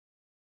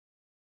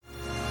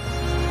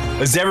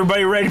Is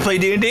everybody ready to play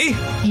D&D?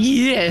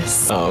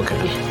 Yes. Oh, okay.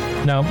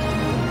 No.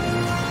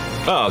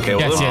 Oh, okay.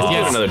 Well, we'll do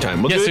it another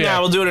time. We'll do it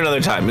now. We'll do it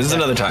another time. This is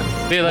another time.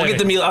 We'll get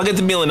the meal. I'll get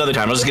the meal another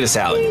time. I'll just get a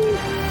salad.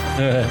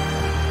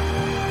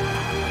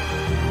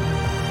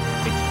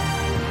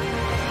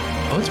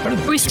 Oh, it's better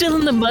than. Are we still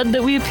in the mud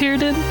that we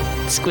appeared in?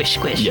 Squish,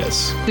 squish.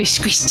 Yes. Squish,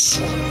 squish.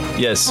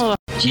 Yes. Oh,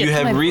 you shit,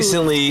 have my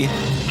recently,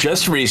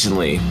 just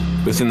recently,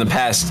 within the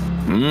past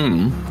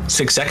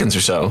 6 seconds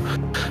or so,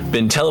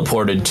 been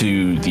teleported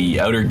to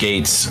the outer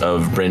gates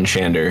of Bryn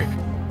Shander,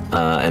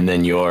 and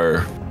then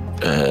your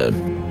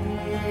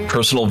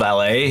personal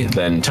valet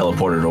then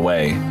teleported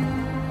away.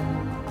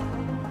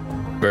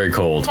 Very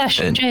cold. Dash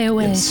J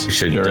away.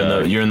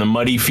 You're in the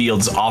muddy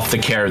fields off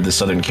the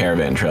southern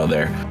caravan trail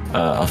there,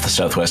 off the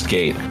southwest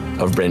gate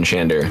of Bryn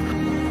Shander.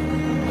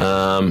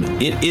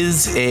 It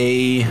is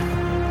a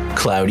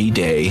cloudy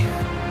day.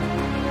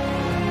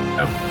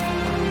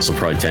 So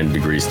probably 10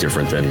 degrees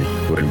different than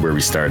where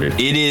we started.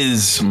 It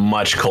is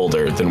much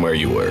colder than where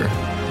you were.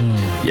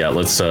 Yeah,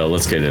 let's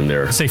get in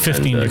there. Say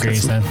 15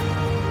 degrees then.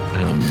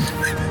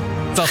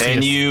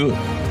 And you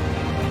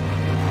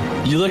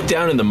look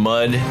down in the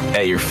mud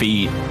at your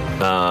feet,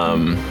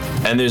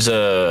 and there's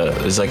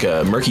like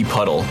a murky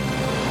puddle.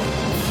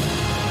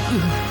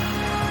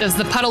 Does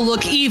the puddle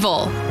look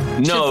evil?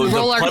 No, Should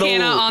roll the puddle,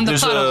 Arcana on the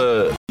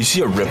puddle. You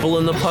see a ripple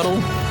in the puddle?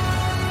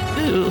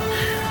 Ooh.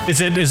 Is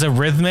a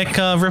rhythmic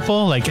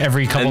ripple like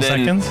every couple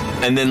seconds?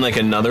 And then like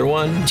another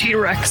one?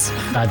 T-Rex.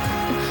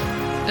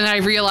 And I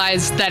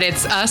realize that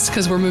it's us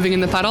because we're moving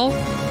in the puddle.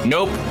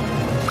 Nope.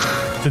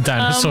 The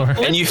dinosaur.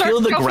 And you feel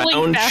the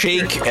ground faster.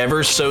 shake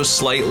ever so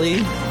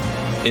slightly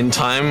in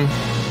time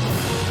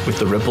with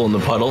the ripple in the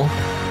puddle.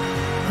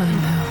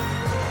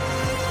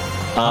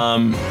 Oh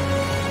no.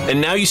 And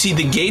now you see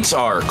the gates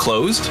are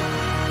closed,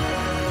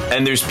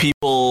 and there's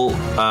people,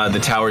 the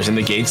towers and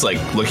the gates, like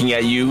looking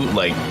at you,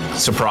 like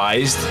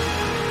surprised.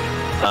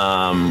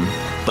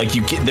 Like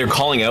they're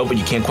calling out, but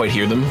you can't quite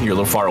hear them. You're a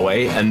little far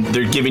away, and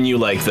they're giving you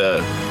like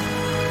the,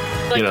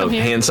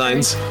 hand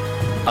signs.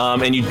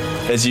 And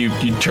as you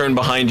turn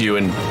behind you,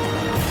 and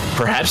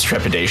perhaps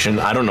trepidation,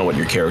 I don't know what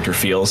your character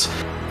feels,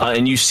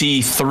 and you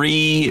see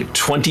 3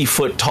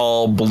 20-foot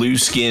tall,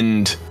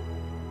 blue-skinned,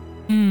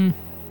 2-arm,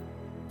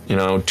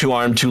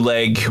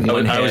 2-leg,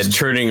 one head. I was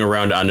turning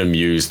around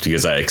unamused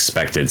because I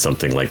expected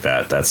something like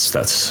that. That's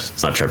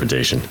it's not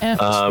trepidation.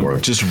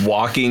 Just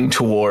walking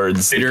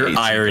towards bitter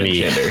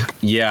irony.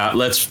 Yeah,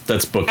 let's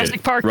book Jurassic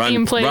it. Park Run. I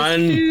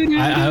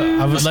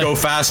would Let's go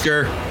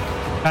faster.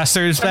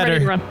 Faster is I'm ready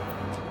to better. run.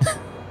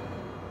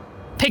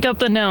 Pick up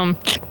the gnome.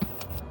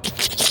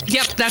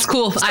 Yep, that's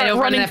cool. I don't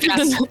run that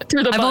fast.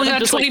 Through the I've mud. only got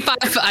Just 25.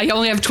 I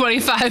only have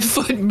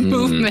 25-foot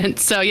movement,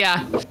 so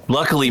yeah.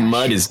 Luckily,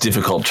 mud is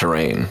difficult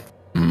terrain.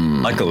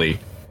 Luckily.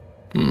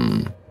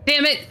 Damn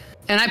it!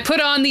 And I put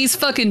on these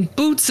fucking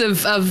boots of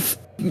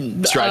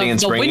Striding and the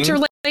springing?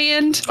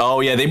 Winterland.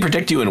 Oh yeah, they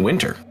protect you in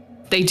winter.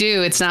 They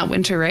do. It's not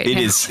winter right now.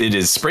 It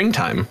is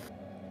springtime.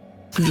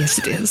 Yes,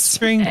 it is.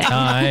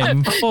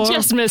 Springtime.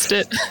 Just missed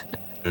it.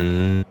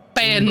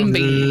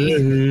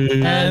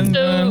 Bambi. And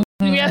so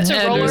we have to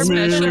roll our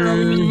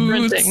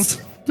special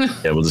boots.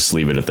 Yeah, we'll just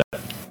leave it at that.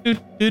 If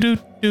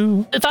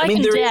I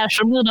can dash,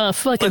 I'm gonna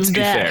fucking Let's be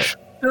dash.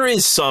 fair. There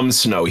is some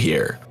snow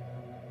here,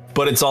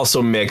 but it's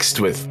also mixed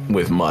with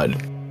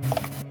mud.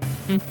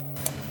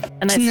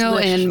 And Snow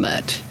and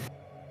mud.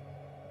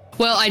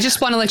 Well, I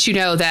just want to let you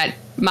know that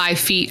my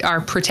feet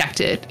are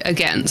protected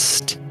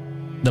against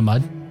the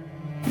mud.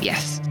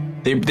 Yes.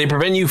 They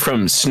prevent you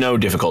from snow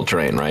difficult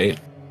terrain, right?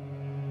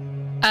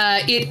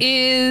 It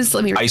is.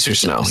 Let me. Ice or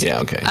snow?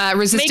 Yeah. Okay.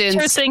 Resistance.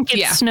 Make her think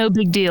it's no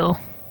big deal.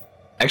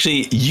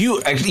 Actually,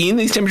 in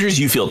these temperatures,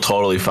 you feel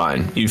totally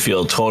fine. You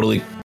feel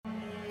totally,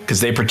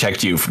 because they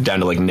protect you down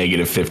to like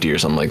 -50 or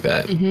something like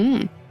that.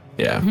 Mm-hmm.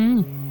 Yeah.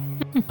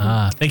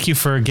 Mm-hmm. Thank you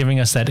for giving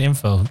us that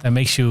info. That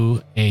makes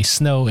you a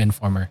snow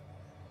informer.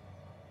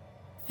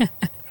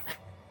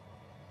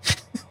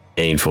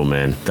 Painful,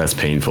 man. That's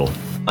painful.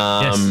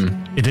 Yes,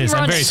 it is.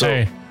 I'm very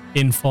sorry.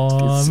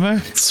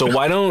 Informer. So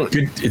why don't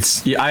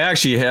I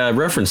actually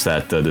referenced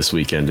that this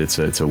weekend.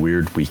 It's a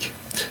weird week.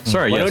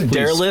 Sorry. Why yes, don't please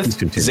Derelith,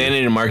 continue.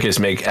 Xanon, and Marcus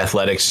make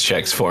athletics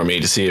checks for me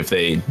to see if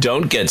they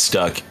don't get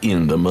stuck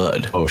in the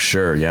mud? Oh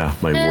sure, yeah.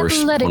 One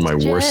of my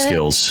worst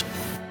skills.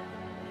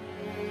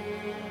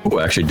 Oh,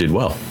 actually did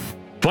well.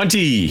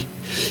 20.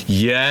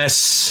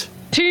 Yes.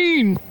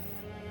 18.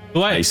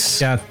 Nice.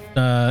 Got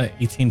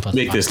 18 plus.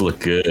 Make 5. this look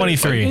good.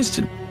 23.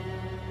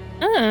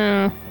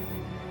 Oh.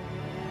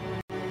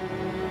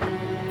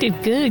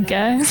 Did good,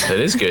 guys. That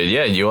is good.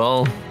 Yeah, you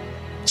all.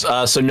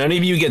 So none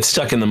of you get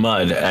stuck in the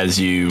mud as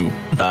you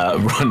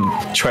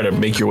try to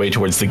make your way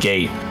towards the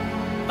gate.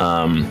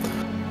 And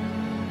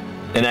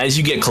as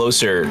you get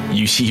closer,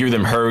 you hear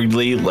them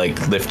hurriedly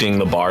like lifting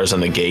the bars on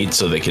the gate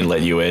so they can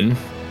let you in.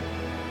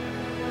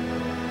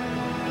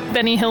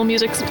 Benny Hill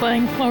music's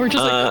playing while we're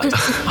just like.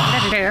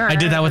 I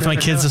did that with my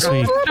kids this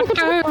week.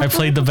 I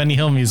played the Benny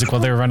Hill music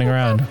while they were running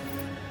around.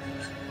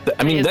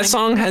 I mean, that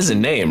song has a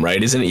name,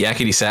 right? Isn't it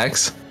Yakety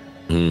Sax?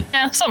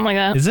 Yeah, something like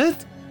that. Is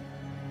it?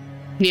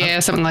 Yeah,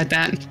 something like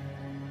that.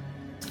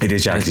 It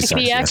is Jackie If Sax.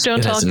 the Yes. don't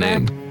It has talk a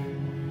back.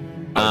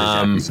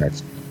 name.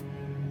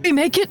 We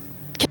make it.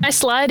 Can I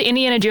slide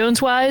Indiana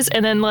Jones wise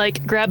and then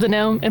like grab the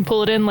gnome and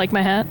pull it in like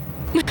my hat?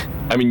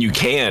 I mean, you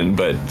can,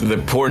 but the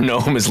poor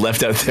gnome is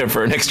left out there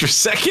for an extra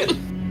second.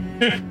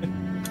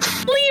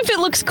 Leave, it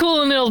looks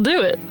cool and it'll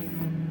do it.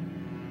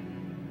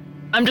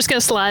 I'm just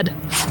gonna slide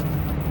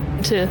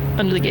to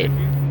under the gate.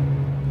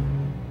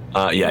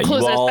 Yeah,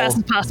 Close you as all. fast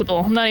as possible.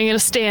 I'm not even gonna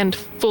stand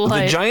full The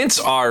height. giants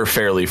are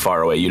fairly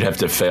far away. You'd have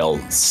to fail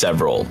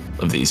several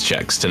of these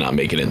checks to not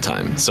make it in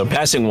time. So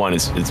passing one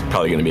is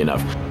probably going to be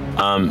enough.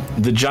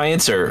 The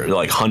giants are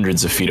like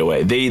hundreds of feet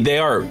away. They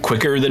are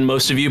quicker than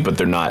most of you, but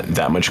they're not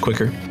that much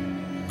quicker.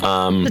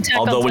 Attack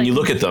Although on when you Titan.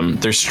 look at them,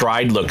 their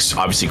stride looks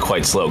obviously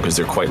quite slow because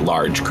they're quite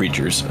large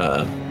creatures.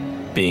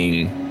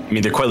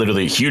 They're quite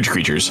literally huge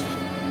creatures,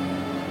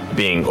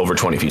 being over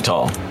 20 feet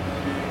tall.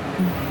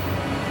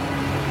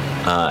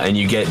 And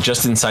you get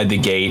just inside the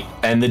gate,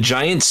 and the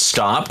giants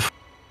stop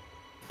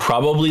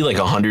probably like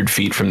 100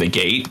 feet from the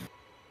gate.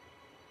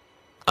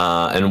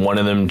 And one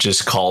of them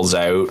just calls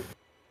out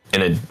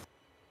in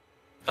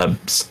a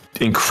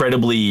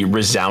incredibly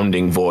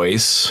resounding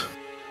voice.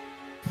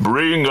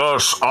 Bring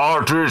us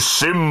Artist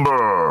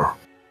Simber.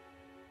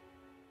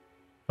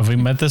 Have we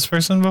met this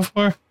person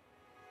before?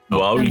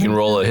 Well, you can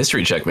roll a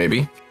history check,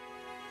 maybe.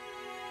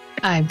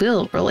 I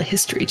will roll a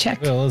history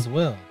check. Will as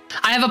well.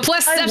 I have a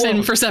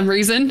 +7 for some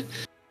reason.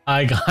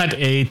 I got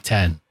a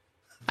 10.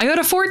 I got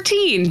a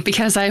 14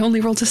 because I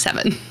only rolled a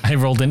 7. I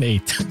rolled an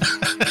 8.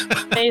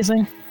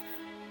 Amazing.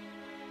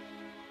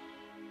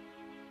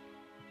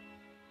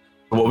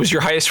 What was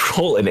your highest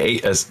roll? An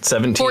 8, a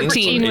 17?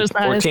 14 was the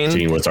highest.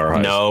 14 was our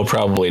highest. No,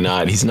 probably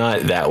not. He's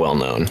not that well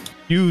known.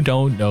 You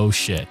don't know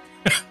shit.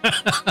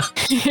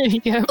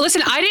 Yeah.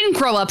 Listen, I didn't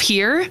grow up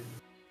here.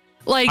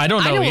 Like I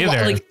don't know a lot-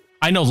 either. like,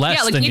 I know less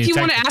yeah, like than if you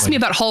want to ask technically. me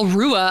about Hall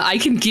Rua, I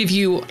can give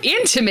you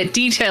intimate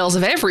details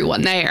of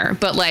everyone there.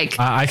 But like,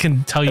 I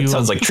can tell you. That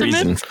sounds like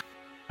treason.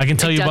 I can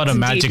tell you about a that's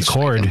magic indeed-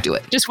 cord. Don't do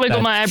it. Just wiggle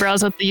That- my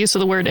eyebrows at the use of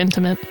the word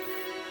intimate.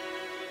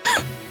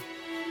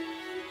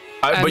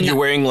 But you're no.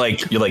 wearing like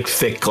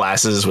thick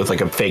glasses with like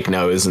a fake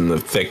nose and the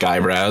thick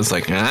eyebrows.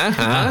 Like,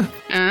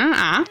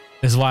 Uh-uh.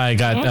 This is why I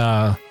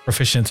got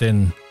proficient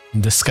in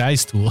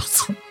disguise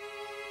tools.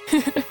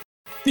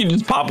 You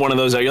just pop one of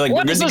those out. You're like,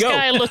 What we're does good to this go.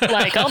 guy look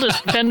like? I'll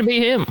just pretend to be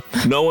him.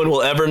 No one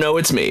will ever know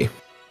it's me.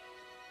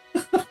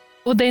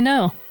 Would they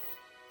know?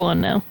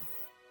 One know.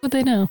 Would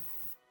they know?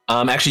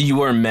 Actually, you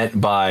were met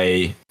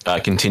by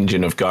a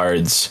contingent of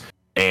guards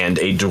and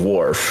a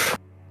dwarf.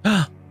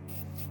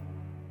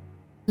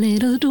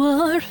 Little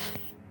dwarf.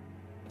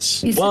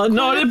 Well,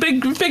 no, a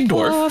big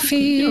dwarf.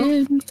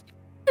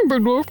 Big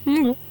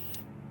dwarf.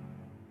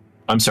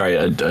 I'm sorry.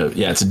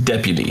 Yeah, it's a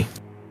deputy.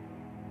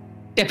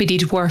 Deputy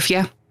dwarf,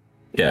 yeah.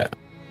 Yeah.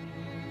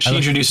 She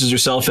introduces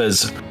herself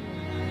as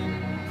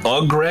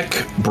Ugrek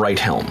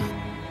Brighthelm.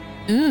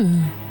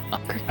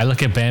 I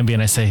look at Bambi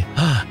and I say,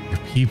 your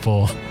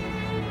people.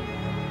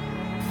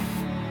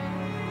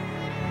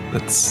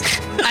 That's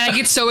And I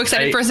get so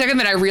excited for a second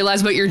that I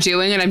realize what you're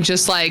doing, and I'm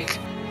just like,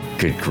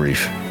 Good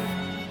grief.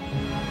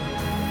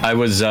 I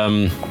was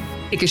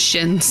take his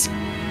shins.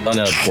 on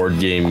a board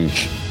game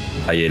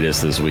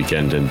hiatus this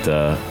weekend,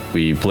 and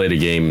we played a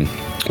game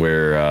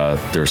where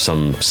there was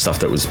some stuff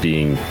that was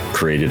being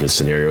created as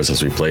scenarios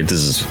as we played.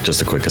 This is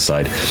just a quick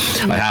aside.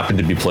 I happened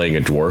to be playing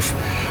a dwarf,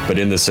 but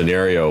in the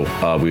scenario,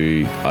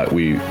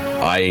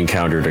 I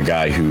encountered a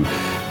guy who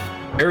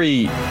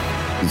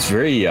is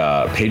very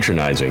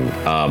patronizing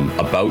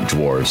about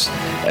dwarves,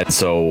 and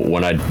so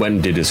when I went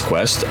and did his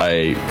quest,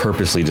 I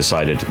purposely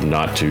decided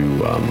not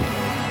to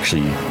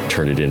actually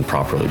turn it in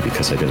properly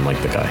because I didn't like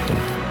the guy.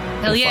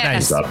 Hell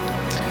yes. Up.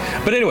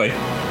 But anyway,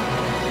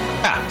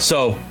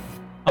 so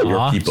your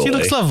Aw, people. she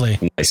looks lovely.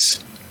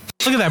 Nice.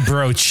 Look at that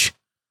brooch.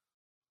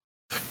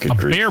 Good A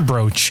grief. bear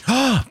brooch.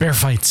 Bear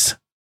fights.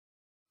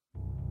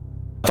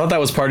 I thought that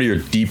was part of your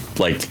deep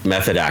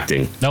method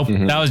acting. Nope,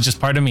 that was just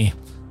part of me.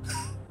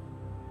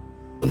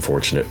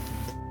 Unfortunate.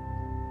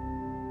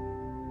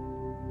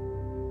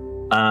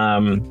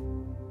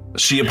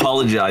 She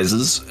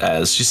apologizes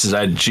as she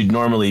says she'd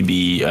normally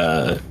be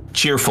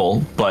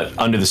cheerful, but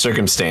under the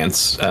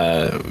circumstance,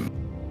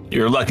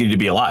 you're lucky to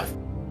be alive.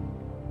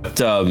 But,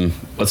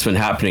 what's been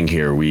happening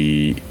here?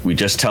 We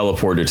just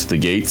teleported to the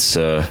gates.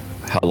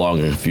 How long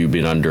have you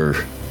been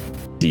under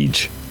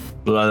siege?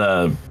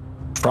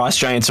 Frost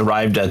giants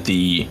arrived at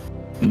the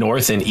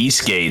north and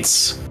east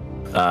gates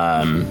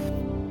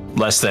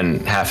less than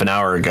half an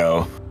hour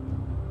ago,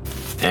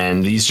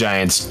 and these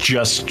giants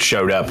just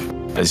showed up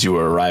as you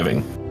were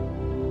arriving.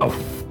 Oh,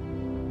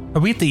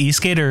 Are we at the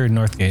east gate or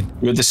north gate?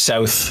 You're at the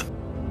southwest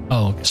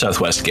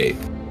gate.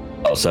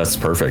 oh, so that's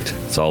perfect.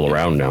 It's all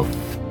around now.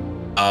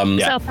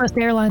 Yeah. Southwest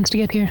Airlines to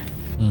get here.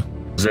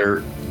 Is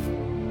there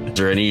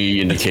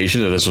any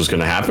indication that this was going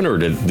to happen, or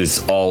did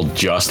this all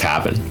just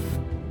happen?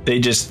 They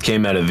just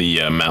came out of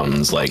the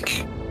mountains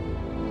like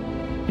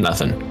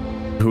nothing.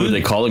 Who are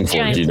they calling for?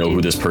 Giants Do you know do.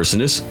 who this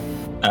person is?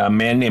 A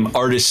man named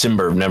Artist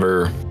Simber.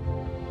 Never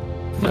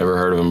Never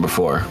heard of him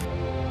before.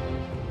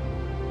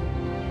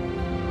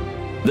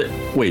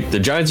 Wait, the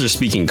giants are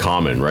speaking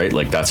common, right?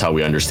 Like that's how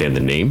we understand the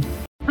name?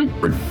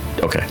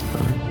 Okay.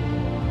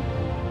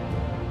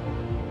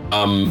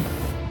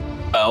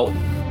 Well,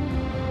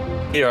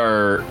 we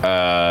are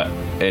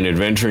an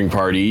adventuring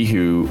party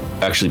who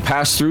actually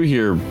passed through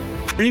here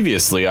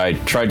previously. I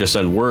tried to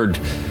send word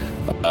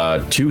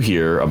to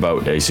here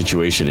about a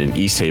situation in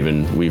East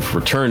Haven. We've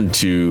returned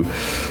to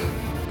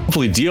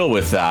hopefully deal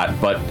with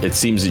that, but it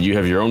seems that you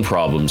have your own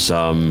problems. Is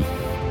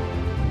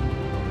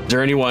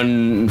there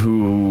anyone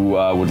who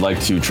would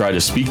like to try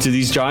to speak to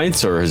these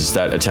giants, or has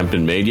that attempt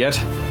been made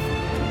yet?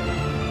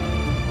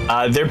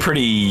 They're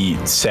pretty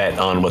set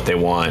on what they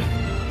want.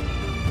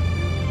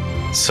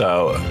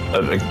 So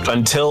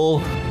until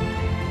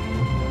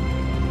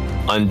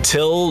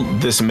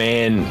this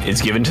man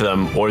is given to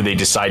them, or they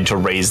decide to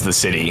raise the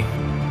city,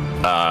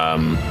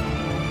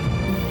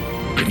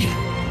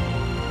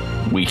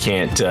 we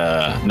can't.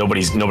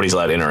 Nobody's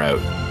allowed in or out.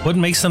 What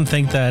makes them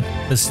think that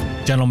this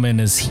gentleman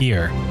is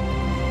here?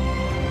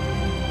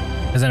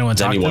 Has anyone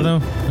talked to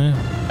them? Yeah.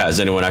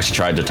 Has anyone actually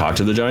tried to talk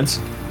to the giants?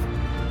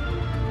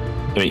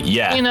 I mean,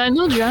 yeah. I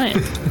know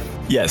giant.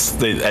 Yes,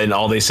 and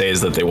all they say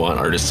is that they want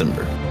Artis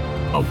Cimber.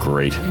 Oh,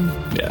 great.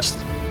 Yes.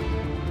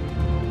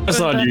 That's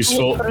not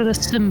useful. For the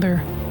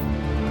Cimber.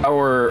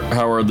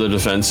 How are the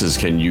defenses?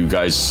 Can Bryn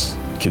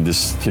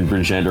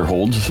Shander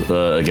hold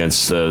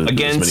against this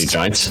many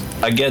giants?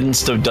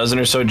 Against a dozen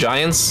or so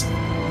giants?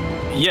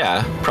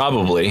 Yeah,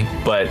 probably.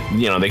 But,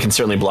 they can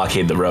certainly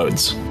blockade the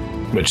roads,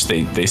 which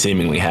they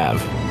seemingly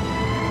have.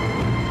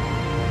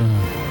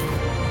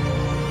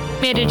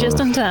 Made it just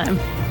in time.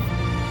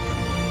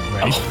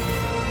 Right.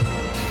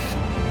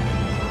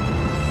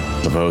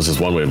 Suppose is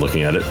one way of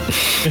looking at it.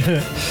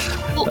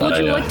 Would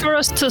you like for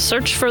us to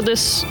search for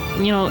this,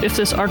 if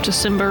this Artis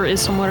Cimber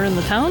is somewhere in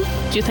the town?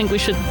 Do you think we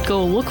should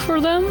go look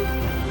for them?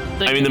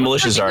 I mean, the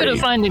militia's already good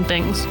at finding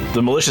things.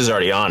 The militia's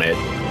already on it,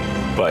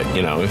 but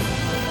Yeah,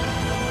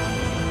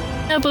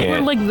 but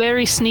we're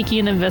very sneaky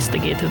and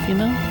investigative,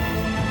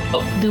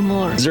 Do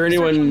more. Is there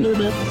anyone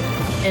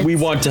we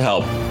want to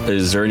help?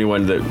 Is there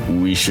anyone that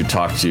we should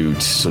talk to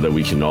so that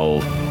we can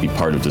all be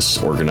part of this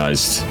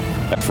organized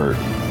effort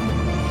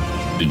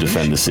to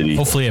defend the city?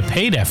 Hopefully a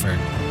paid effort.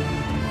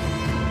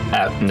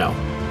 No.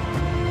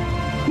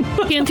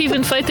 Can't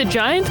even fight the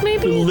giant,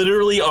 maybe? We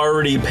literally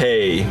already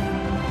pay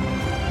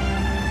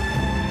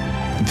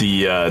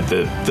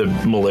the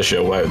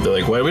militia. Why they're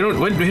like, why we're not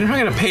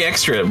going to pay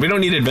extra? We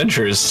don't need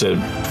adventurers to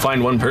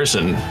find one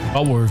person.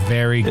 But we're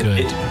very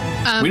good.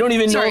 We don't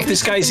even know if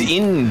this guy's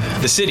in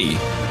the city.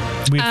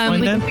 We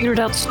can figure it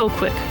out so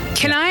quick.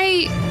 Can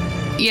I?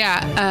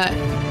 Yeah.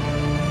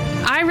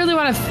 I really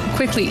want to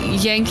quickly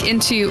yank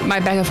into my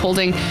bag of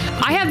holding.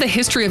 I have the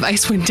history of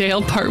Icewind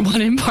Dale Part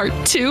 1 and Part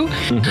 2.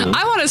 Mm-hmm.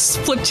 I want to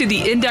flip to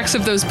the index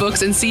of those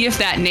books and see if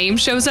that name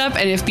shows up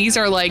and if these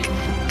are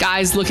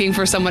guys looking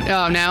for someone.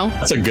 Oh, no.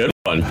 That's a good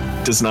one.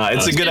 Does not.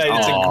 It's a good idea.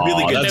 It's a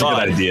really good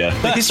idea.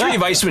 The history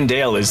of Icewind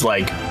Dale is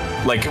like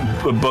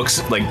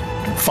books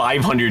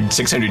 500,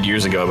 600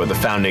 years ago about the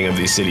founding of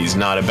these cities,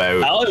 not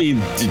about... I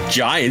mean,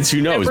 giants,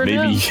 who knows?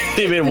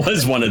 Maybe it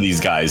was one of these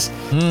guys.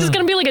 This is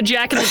going to be like a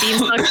Jack and the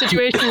Beanstalk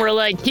situation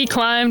where, he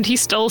climbed, he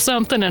stole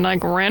something, and,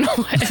 ran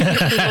away.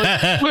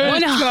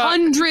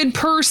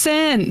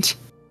 100%.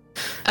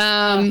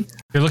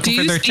 You're looking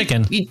for their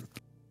chicken. You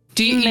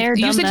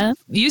said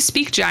you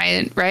speak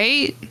giant,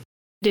 right?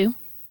 Do.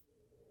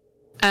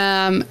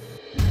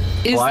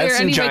 Goliaths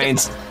and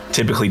giants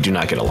typically do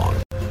not get along.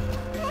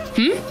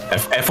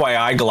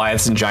 FYI,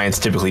 Goliaths and giants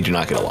typically do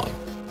not get along.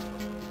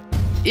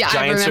 Yeah,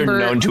 giants are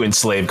known to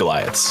enslave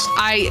Goliaths.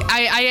 I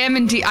am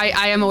indeed.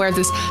 I am aware of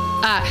this.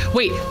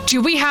 Wait,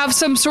 do we have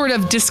some sort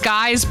of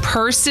disguise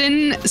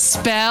person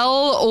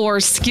spell or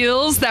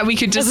skills that we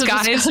could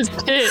disguise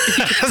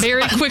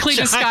very quickly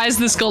disguise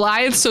this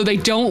Goliath so they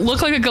don't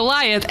look like a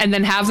Goliath, and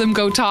then have them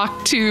go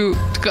talk to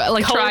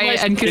try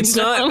it and it's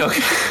not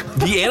okay.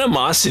 The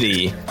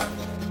animosity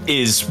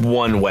is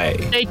one way.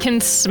 They can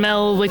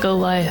smell the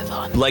Goliath.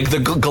 The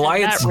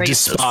Goliaths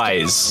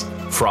despise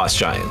frost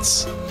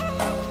giants.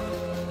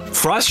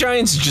 Frost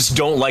giants just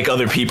don't like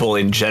other people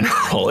in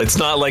general. It's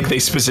not like they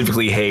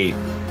specifically hate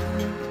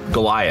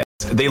Goliaths.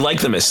 They like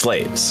them as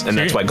slaves, and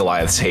that's why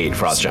Goliaths hate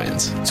frost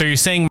giants. So you're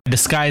saying my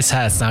disguise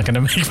hat's not going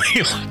to make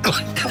me look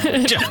like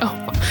a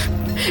giant?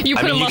 You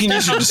can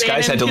use your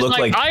disguise hat to look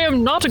like I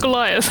am not a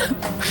Goliath.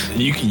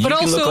 You can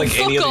look like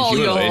any other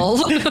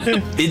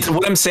humanoid.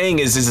 What I'm saying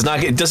is it's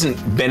not. It doesn't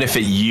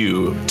benefit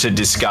you to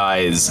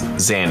disguise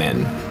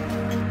Xanon.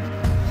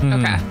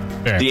 Okay.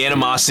 Fair. The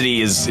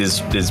animosity is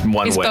one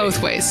way. It's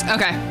both ways.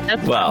 Okay.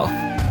 Well,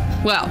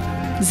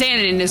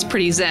 Xanon is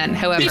pretty zen.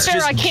 However, it's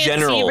just I can't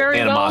general see very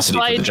animosity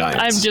well, for the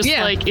giants. I'm just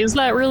is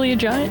that really a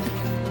giant?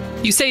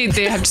 You say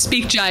they have to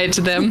speak giant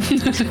to them.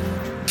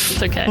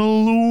 It's okay.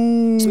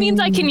 Hello. Which means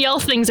I can yell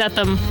things at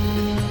them.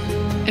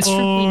 It's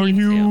Are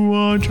you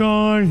a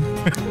giant?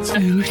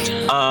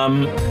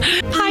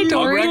 Hi,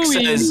 Dory.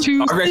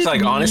 Ogrex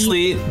says,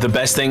 honestly, the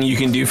best thing you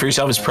can do for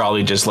yourself is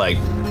probably just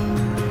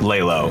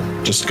lay low.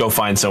 Just go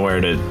find somewhere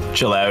to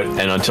chill out,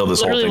 and until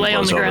this whole thing lay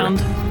on blows the over. ground.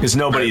 Because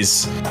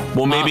nobody's,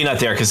 well, maybe not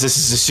there, because this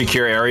is a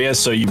secure area,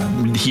 so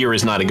here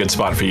is not a good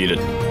spot for you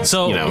to,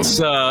 So, you know. What's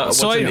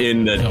an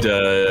inn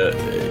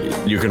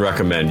that you can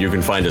recommend? You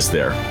can find us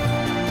there.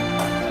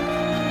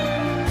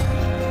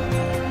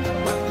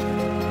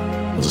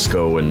 We'll just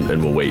go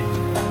and we'll wait.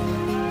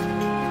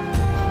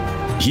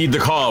 Heed the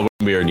call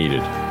when we are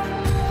needed.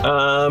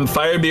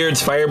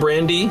 Firebeard's Fire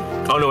Brandy.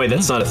 Oh no, wait,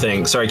 that's not a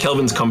thing. Sorry,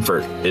 Kelvin's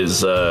Comfort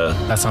is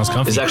that sounds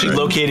comfy. is actually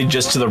located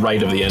just to the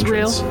right of the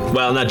entrance.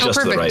 Well, not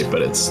just to the perfect. right,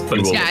 but it's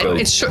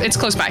it's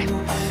close by.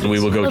 And we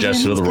will go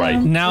just to the right.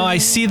 Now I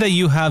see that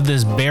you have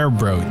this bear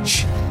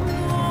brooch.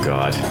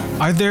 God.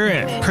 Are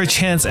there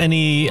perchance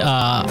any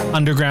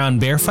underground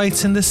bear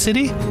fights in this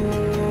city?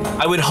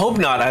 I would hope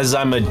not, as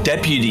I'm a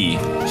deputy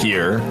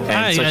here,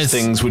 and such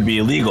things would be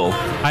illegal.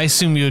 I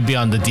assume you would be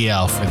on the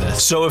DL for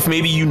this. So if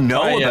maybe you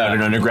know Oh, yeah. about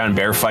an underground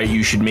bear fight,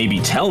 you should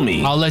maybe tell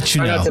me. I'll let you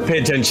Try not know. to pay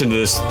attention to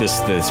this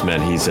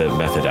man. He's a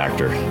method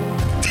actor.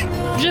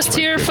 Just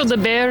here for the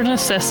bare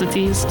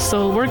necessities.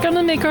 So we're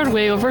gonna make our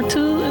way over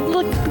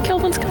to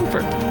Kelvin's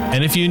Comfort.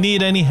 And if you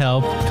need any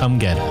help, come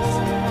get us.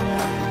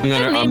 I'm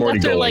already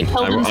after, going. like,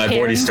 Kelvin's I've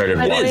already Cairn, started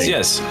by the way. walking.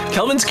 Yes,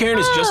 Kelvin's Cairn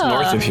is just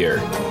north of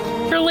here.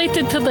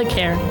 Related to the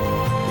cairn.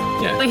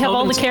 Yeah, We have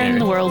all the Kelvin's cairn in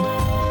the world.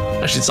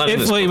 Actually, it's not in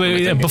this book, Wait, I'm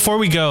thinking. before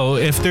we go,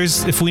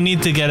 if we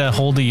need to get a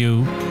hold of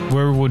you,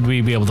 where would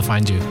we be able to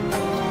find you?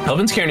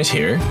 Kelvin's Cairn is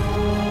here,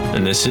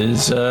 and this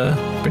is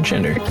Prince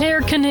Shander.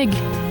 Cair Koenig.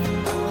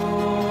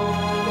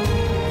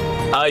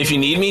 If you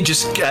need me,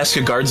 just ask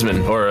a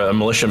guardsman or a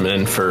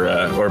militiaman or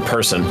a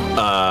person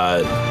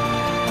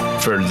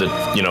for the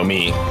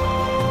me,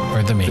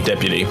 Or the me?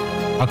 deputy,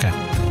 Okay.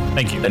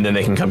 Thank you. and then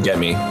they can come get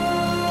me.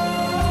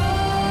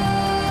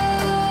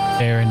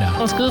 Fair enough.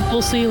 That's good.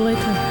 We'll see you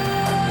later.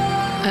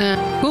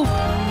 Cool.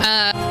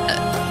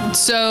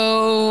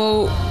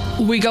 So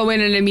we go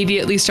in and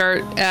immediately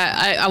start.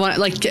 I want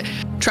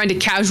trying to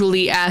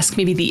casually ask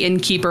maybe the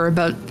innkeeper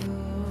about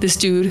this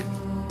dude,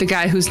 the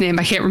guy whose name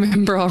I can't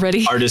remember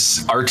already.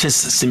 Artis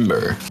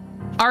Simber.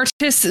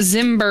 Artis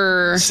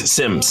Zimber.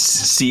 Sims.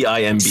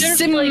 CIMB.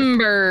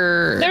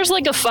 Zimber. There's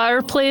like a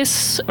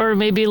fireplace, or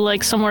maybe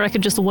like somewhere I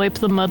could just wipe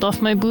the mud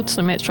off my boots.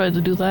 I might try to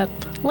do that.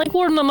 Like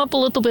warm them up a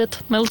little bit.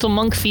 My little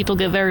monk feet will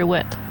get very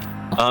wet.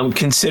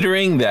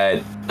 Considering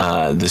that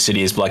the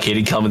city is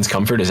blockaded, Kelvin's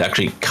Comfort is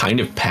actually kind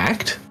of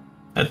packed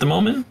at the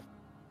moment.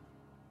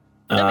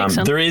 That makes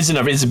sense. There is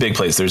enough. It's a big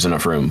place. There's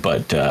enough room,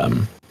 but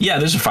yeah,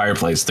 there's a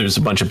fireplace. There's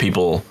a bunch of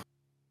people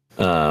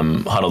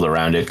huddled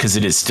around it because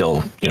it is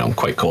still,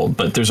 quite cold.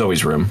 But there's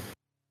always room. I'm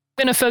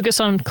gonna focus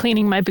on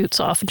cleaning my boots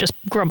off, just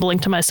grumbling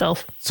to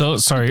myself. So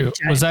sorry,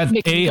 was that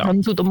Making A?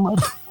 run through the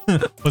mud.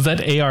 Was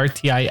that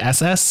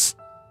ARTISS?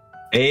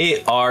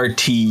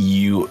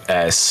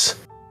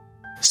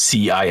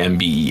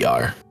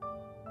 ARTUSCIMBER.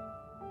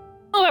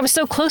 Oh, I was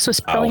so close with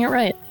spelling it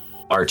right.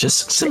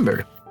 Artis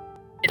Simber.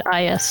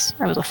 IS.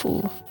 I was a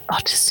fool.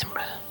 Autism.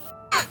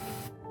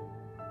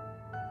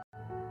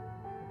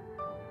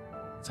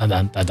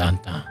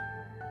 Dun-dun-dun-dun.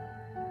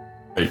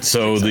 Right,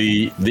 so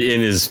the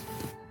inn is,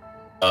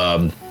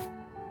 there's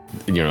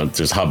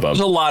hubbub.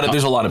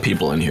 There's a lot of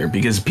people in here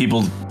because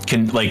people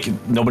can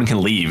nobody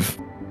can leave.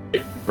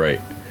 Right.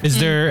 Is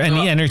there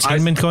any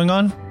entertainment going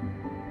on?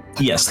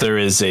 Yes, there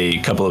is a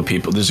couple of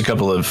people. There's a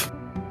couple of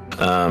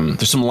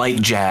there's some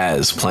light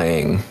jazz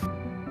playing.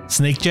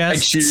 Snake I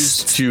jazz?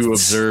 choose to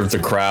observe the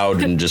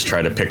crowd and just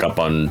try to pick up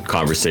on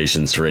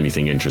conversations or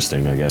anything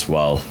interesting, I guess,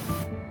 while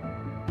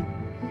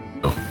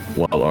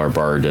our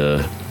bard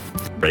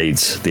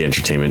raids the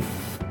entertainment.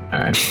 All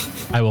right.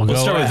 I will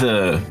Let's go. start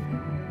with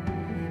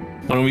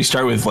why don't we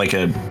start with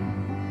a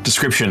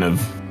description of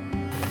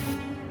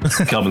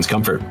Kelvin's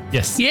Comfort?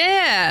 Yes.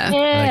 Yeah.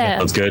 Yeah.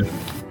 Sounds good.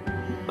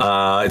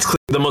 It's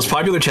the most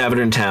popular tavern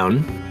in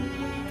town.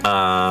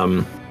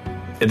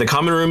 The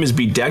common room is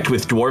bedecked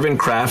with dwarven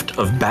craft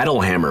of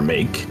Battlehammer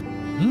make,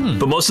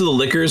 but most of the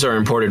liquors are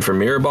imported from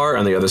Mirabar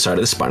on the other side of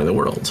the spine of the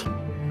world.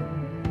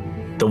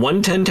 The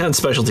one 10-town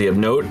specialty of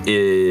note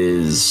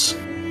is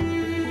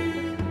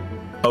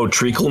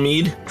Treacle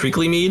Mead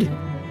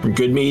from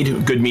Good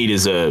Mead. Good Mead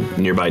is a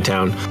nearby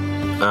town.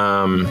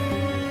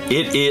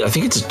 It is, I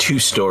think it's a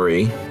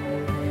 2-story.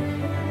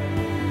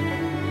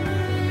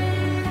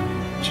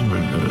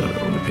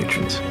 The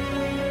patrons.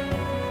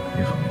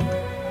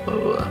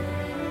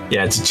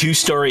 Yeah, it's a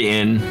 2-story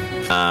inn.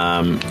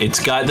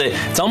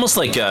 It's almost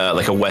like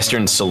a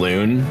Western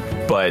saloon,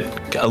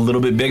 but a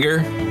little bit bigger.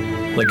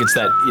 Like it's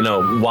that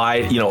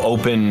wide,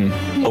 open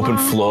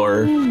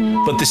floor,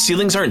 but the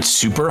ceilings aren't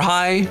super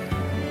high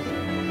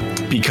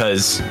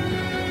because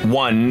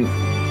 1,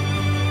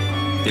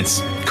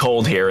 it's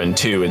cold here, and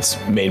 2, it's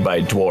made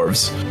by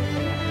dwarves.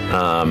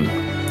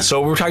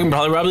 So we're talking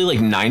probably like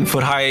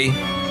 9-foot high,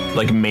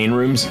 like main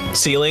room's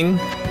ceiling,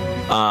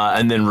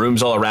 and then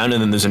rooms all around,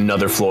 and then there's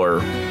another floor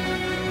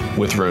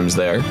with rooms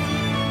there.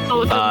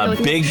 Oh,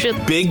 Big,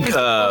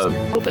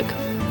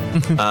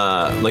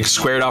 like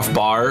squared off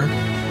bar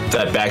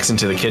that backs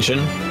into the kitchen.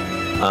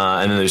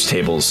 And then there's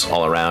tables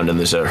all around, and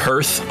there's a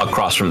hearth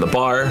across from the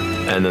bar,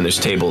 and then there's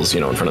tables,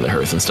 in front of the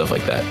hearth and stuff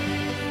like that.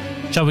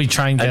 Shall we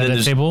try and get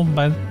a table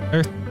by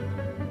Earth?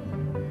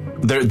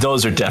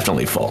 Those are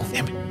definitely full.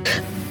 Damn it.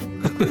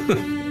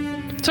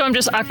 So I'm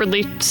just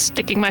awkwardly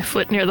sticking my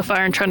foot near the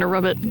fire and trying to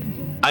rub it.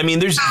 I mean,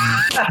 there's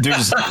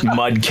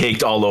mud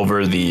caked all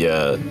over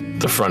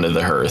the front of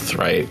the hearth,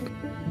 right?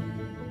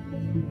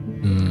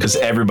 Because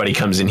everybody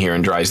comes in here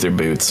and dries their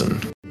boots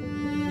and.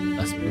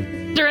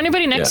 Is there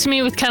anybody next to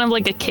me with kind of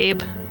like a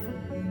cape?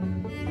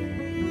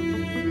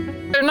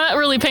 They're not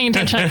really paying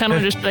attention. I kind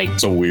of just like.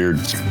 So weird.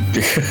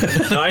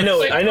 No, I know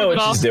what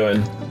she's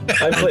doing.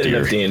 I played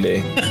enough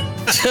D&D.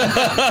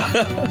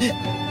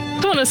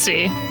 I want to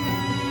see. You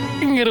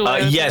can get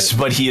away. Yes,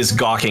 but he is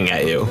gawking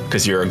at you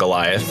because you're a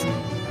Goliath.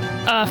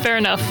 Fair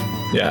enough.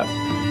 Yeah.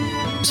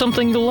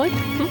 Something you like?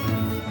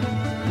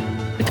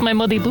 Like my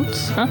muddy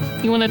boots, huh?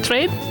 You want to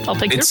trade? I'll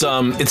take It's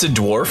a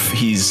dwarf.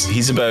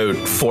 He's about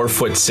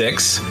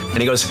 4'6", and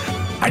he goes,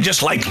 "I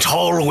just like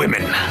tall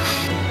women."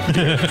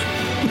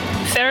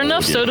 Fair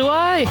enough. So do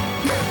I.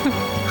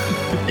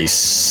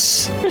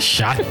 Nice.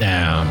 Shot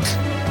down.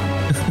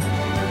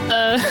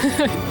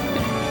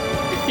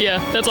 Yeah,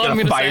 that's all I'm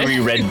gonna say. Fiery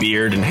red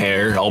beard and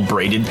hair, all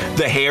braided.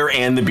 The hair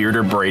and the beard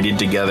are braided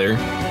together.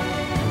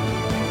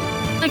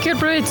 Like your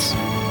braids.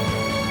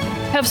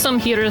 Have some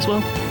here as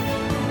well.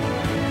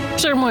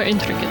 They're more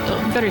intricate though.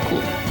 Very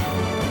cool.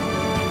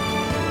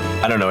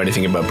 I don't know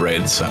anything about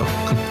braids, so.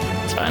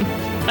 It's fine.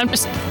 I'm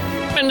just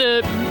trying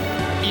to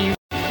be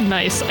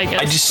nice, I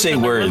guess. I just say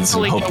words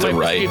and hope they're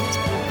right.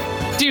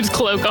 Dude's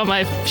cloak on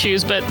my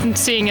shoes, but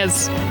seeing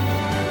as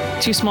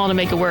too small to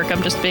make it work,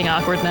 I'm just being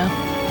awkward now.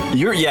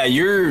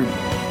 You're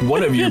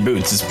one of your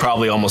boots is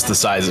probably almost the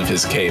size of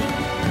his cape,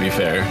 to be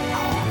fair.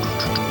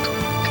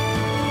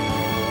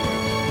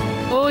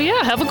 Oh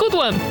yeah, have a good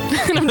one.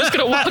 And I'm just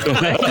gonna walk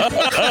away.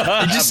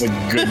 Have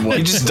a good one.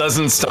 He just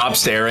doesn't stop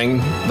staring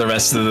the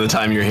rest of the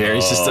time you're here.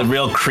 He's just a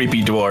real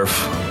creepy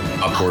dwarf.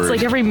 Awkward. It's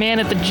like every man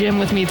at the gym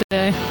with me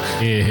today.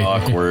 Yeah.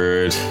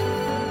 Awkward.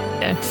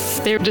 Yeah,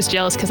 they were just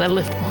jealous because I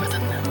lift more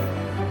than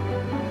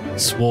them.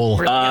 Swole.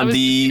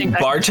 The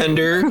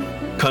bartender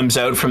comes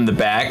out from the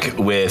back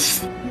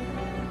with,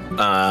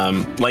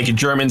 like a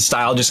German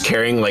style, just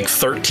carrying like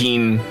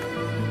 13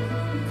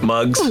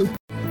 mugs. Ooh.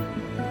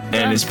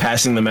 And is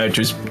passing them out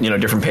to his,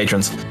 different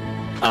patrons.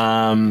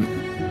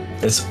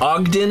 It's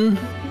Ogden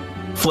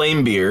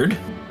Flamebeard.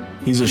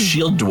 He's a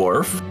shield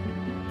dwarf.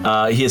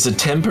 He has a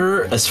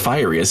temper as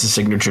fiery as his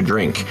signature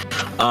drink.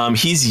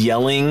 He's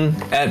yelling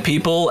at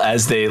people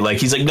as they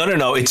he's like,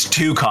 no, it's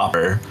 2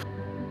 copper.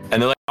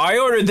 And they're like, I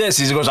ordered this.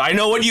 He goes, I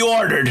know what you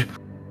ordered.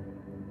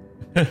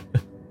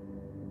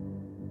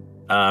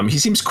 He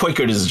seems quite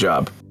good at his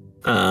job.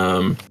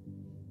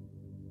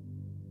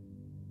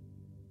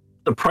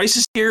 The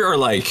prices here are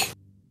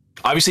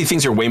obviously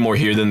things are way more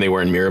here than they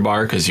were in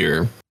Mirabar because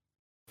you're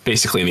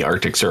basically in the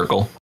Arctic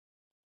Circle.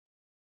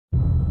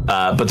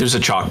 But there's a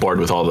chalkboard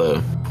with all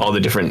the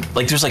different,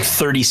 there's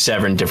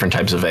 37 different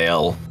types of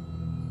ale.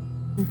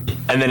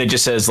 And then it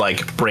just says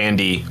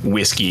brandy,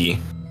 whiskey,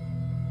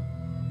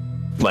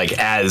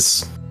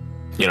 as,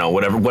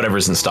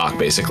 whatever's in stock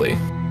basically.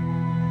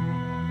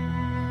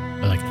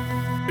 I like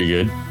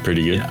it.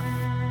 Pretty good. Yeah.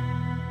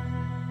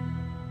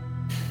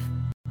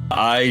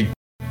 I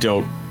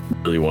don't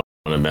really want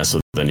to mess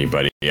with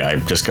anybody.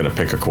 I'm just going to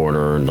pick a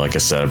corner, and like I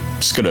said, I'm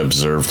just going to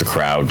observe the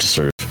crowd, just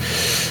sort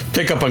of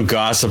pick up on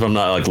gossip. I'm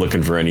not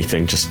looking for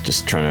anything,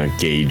 just trying to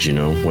gauge,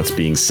 what's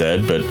being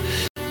said, but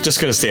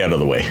just going to stay out of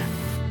the way.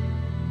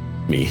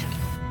 Me.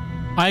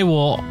 I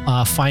will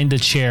find a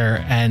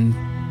chair and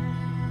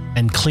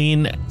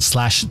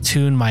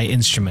clean/tune my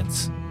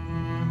instruments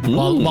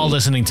while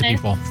listening to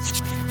people.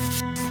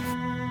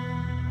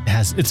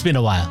 It's been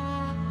a while.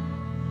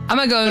 I'm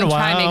gonna go and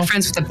try and make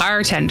friends with the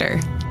bartender.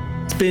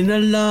 It's been a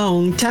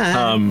long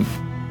time.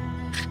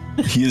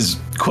 He is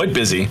quite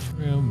busy.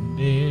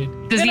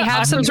 Does he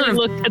have some sort of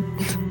look at...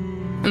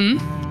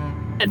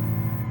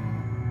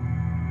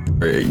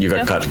 You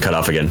got cut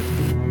off again.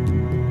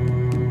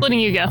 Letting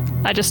you go.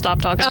 I just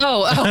stopped talking.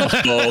 Oh,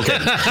 okay.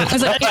 I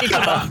was like,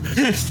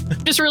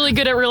 just really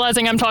good at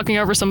realizing I'm talking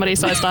over somebody,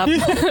 so I stopped.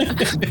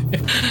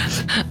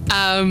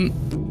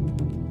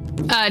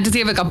 Does he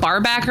have a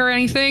bar back or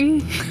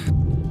anything?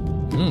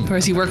 Or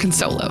is he working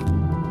solo?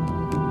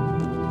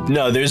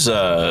 No, there's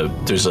a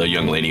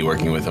young lady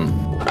working with him.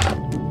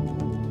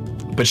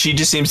 But she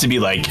just seems to be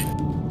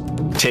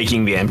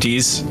taking the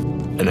empties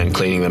and then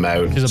cleaning them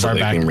out She's a so bar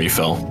they back. can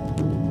refill.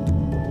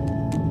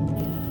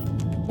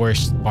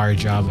 Worst bar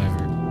job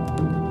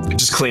ever.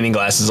 Just cleaning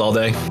glasses all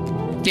day.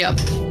 Yep.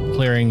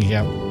 Clearing,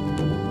 yep.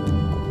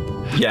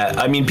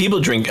 Yeah, people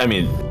drink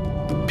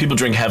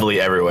heavily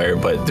everywhere,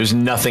 but there's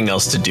nothing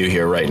else to do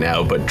here right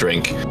now but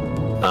drink.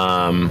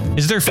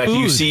 Is there food?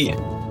 You see,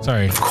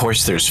 Sorry. of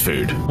course there's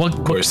food.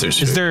 Of course there's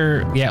food. Is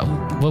there, yeah,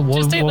 what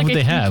would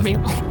they have?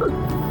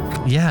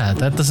 Yeah,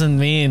 that doesn't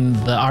mean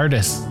the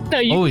artist No,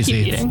 you always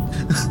keep eats. eating.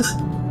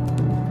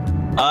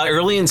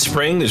 Early in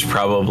spring, there's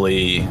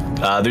probably,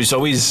 there's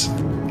always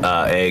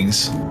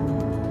eggs.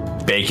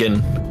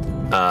 bacon,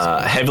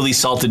 heavily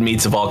salted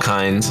meats of all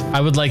kinds.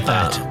 I would like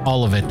that.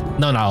 All of it.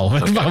 No, not all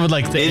of it. Okay. I would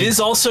like that. It is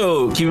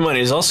also, keep in mind,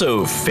 it is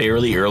also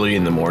fairly early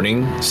in the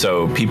morning,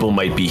 so people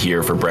might be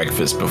here for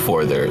breakfast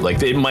before they're, like,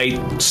 they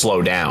might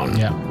slow down.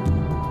 Yeah.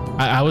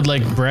 I would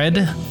like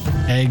bread,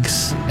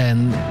 eggs,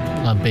 and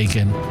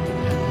bacon.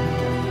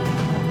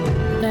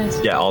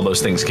 Nice. Yeah, all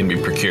those things can be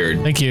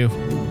procured. Thank you.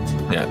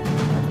 Yeah.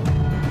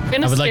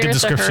 I would like a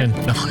description.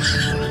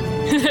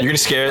 You're gonna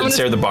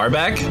stare the bar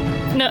back?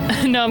 No,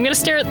 I'm gonna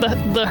stare at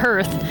the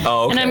hearth.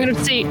 Oh, okay. And I'm gonna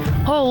see,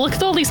 oh, look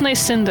at all these nice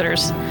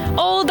cinders.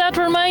 Oh, that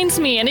reminds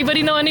me.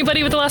 Anybody know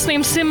anybody with the last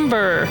name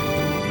Simber?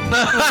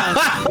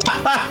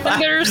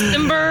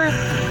 Simber.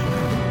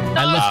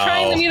 I was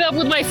trying to meet up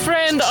with my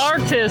friend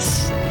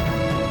Artis.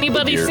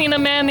 Anybody seen a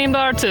man named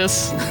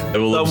Artis? I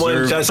will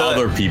observe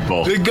other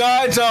people. The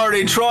guy's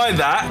already tried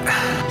that.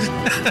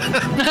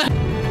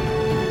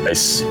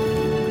 Nice.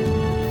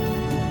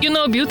 You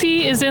know,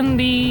 beauty is in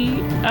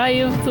the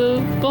eye of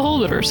the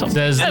beholder or something.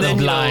 Says the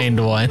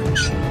blind one.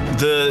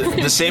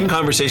 The same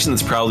conversation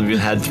that's probably been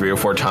had 3 or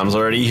 4 times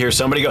already. You hear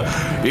somebody go,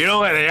 you know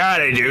what they ought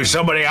to do?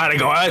 Somebody ought to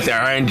go out there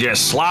and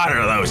just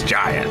slaughter those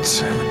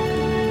giants.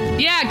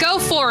 Yeah, go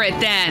for it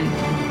then.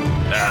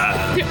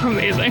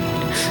 Amazing.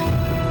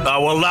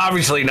 Well,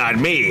 obviously not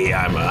me.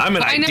 I'm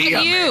an idea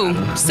not you.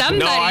 Man.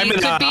 Somebody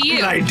could be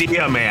you. I'm an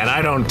idea man.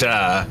 I don't.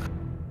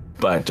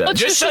 But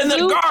just send the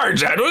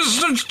guards. That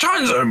was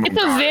tons of them. It's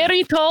a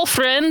very tall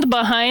friend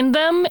behind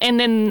them, and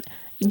then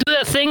do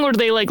that thing where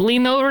they like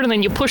lean over, and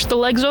then you push the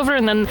legs over,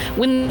 and then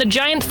when the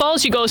giant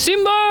falls, you go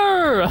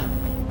Simba.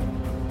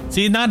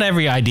 See, not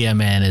every idea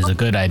man is a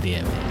good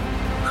idea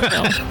man.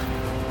 No.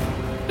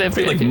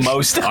 Like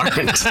most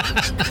aren't. I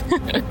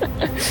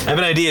have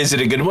an idea. Is it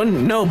a good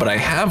one? No, but I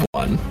have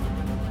one.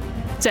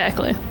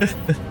 Exactly.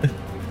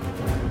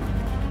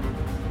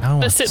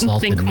 I sit and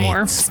think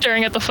more,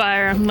 staring at the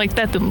fire. I'm like,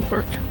 that didn't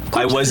work.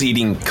 I was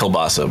eating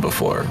kielbasa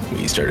before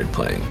we started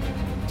playing.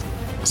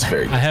 It's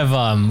very good. I have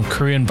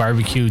Korean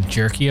barbecue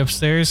jerky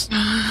upstairs.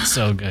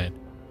 So good.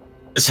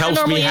 This helps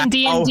normally me in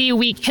D&D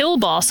we kill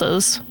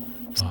bosses.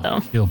 So.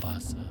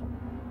 Kielbasa.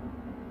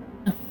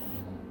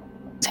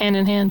 It's hand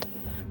in hand.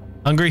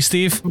 Hungry,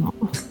 Steve?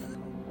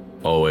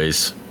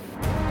 Always.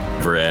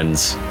 Never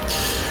ends.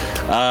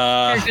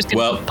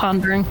 Well,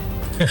 pondering.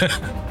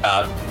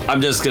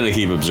 I'm just gonna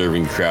keep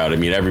observing the crowd. I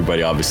mean,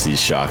 everybody obviously is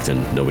shocked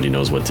and nobody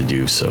knows what to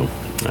do, so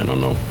I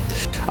don't know.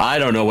 I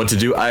don't know what to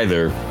do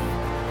either.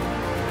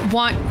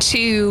 Want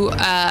to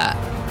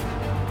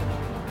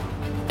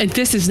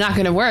this is not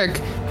gonna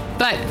work,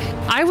 but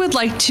I would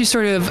like to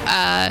sort of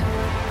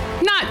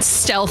not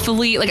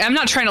stealthily, like I'm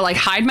not trying to like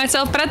hide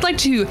myself, but I'd like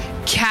to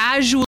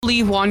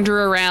casually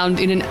wander around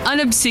in an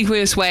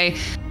unobsequious way,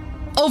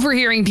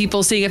 overhearing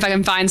people, seeing if I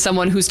can find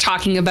someone who's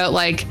talking about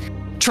like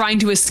trying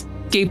to escape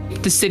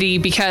the city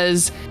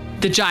because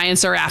the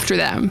giants are after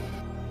them.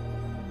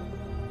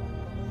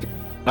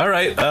 All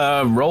right,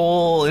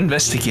 roll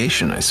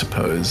investigation, I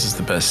suppose, is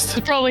the best.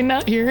 They're probably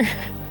not here.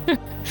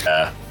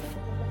 The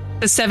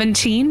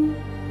 17?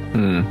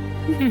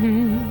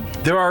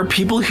 There are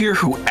people here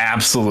who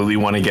absolutely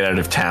want to get out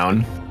of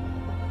town.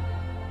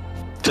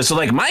 Just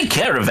like, my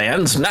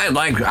caravan's not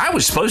like, I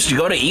was supposed to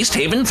go to East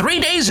Haven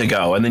 3 days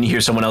ago. And then you hear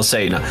someone else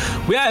say, no,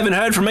 we haven't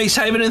heard from East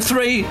Haven in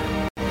 3.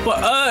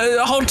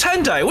 A whole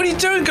 10 day. What are you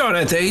doing going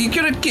out there? You're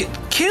gonna get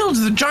killed.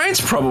 The giants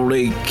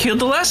probably killed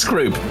the last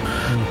group.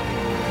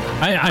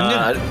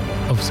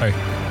 Oh, sorry.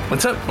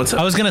 What's up?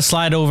 I was gonna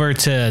slide over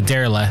to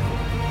Darla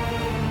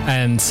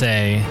and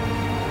say,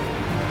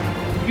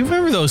 you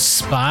remember those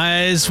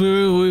spies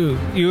you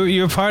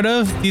were part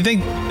of? Do you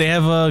think they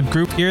have a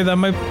group here that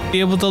might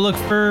be able to look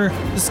for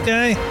this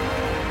guy?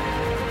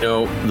 You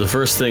know, the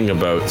first thing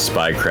about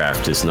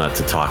spycraft is not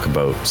to talk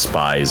about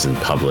spies in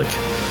public.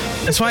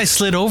 That's why I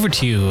slid over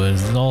to you.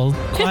 It's all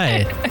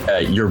quiet.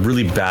 You're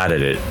really bad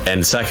at it.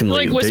 And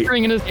secondly, like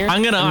whispering in his ear.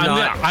 I'm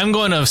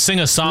going to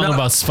sing a song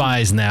about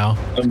spies now.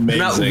 Amazing. I'm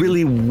not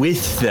really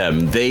with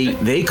them.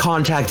 They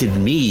contacted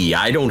me.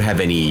 I don't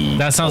have any.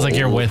 That sounds like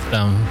you're with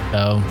them,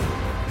 though.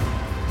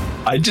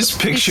 I just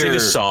picture sing a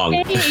song.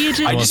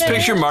 I just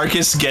picture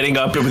Marcus getting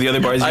up with the other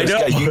bars. I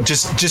know. You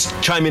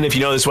just chime in if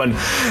you know this one.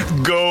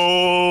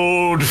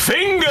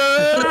 Goldfinger.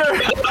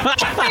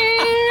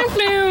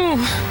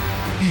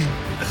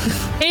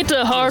 Hate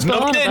to harp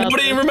on.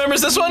 Nobody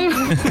remembers this one?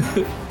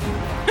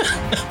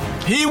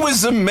 He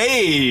was a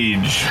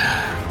mage.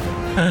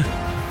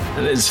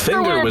 And his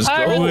finger was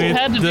gold.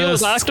 Had to deal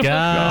with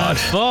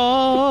octopus.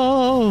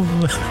 Fall.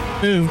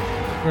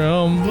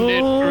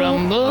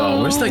 Rumble.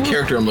 Oh, where's that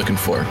character I'm looking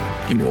for?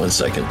 Give me 1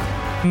 second.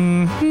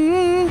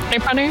 Hey,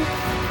 Punny.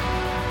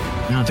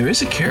 No, there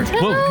is a character.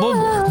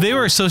 Well, they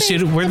were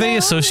associated. Were they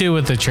associated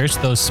with the church?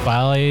 Those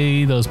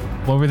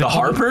what were they? The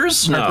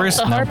Harpers? Harpers?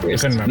 The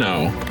Harpers.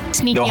 No.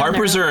 Sneaky The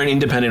Harpers are an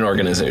independent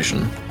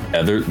organization.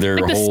 Yeah, they're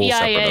like a whole the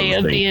CIA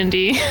of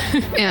D&D.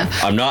 Yeah.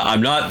 I'm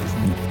not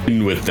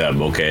in with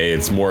them. Okay,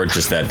 it's more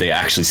just that they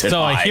actually said.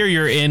 So hi. I hear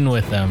you're in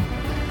with them.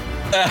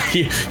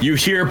 You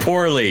hear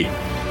poorly.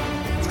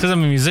 It's because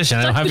I'm a musician.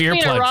 I don't have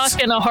between earplugs. a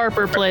rock and a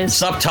Harper place.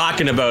 Stop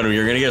talking about him.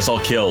 You're gonna get us all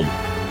killed.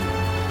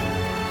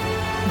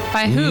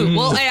 By who?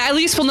 Well, at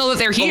least we'll know that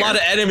they're here. A lot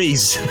of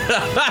enemies.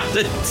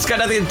 It's got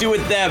nothing to do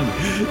with them.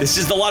 It's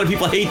just a lot of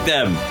people hate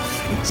them.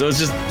 So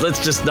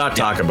let's just not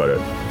talk about it.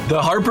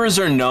 The Harpers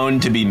are known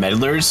to be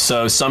meddlers,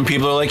 so some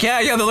people are like,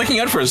 yeah, they're looking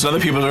out for us. And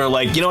other people are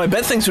like, I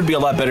bet things would be a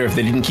lot better if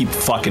they didn't keep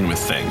fucking with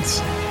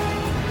things.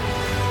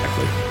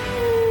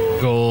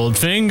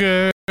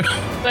 Goldfinger.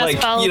 Best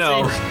policy.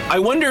 I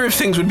wonder if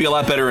things would be a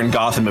lot better in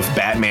Gotham if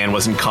Batman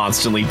wasn't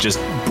constantly just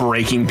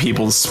breaking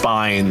people's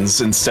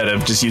spines instead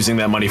of just using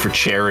that money for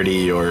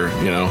charity or,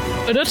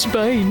 But that's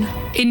Bane.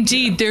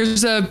 Indeed,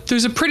 there's a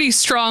pretty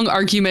strong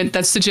argument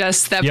that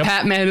suggests that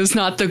Batman is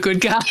not the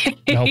good guy.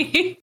 Nope.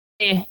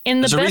 In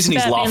the There's a best reason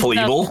he's Batman lawful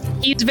stuff,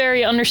 evil. He's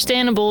very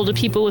understandable to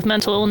people with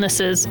mental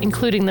illnesses,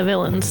 including the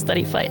villains that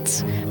he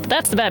fights. But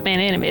that's the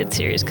Batman animated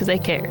series because they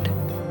cared.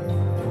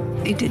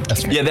 They did.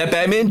 Yeah, that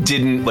Batman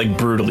didn't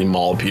brutally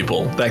maul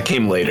people. That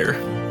came later.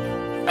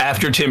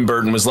 After Tim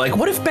Burton was like,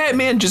 what if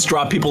Batman just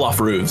dropped people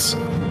off roofs?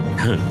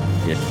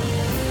 Yeah.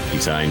 Few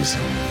times.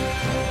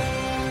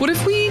 What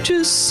if we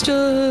just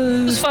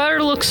Does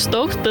fire look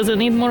stoked? Does it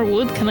need more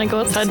wood? Can I go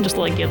outside and just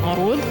get more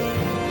wood?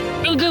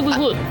 Real good with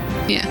wood.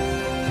 Yeah.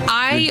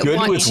 I You're good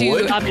want with to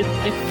wood? Obviously.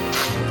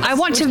 I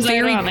want to Which is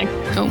very ironic.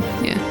 Oh,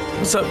 yeah.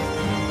 What's up?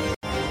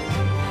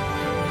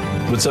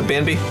 What's up,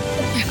 Banby?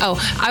 Oh,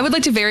 I would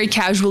like to very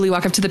casually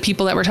walk up to the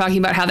people that were talking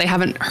about how they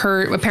haven't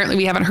heard. Apparently,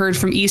 we haven't heard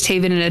from East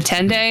Haven in a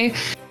 10-day,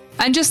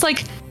 and just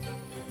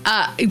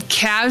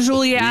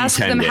casually ask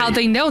them how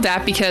they know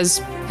that because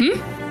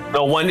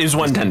No, one is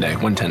 1 10-day.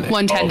 1 10-day.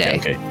 1 10-day.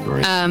 Okay. All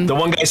right. The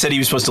one guy said he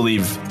was supposed to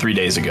leave 3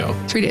 days ago.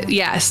 3 days.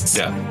 Yes.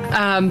 Yeah.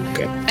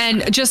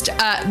 And just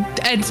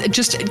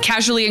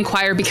casually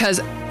inquire because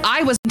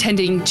I was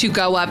intending to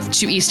go up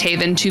to East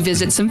Haven to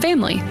visit some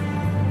family.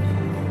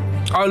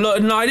 Oh,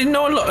 no, I didn't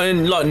know a lot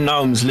of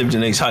gnomes lived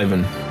in East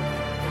Haven.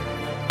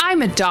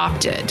 I'm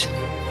adopted.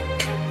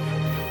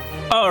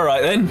 All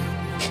right then.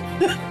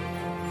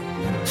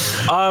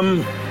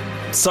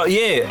 So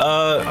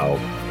yeah.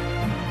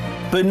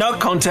 But no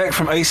contact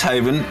from East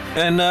Haven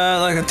and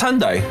a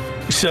 10-day.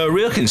 So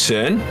real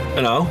concern,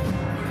 a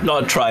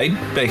lot of trade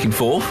back and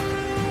forth.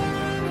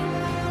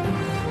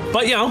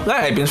 But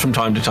that happens from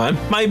time to time.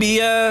 Maybe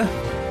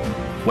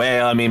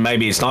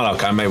maybe it's not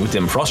okay. Maybe with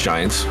them frost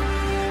giants.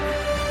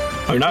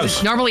 Who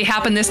knows? Normally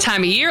happen this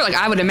time of year.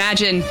 I would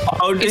imagine.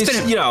 Oh,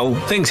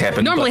 things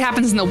happen. Normally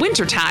happens in the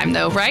winter time,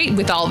 though, right?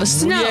 With all the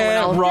snow and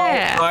all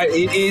that. Right.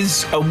 It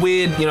is a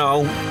weird,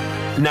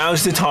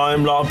 now's the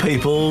time, a lot of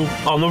people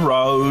on the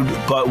road,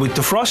 but with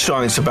the frost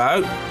giants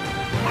about,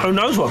 who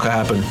knows what could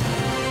happen?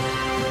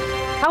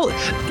 Oh,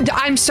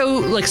 I'm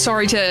so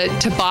sorry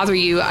to bother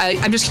you.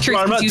 I'm just curious.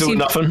 Well, I'm not doing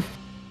nothing.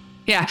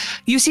 Yeah,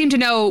 you seem to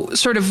know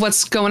sort of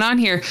what's going on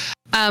here.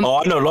 I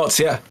know lots.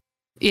 Yeah.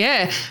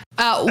 Yeah.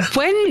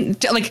 When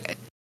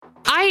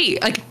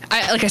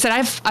I said, I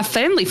have a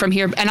family from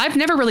here, and I've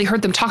never really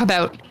heard them talk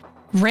about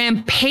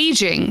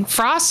rampaging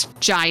frost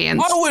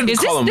giants. I wouldn't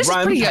call them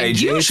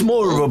rampaging. It's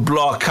more of a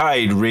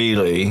blockade,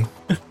 really.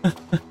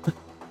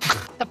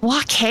 A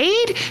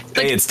blockade?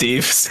 Say it,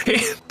 Steve. Say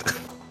it.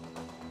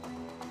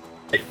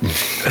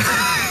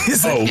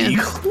 Is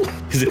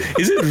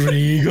it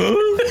regal?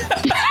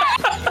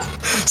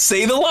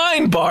 Say the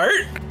line, Bart.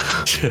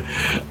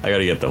 I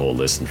gotta get the whole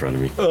list in front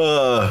of me.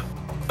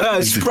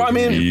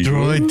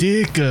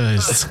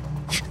 Droidicas.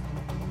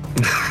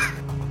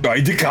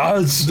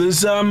 Droidicas.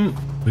 There's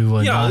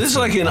this is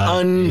like an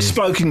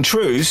unspoken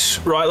truce,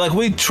 right?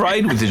 We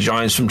trade with the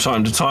giants from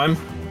time to time.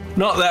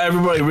 Not that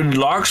everybody really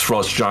likes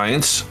frost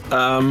giants,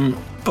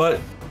 but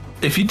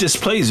if you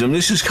displease them,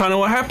 this is kind of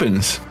what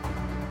happens.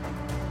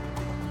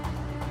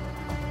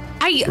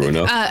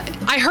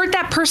 I heard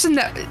that person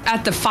that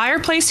at the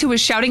fireplace who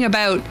was shouting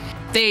about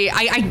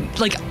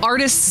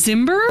artist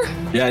Zimber.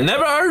 Yeah, I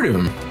never heard of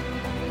him.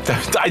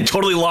 I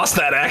totally lost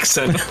that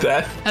accent.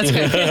 That's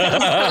good.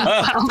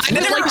 I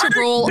would like to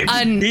roll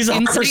an He's a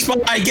Harper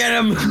spy. Get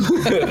him.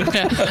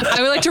 I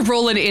would like to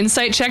roll an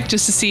insight check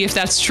just to see if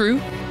that's true.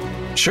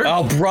 Sure.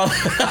 Oh, brother.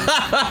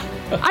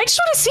 I just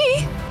want to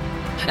see.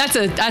 That's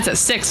a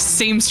 6.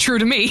 Seems true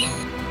to me.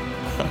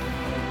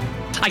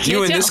 I can't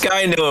You and tell. this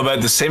guy know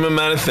about the same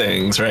amount of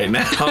things right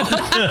now.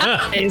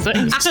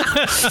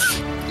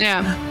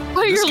 Yeah.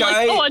 Oh, you're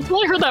guy- until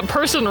I heard that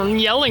person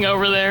yelling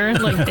over there.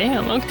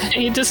 Damn,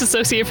 okay, you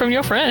disassociate from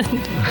your friend.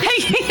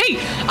 Hey,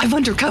 I'm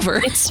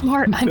undercover. It's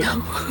smart, I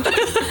know.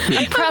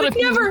 I'm proud of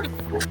you.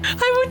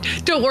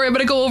 Don't worry, I'm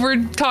gonna go over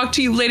and talk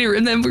to you later,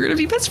 and then we're gonna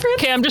be best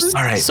friends. Okay, I'm just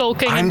All right,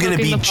 sulking. I'm and gonna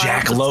cooking be the fire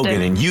Jack to Logan,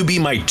 stay. and you be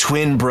my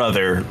twin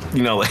brother.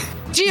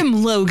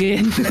 Jim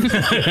Logan.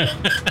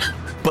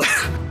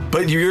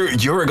 But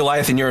you're a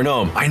Goliath and you're a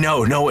gnome. I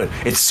know it.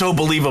 It's so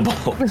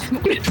believable.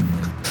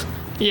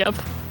 Yep.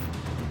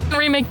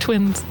 Remake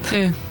twins.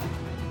 Yeah.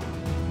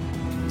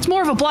 It's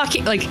more of a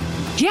blockade,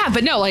 yeah,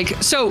 but no,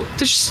 so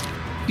there's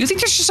You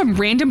think there's just some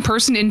random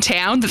person in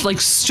town that like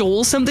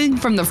stole something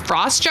from the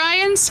Frost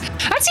Giants?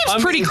 That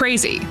seems pretty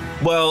crazy.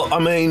 Well, I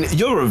mean,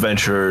 you're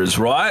adventurers,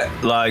 right?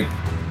 Like,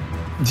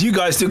 you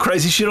guys do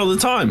crazy shit all the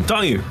time,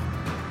 don't you?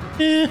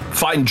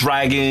 Fighting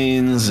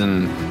dragons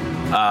and,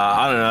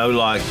 I don't know,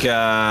 like...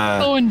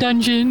 in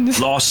dungeons.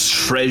 Lost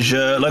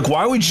treasure. Like,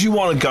 why would you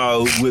want to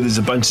go where there's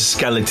a bunch of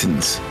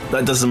skeletons?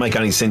 That doesn't make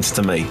any sense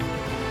to me.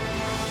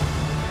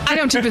 I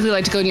don't typically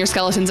like to go near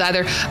skeletons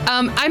either.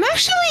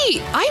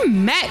 I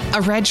met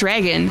a red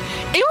dragon.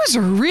 It was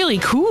really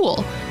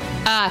cool.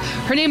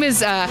 Her name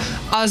is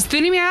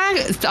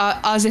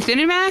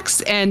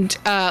Ozithinimax, and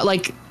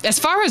like as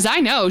far as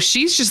I know,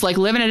 she's just like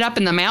living it up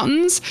in the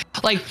mountains.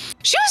 Like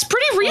she was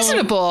pretty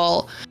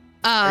reasonable.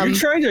 Are you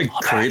trying to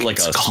create like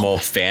a small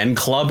fan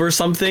club or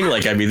something?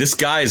 Like, I mean, this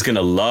guy is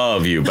gonna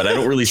love you, but I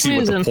don't really see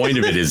what the point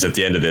of it is at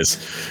the end of this.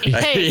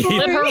 Hey,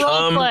 let her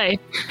role play.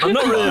 I'm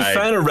not really a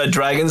fan of red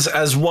dragons,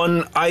 as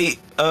one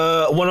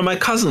of my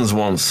cousins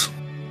once.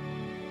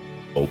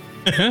 Oh,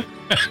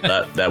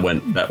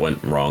 that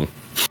went wrong.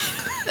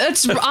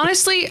 That's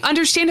honestly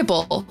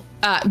understandable.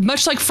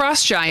 Much like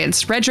frost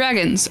giants, red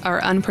dragons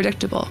are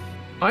unpredictable.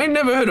 I ain't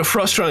never heard of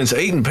frost giants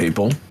eating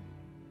people.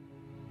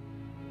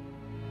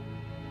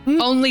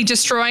 Only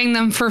destroying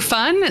them for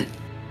fun?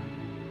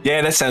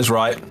 Yeah, that sounds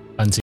right.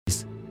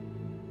 Funsies.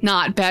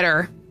 Not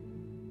better.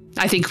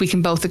 I think we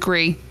can both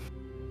agree.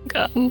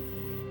 You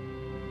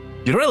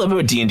know what I love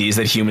about D&D is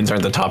that humans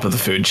aren't the top of the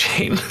food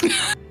chain.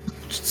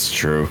 It's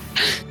true.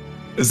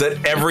 Is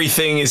that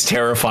everything is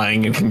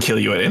terrifying and can kill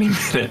you at any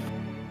minute.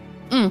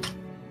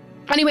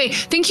 Anyway,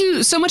 thank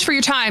you so much for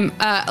your time.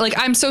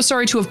 I'm so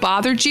sorry to have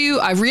bothered you.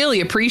 I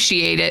really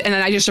appreciate it. And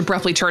then I just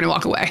abruptly turn and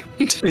walk away.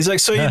 He's like,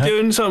 so you're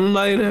doing something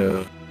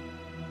later?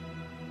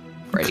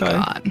 Pray to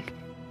God.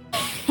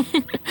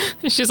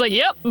 She's like,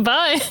 yep,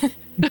 bye.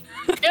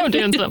 I'm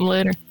doing something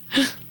later.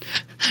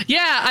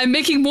 Yeah, I'm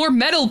making more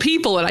metal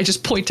people, and I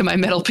just point to my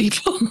metal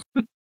people.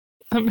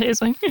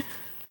 Amazing.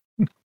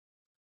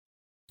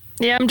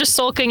 Yeah, I'm just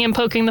sulking and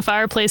poking the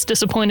fireplace,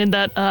 disappointed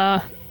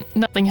that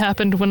nothing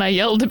happened when I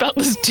yelled about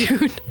this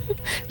dude.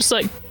 Just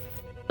like,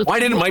 why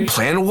didn't my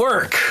plan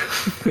work?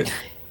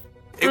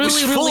 It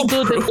was really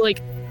good at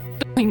like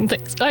doing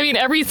things. I mean,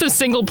 every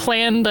single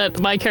plan that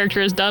my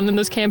character has done in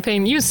this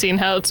campaign, you've seen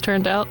how it's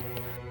turned out.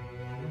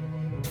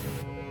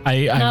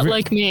 Not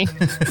like me.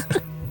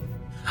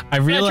 I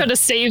realized. I tried to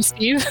save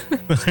Steve.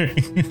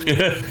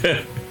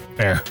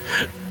 Fair.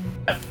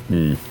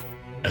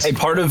 Hey,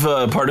 part of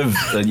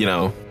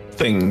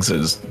things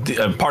is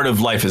part of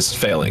life is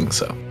failing.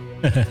 So.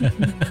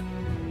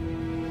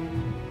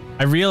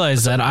 I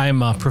realize that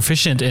I'm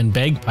proficient in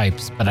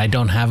bagpipes, but I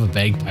don't have a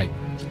bagpipe.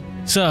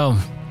 So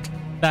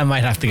that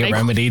might have to get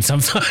remedied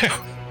sometime.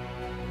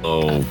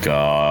 Oh,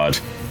 God.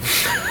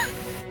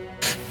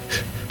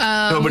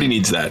 Nobody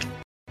needs that.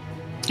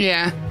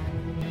 Yeah.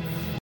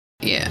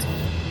 Yeah.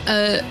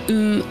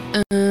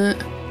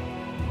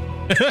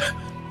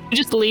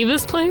 Just leave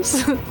this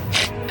place?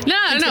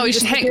 No, we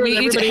should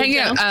need to hang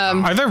out.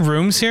 Are there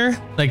rooms here?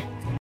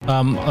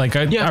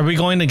 Are we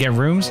going to get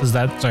rooms? Is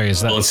that?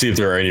 Well, let's see if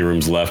there are any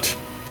rooms left.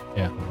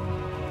 Yeah.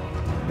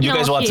 You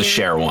guys will have to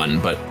share one,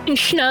 but and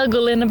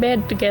snuggle in a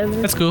bed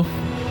together. That's cool.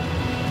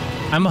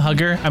 I'm a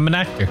hugger. I'm an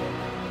actor.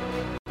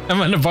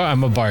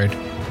 I'm a bard.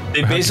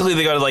 They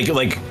gotta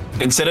like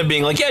instead of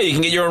being like, yeah, you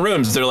can get your own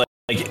rooms, they're like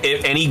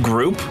if any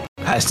group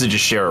has to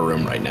just share a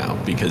room right now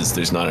because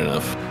there's not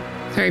enough.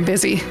 Very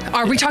busy.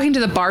 Are we talking to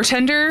the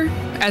bartender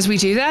as we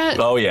do that?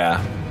 Oh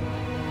yeah.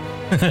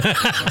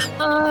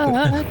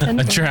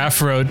 A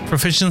giraffe road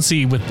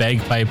proficiency with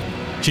bagpipe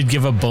should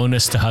give a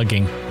bonus to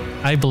hugging.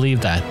 I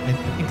believe that. I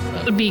think so.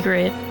 That would be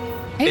great.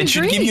 It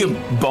should give you a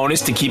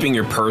bonus to keeping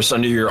your purse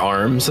under your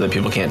arm so that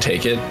people can't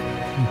take it.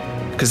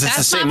 Because it's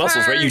the same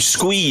muscles, right? You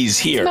squeeze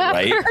here,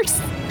 right?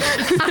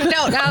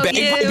 No,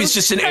 bagpipe is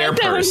just an air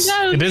purse.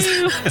 It is.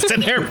 It's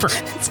an air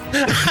purse.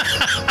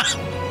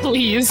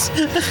 Please.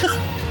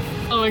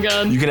 Oh my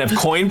God. You can have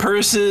coin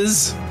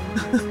purses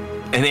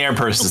and air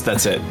purses.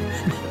 That's it.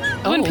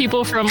 When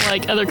people from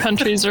like other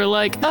countries are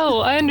like, "Oh,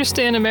 I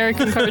understand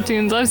American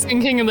cartoons. I've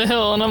seen King of the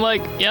Hill," and I'm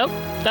like, "Yep,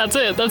 that's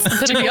it. That's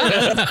the pinnacle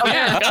of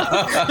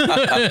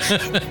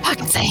America."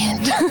 Fucking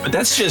sand. But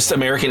that's just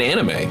American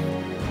anime.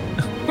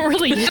 It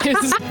really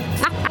is.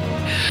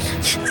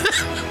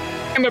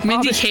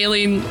 Mindy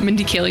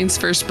Kaling's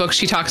first book,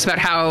 she talks about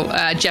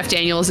how Jeff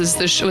Daniels was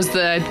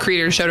the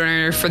creator and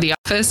showrunner for The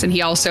Office, and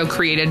he also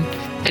created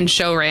and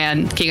show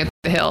ran King of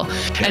the Hill.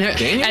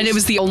 And it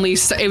was the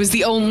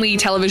only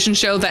television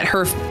show that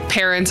her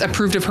parents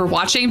approved of her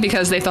watching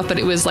because they thought that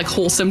it was like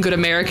wholesome, good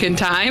American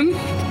time.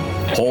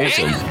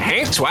 Wholesome.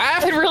 Hank's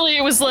wife?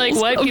 It was like,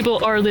 white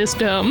people are this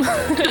dumb.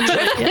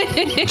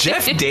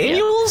 Jeff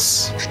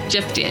Daniels?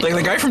 Jeff Daniels. Like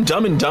the guy from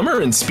Dumb and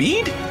Dumber and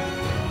Speed?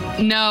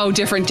 No,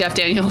 different Jeff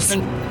Daniels.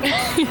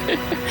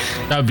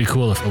 That would be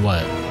cool if it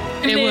was.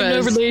 It was.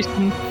 No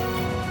relation.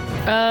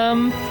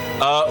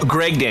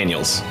 Greg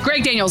Daniels.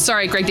 Greg Daniels.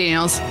 Sorry, Greg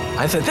Daniels.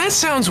 I thought that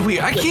sounds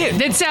weird. I can't.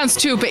 That sounds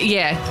too, but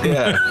yeah.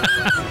 Yeah.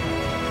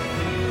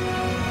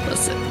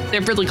 Listen.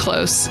 They're really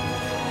close.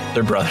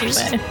 They're brothers.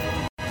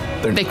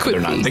 They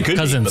could be. They could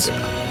Cousins. be.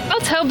 But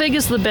About how big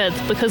is the bed?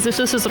 Because if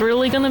this is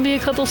really gonna be a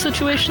cuddle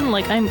situation,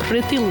 like I'm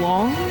pretty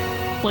long,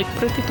 like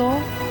pretty tall.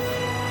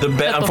 the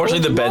bed.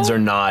 Unfortunately, the beds are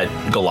not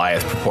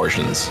Goliath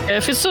proportions.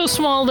 If it's so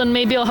small, then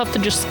maybe I'll have to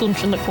just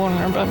scooch in the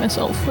corner by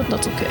myself, but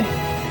that's okay.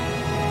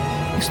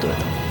 Let's do it.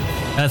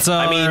 That's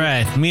all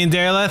right. Me and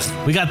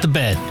Daryleth, we got the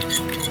bed.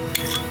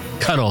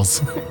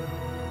 Cuddles.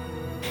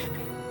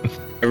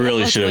 I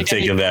really should have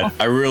taken that.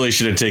 I really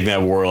should have taken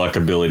that warlock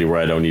ability where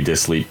I don't need to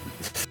sleep.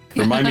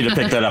 Remind me to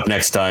pick that up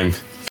next time.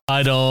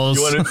 Cuddles.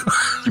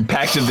 You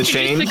pacted the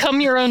chain? Become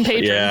your own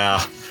patron. Yeah.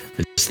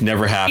 I just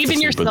never have to Even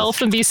sleep with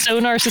yourself and be so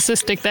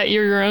narcissistic that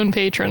you're your own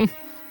patron.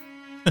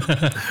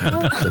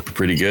 it.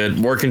 Pretty good.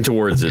 Working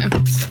towards it.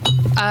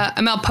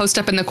 I'll post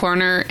up in the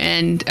corner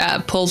and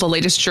pull the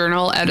latest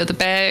journal out of the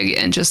bag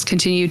and just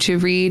continue to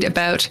read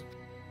about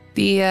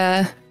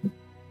the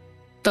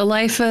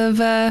life of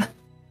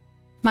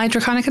my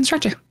draconic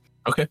instructor.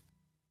 Okay. Is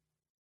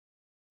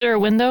there a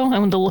window? I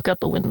want to look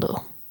out the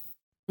window.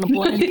 The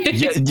blind.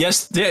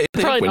 Yes. Yeah. They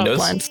have Probably not windows.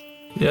 blinds.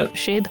 Yeah.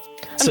 Shade.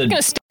 I'm just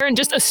gonna stare and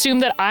just assume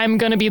that I'm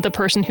gonna be the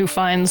person who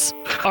finds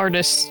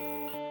artist,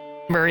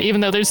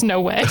 even though there's no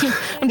way.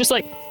 I'm just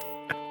like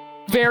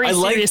very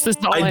serious. This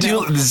is all I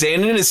know.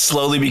 Xanon is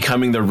slowly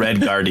becoming the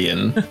Red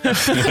Guardian.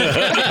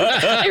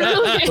 I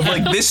really am.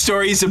 Like this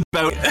story's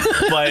about,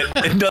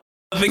 but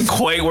nothing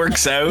quite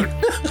works out.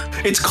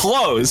 It's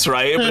close,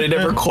 right? But it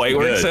never quite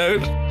works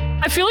out.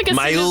 I feel like as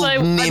soon as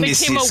I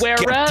became a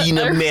were-rat, Captain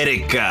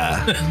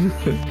America.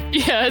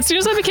 yeah, as soon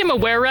as I became a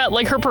were-rat,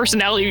 like her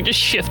personality just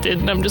shifted,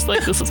 and I'm just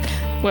like, this is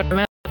what I'm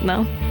at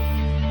now.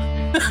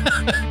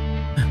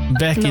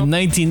 Back in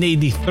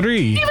 1983.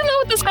 Even know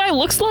what this guy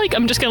looks like,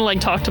 I'm just gonna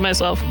like talk to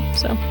myself.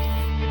 So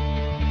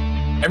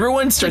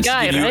Everyone starts to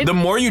give you, right? the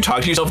more you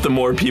talk to yourself, the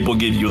more people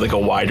give you like a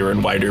wider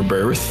and wider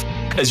berth.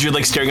 As you're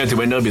like staring out the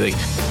window and be like,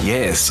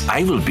 yes,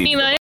 I will be. I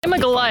mean, I'm a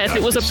Goliath.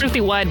 It was a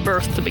pretty wide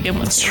berth to begin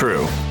with. It's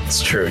true.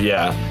 It's true,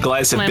 yeah.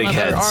 Goliath's a My big mother,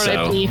 head,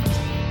 so. R.I.P.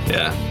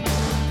 Yeah.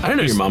 I don't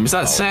know your mom. Is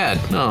that sad?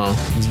 No.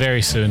 It's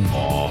very soon.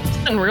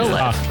 In real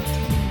life.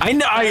 I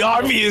know. I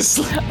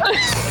obviously.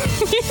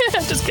 Yeah,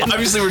 just kidding.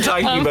 Obviously, we're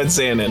talking about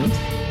Xanon.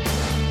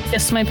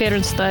 Yes, my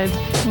parents died.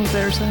 It was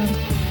very sad.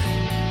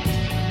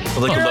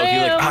 Like Here I Loki,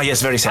 like, am. oh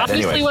yes, very sad.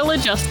 Obviously Anyway. well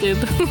adjusted.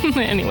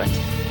 Anyway.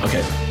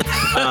 Okay.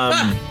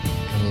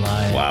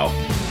 Alive.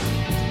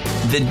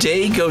 Wow. The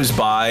day goes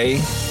by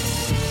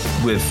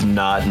with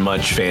not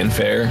much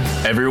fanfare.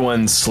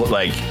 Everyone's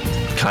like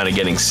kind of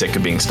getting sick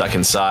of being stuck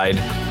inside.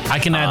 I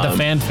can add the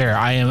fanfare.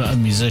 I am a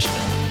musician.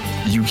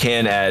 You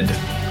can add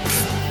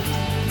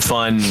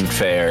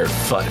fanfare.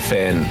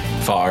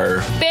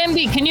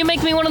 Bambi, can you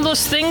make me one of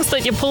those things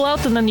that you pull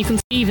out and then you can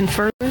see even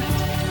further?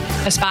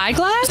 A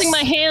spyglass? Using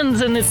my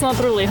hands and it's not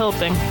really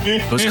helping.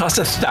 Those cost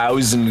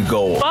 1,000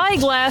 gold.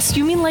 Spyglass?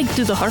 You mean like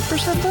do the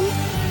Harpers have them?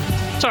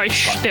 Sorry,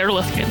 they're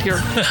looking at here.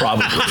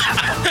 Probably.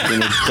 You're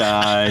gonna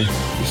die.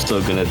 You're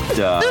still gonna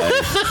die.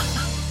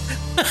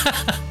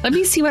 Let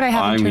me see what I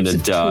have. I'm in terms gonna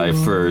of die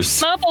tools.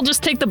 first. Not, I'll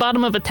just take the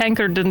bottom of a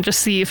tankard and just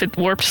see if it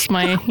warps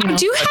my, you know. I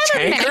do have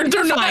a tankard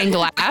or magnifying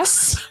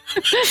glass.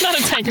 Not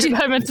a tankard,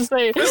 I meant to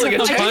say. It's like a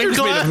tankard's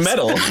made of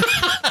metal.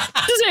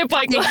 Just say a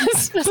pie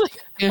glass. Just like,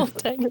 oh,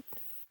 tankard.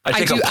 I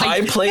take a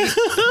pie plate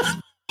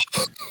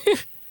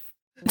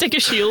Take a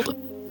shield.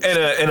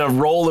 and a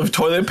roll of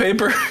toilet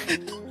paper.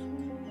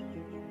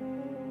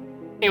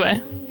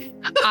 Anyway.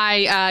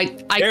 I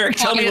Eric,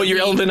 tell me what your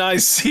quietly- elven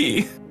eyes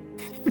see.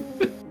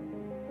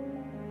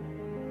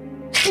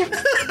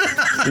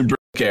 You're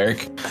broke,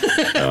 Eric.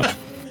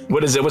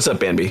 What is it? What's up,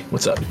 Bambi?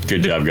 What's up?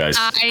 Good job, guys.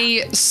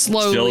 I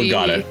slowly Still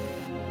got it.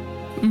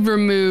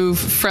 remove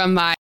from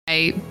my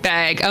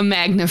bag a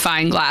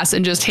magnifying glass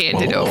and just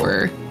hand it Whoa.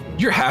 over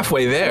You're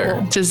halfway there.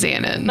 to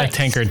Xanon. My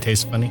tankard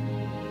tastes funny.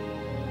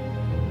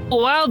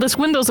 Wow, this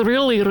window's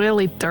really,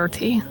 really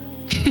dirty.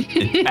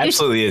 It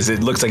absolutely is.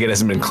 It looks like it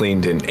hasn't been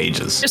cleaned in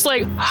ages. Just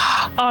like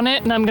on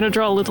it, and I'm gonna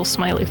draw a little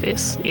smiley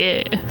face.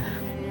 Yeah.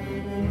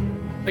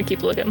 I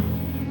keep looking.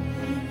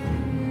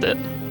 That's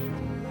it.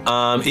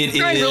 It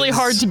Trying is really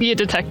hard to be a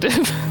detective.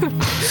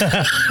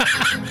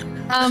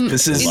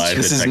 This is Live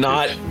this is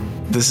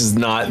detective.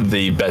 not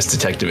the best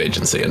detective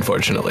agency,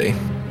 unfortunately.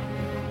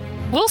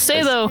 We'll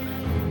say though,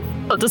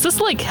 does this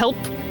like help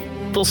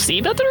people see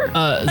better?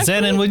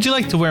 Xanon, would you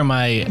like to wear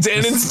my...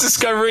 Xanon's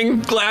discovering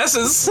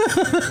glasses.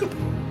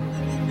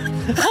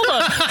 Hold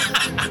on.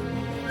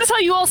 That's how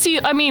you all see.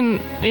 I mean,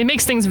 it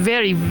makes things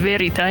very,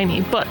 very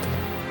tiny, but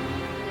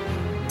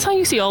that's how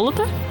you see all of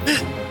that.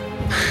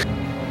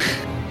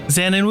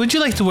 Xanon, would you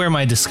like to wear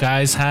my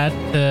disguise hat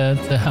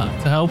to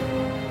help?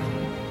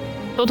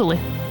 Totally.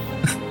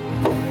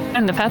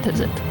 And the path is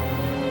it?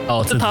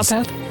 Oh, The top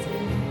hat?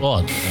 Well,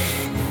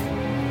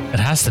 it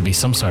has to be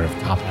some sort of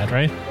top hat,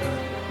 right?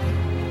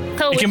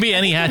 Oh, It can be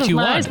any hat you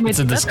want. It's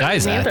a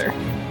disguise hat.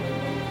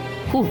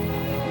 Cool.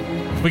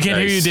 We can't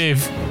hear you, Nice.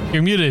 Dave.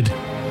 You're muted.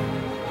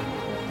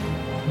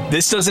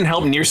 This doesn't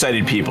help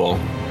nearsighted people.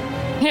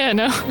 Yeah,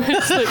 no.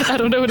 It's like, I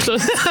don't know what it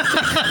does.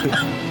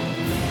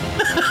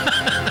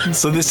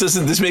 So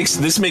this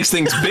makes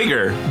things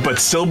bigger, but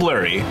still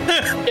blurry.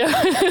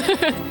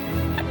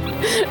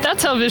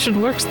 That's how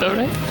vision works, though,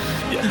 right?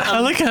 I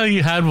like how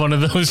you had one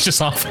of those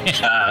just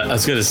offhand. I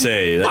was gonna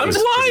say that I'm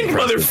blind,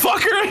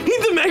 motherfucker. I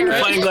need the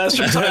magnifying glass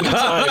from time to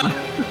time.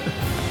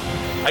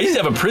 I used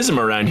to have a prism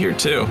around here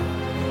too.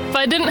 If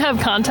I didn't have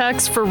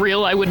contacts for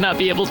real, I would not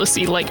be able to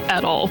see like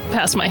at all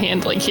past my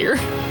hand, like here.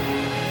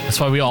 That's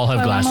why we all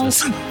have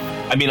glasses.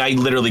 I mean, I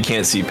literally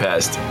can't see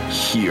past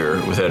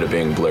here without it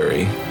being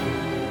blurry.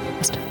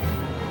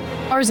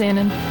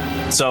 Arzanin.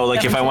 So,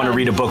 like, if I want to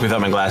read a book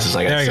without my glasses,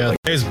 I got. There you go. Like,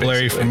 There's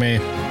blurry for me. A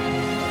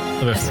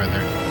little bit further.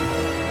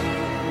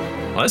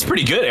 Well, that's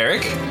pretty good,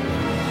 Eric.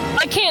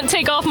 I can't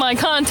take off my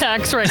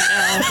contacts right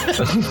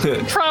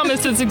now.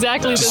 Promise it's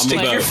exactly this Stick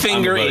way. your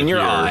finger in your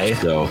eye.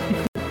 So.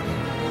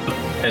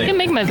 I can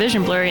make my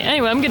vision blurry.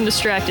 Anyway, I'm getting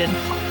distracted.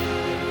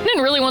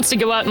 Nin really wants to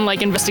go out and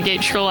like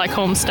investigate Sherlock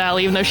Holmes style,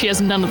 even though she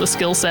has none of the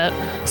skill set.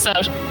 So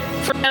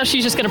for now,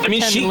 she's just gonna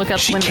pretend and look out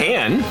the window. She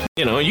can.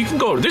 You know, you can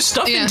go. There's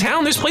stuff in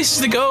town. There's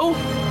places to go.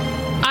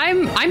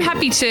 I'm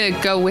happy to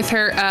go with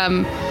her.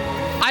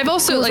 I've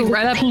also like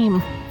read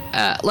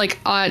up like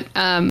on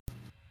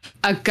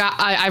a guy.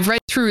 I've read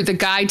through the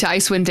guide to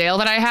Icewind Dale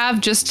that I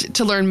have just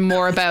to learn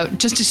more about,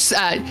 just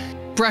to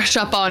brush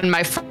up on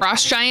my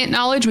frost giant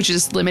knowledge, which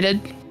is limited.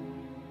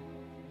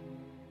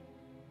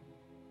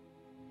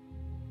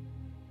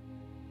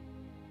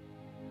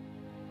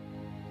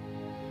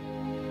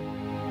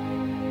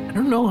 I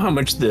don't know how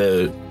much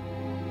the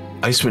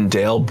Icewind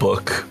Dale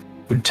book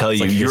would tell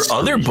you. Like your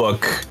other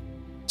book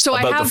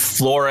about the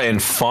flora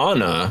and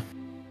fauna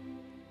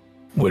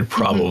would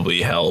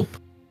probably help.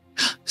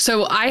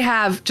 So I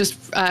have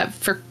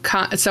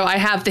so I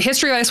have the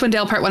history of Icewind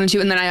Dale part 1 and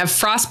 2, and then I have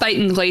Frostbite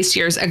and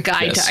Glaciers, a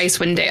guide to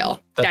Icewind Dale.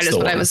 That is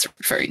what I was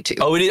referring to.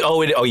 Oh, it is.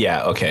 Oh,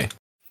 yeah. Okay.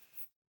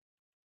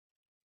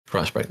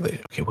 Frostbite and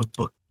Glaciers. Okay, what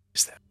book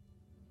is that?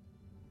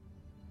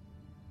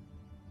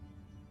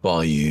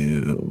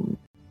 Volume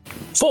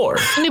 4.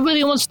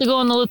 Anybody wants to go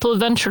on a little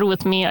adventure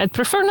with me? I'd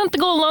prefer not to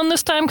go alone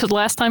this time because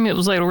last time it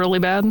was like really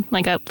bad.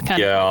 Like I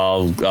kind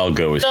of I'll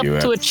go with you.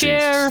 To a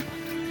chair.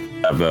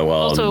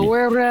 Also,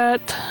 where we're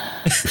at.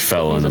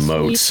 Fell in the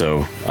moat,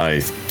 so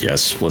I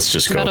guess let's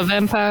just go. About a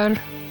vampire.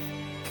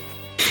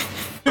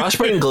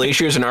 Frostbite and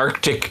Glaciers, an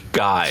Arctic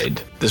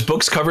guide. This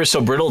book's cover is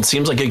so brittle it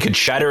seems like it could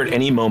shatter at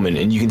any moment,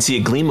 and you can see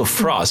a gleam of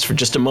frost for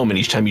just a moment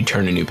each time you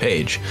turn a new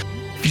page.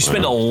 If you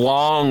spend a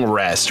long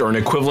rest or an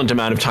equivalent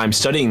amount of time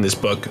studying this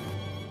book,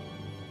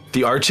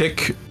 the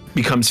Arctic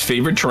becomes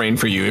favorite terrain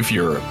for you if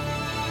you're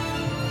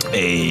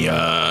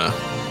a,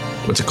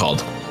 what's it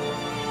called?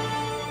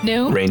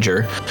 No.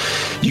 Ranger.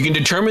 You can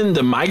determine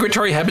the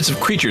migratory habits of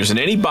creatures in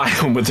any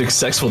biome with a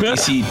successful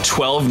DC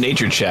 12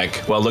 nature check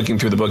while looking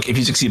through the book. If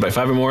you succeed by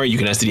 5 or more, you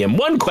can ask the DM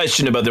one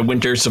question about the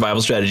winter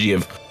survival strategy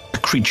of the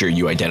creature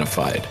you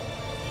identified.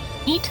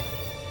 Neat.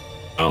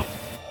 Oh.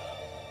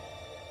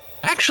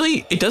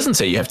 Actually, it doesn't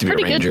say you have to be a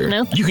ranger. Good,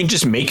 no? You can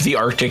just make the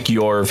Arctic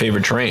your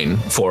favorite terrain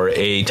for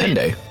a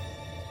 10-day.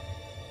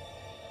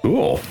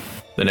 Cool.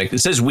 It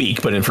says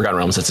week, but in Forgotten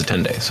Realms, it's a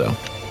 10-day, so...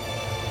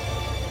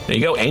 There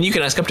you go. And you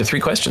can ask up to 3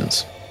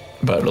 questions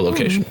about a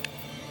location.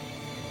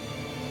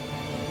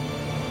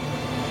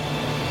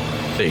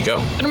 There you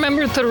go.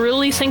 Remember to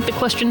really think the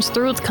questions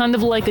through. It's kind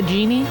of like a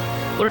genie.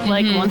 Where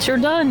like once you're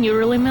done, you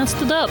really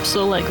messed it up.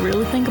 So like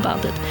really think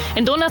about it.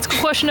 And don't ask a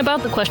question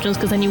about the questions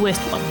because then you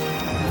waste one.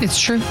 It's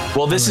true.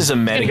 Well, this is a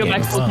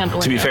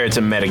metagame. To be fair, it's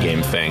a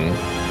metagame thing.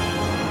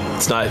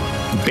 It's not...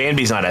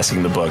 Bambi's not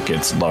asking the book.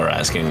 It's Laura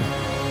asking...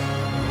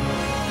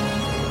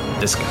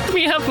 this guy. Let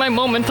me have my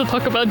moment to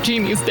talk about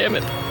genies, damn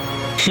it.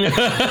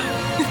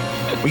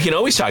 We can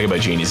always talk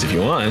about genies if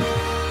you want.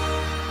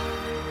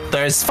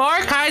 There's 4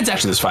 kinds.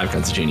 Actually, there's 5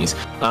 kinds of genies.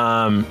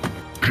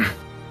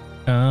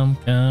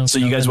 So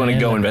you guys want to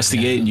go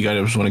investigate? You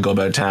guys want to go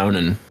about town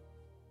and...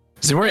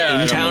 Is there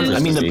in town? I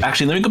mean,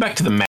 actually, let me go back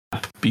to the map.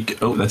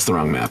 Oh, that's the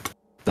wrong map.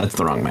 That's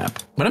the wrong map.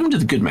 What happened to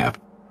the good map?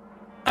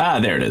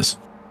 Ah, there it is.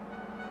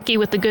 Key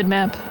with the good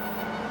map.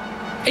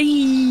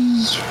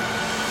 Hey.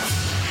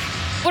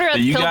 So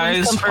you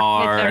guys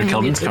are at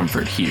Kelvin's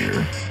Comfort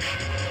here.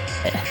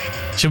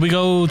 Should we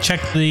go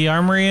check the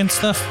armory and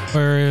stuff,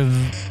 or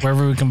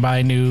wherever we can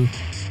buy new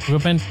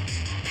equipment?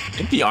 I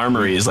think the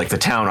armory is like the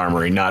town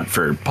armory, not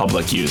for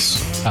public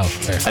use. Oh,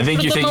 fair. I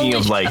think you're thinking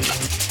of like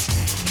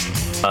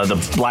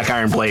the Black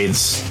Iron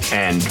Blades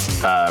and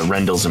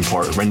Rendarl's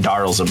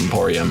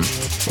Emporium,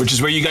 which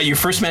is where you got your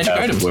first magic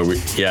item. Where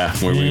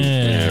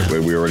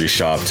we already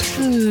shopped.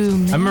 I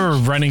remember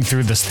running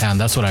through this town.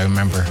 That's what I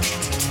remember.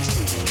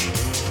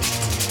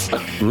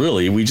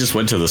 Really, we just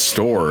went to the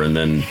store and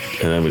then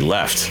we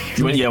left.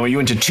 You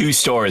went to 2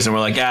 stores and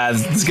we're like,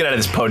 let's get out of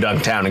this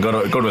podunk town and go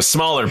to a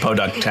smaller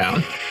podunk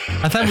town.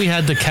 I thought we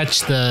had to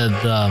catch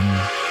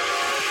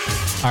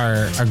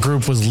our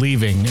group was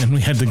leaving and we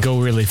had to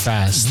go really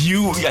fast.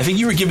 I think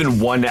you were given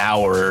 1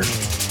 hour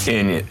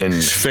in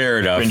fair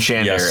enough. In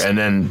Shander, yes. And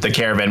then the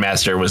caravan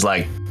master was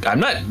like,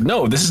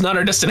 this is not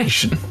our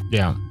destination.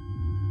 Yeah.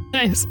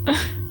 Nice.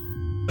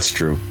 That's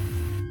true.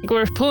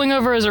 We're pulling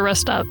over as a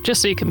rest stop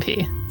just so you can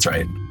pee. That's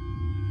right.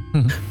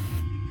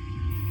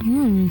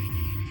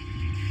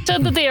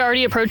 Said that they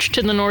already approached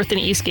to the north and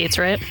east gates,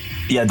 right?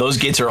 Yeah, those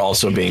gates are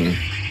also being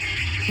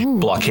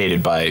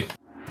blockaded by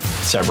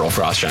several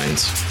frost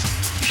giants.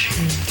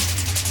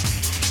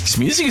 This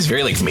music is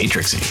very like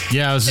Matrixy.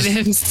 Yeah,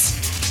 It is.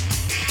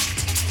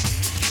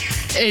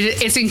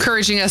 It's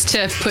encouraging us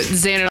to put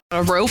Xana on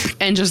a rope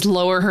and just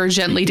lower her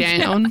gently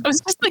down. I was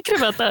just thinking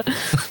about that.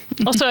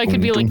 Also, I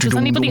could be like, does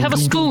anybody have a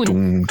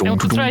spoon? I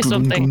want to try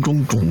something.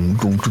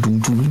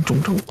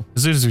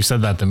 As soon as we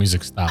said that, the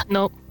music stopped.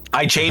 Nope.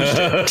 I changed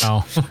it.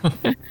 Oh.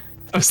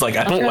 I was like,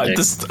 I don't want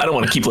this. I don't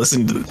want to keep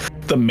listening to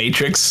the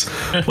Matrix.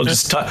 We'll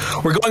just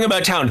talk. We're going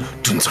about town.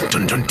 Dun,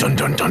 dun, dun, dun,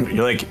 dun, dun.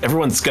 You're like,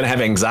 everyone's gonna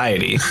have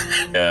anxiety.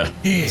 Yeah,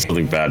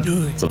 something bad.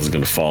 Something's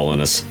gonna fall on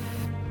us.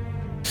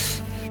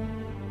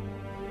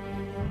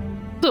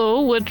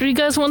 So, what do you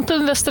guys want to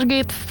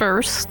investigate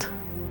first?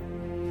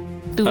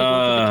 Do we go to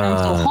the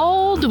council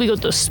hall? Do we go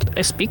to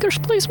a speaker's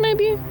place,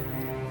 maybe?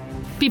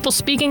 People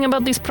speaking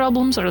about these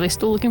problems? Are they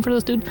still looking for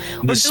this dude?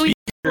 Or do we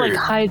like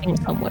hiding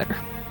somewhere?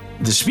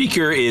 The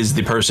speaker is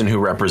the person who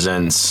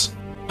represents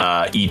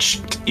each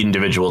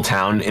individual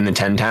town in the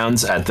 10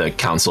 towns at the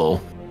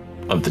council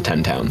of the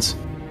 10 towns.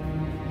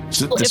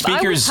 So Well, the if I was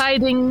speaker's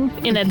hiding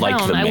in a like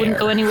town, the I wouldn't mayor.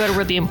 go anywhere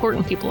where the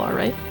important people are,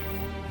 right?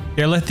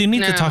 Darla, do you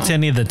need to No. talk to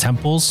any of the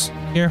temples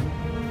here?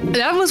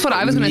 That was what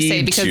I was going to say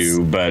Need because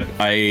to, but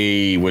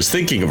I was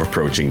thinking of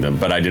approaching them,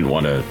 but I didn't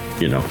want to,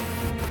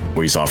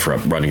 ways off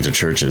running to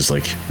churches.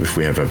 Like, if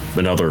we have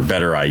another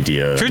better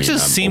idea.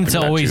 Churches seem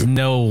to always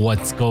know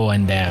what's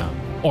going down,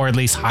 or at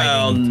least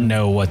hiding to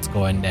know what's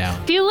going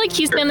down. I feel like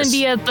he's going to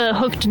be at the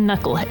Hooked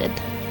Knucklehead.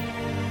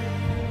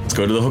 Let's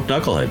go to the Hook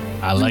Knucklehead.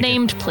 I like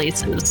Named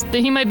places.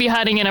 He might be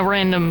hiding in a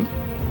random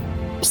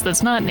place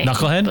that's not named.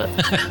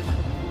 Knucklehead?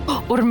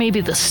 Or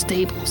maybe the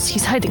stables.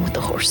 He's hiding with the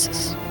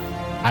horses. it.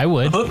 I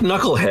would. Hook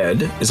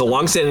Knucklehead is a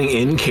long-standing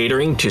inn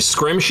catering to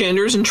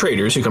scrimshanders and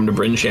traders who come to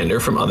Bryn Shander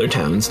from other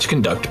towns to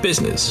conduct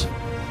business.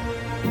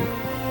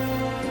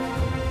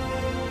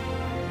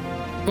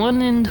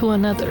 One into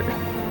another.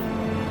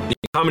 The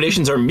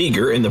accommodations are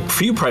meager, and the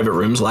few private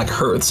rooms lack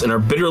hearths and are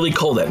bitterly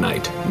cold at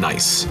night.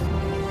 Nice.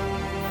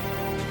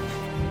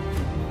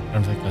 I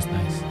don't think that's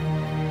nice.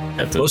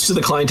 Most of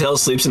the clientele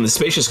sleeps in the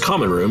spacious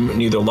common room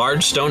near the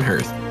large stone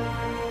hearth.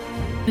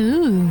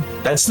 Ooh.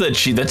 That's the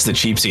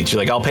cheap seats.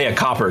 You're like, I'll pay a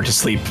copper to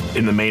sleep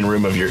in the main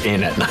room of your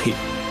inn at night.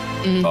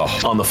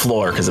 On the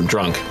floor because I'm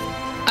drunk.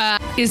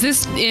 is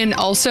this inn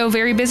also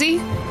very busy?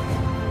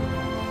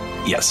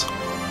 Yes.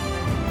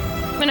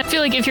 I mean, I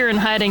feel like if you're in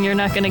hiding, you're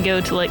not going to go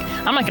to,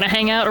 I'm not going to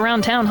hang out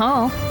around town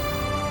hall.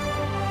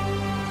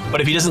 But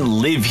if he doesn't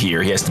live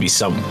here, he has to be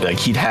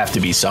he'd have to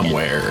be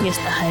somewhere. He has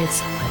to hide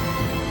somewhere.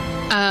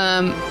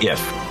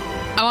 If.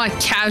 I want to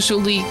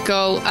casually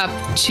go up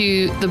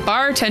to the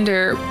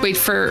bartender, wait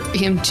for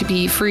him to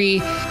be free,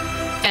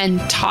 and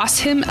toss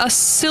him a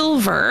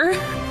silver.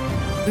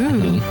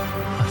 And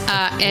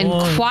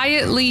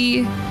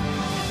quietly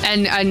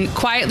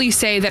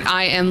say that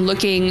I am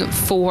looking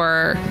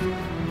for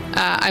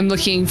a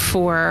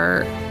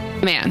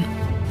man.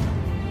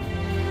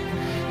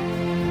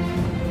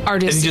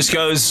 Artist. And he just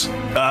goes,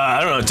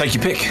 I don't know, take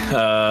your pick.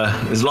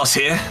 There's lots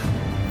here.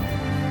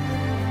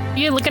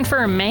 You looking for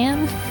a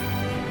man?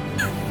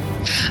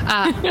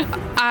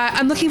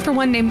 I'm looking for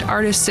one named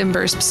Artist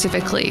Simber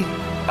specifically.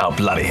 Oh,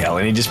 bloody hell.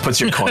 And he just puts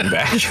your coin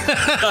back.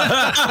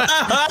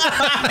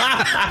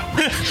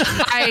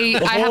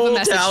 I have a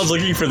message. Town's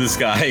looking for this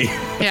guy.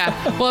 Yeah.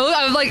 Well,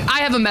 I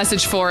have a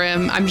message for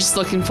him. I'm just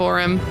looking for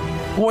him.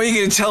 What are you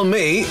going to tell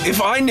me?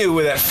 If I knew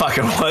where that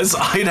fucker was,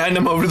 I'd hand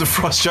him over to the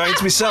Frost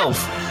Giants myself.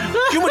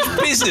 Too much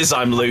business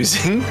I'm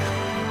losing.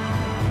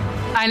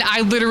 And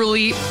I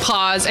literally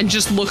pause and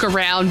just look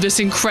around this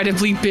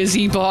incredibly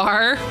busy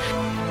bar.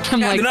 I'm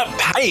Yeah, like, they're not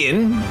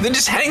paying. They're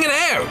just hanging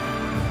out.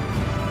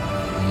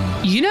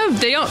 you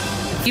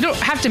don't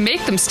have to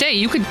make them stay.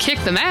 You could kick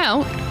them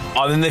out.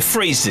 Oh, then they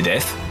freeze to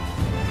death.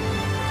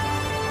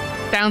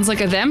 Sounds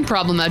like a them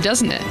problem now,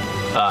 doesn't it?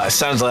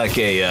 Sounds like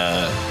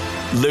a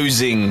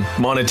losing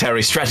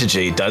monetary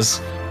strategy, it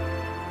does.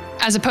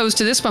 As opposed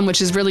to this one,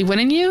 which is really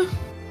winning you?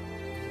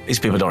 These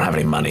people don't have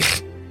any money.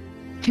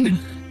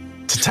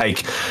 To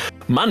take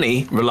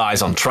money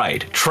relies on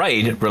trade.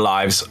 Trade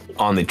relies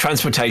on the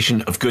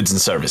transportation of goods and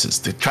services.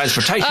 The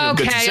transportation of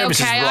goods and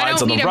services I relies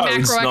don't on need the a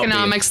roads. not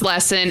macroeconomics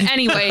lesson.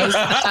 Anyways,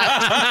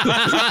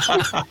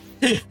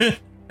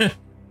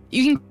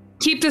 you can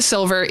keep the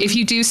silver. If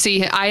you do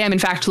see, I am in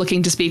fact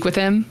looking to speak with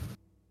him.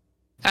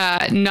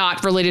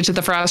 Not related to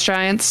the Frost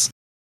Giants.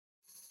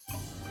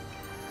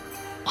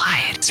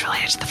 Why? It's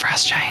related to the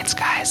Frost Giants,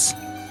 guys.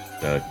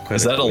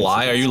 Is that a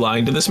lie? Are you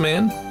lying to this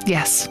man?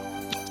 Yes.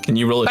 Can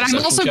you roll a But I'm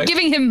deception also check?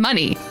 giving him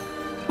money.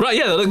 Right,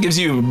 yeah, that gives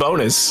you a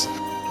bonus.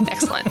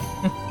 Excellent.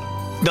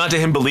 Not to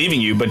him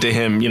believing you, but to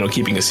him,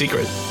 keeping a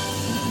secret.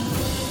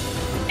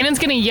 Eamon's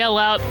gonna yell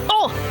out,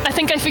 "Oh, I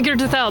think I figured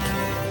it out.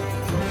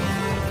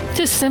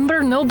 Artis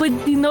Cimber,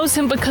 nobody knows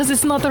him because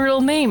it's not the real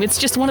name. It's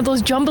just one of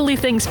those jumbly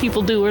things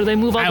people do where they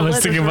move all the letters around. I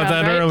was thinking about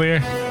that earlier.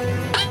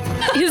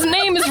 His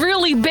name is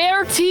really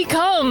Bear T.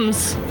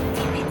 Comes.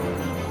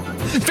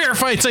 Bear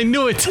fights, I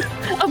knew it.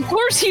 Of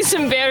course he's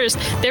embarrassed.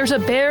 There's a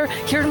bear.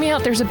 Hear me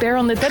out. There's a bear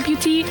on the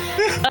deputy.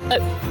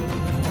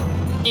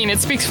 It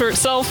speaks for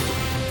itself.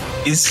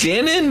 Is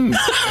Xanon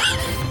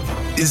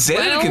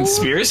a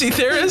conspiracy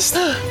theorist?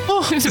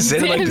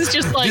 Xanon's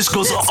just like, this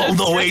goes all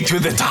the way to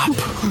the top.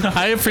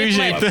 I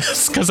appreciate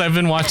this because I've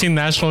been watching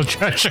National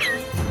Treasure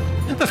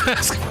the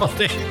past couple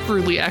days.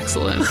 Truly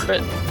excellent.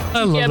 But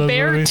I love that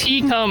Bear movie.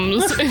 T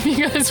comes. If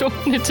you guys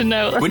wanted to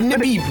know, wouldn't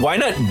it be? Why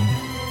not?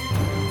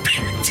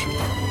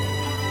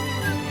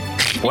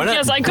 Why not?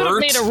 Yes, I could have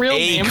made a real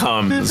name.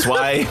 Comes.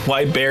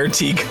 Why Bear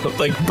T?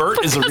 Like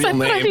Bert is a real name.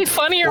 That'd be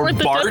funnier or with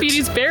the Bart.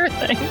 deputy's bear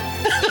thing.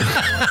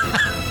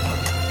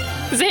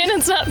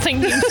 Xanon's not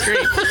thinking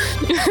straight.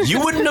 You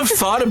wouldn't have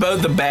thought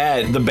about the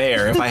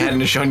bear if I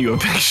hadn't shown you a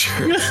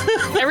picture.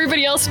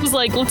 Everybody else was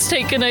like, let's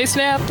take a nice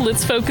nap,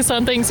 let's focus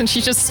on things, and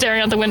she's just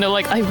staring out the window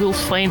like, I will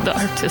find the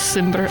Artis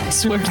Cimber, I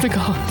swear to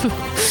God.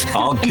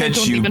 I'll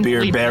catch you,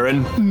 Beer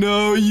Baron.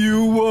 No,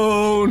 you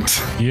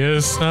won't.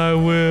 Yes, I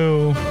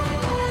will.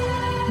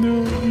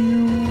 No,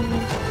 you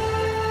won't.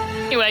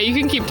 Anyway, you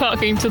can keep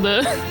talking to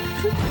the...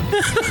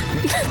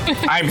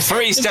 I'm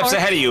 3 steps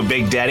ahead of you,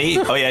 Big Daddy.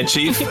 Oh yeah,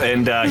 Chief,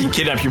 and he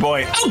kidnapped your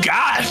boy. Oh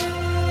God!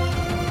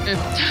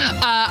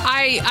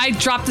 I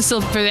drop the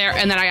silver there,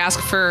 and then I ask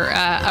for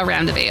a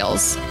round of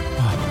ales.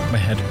 Oh, my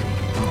head.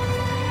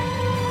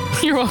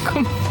 You're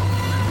welcome.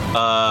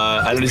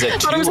 I don't know. Is that I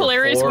thought it was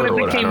hilarious when it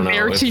became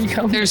Bear T.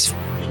 There's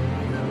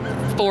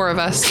 4 of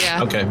us.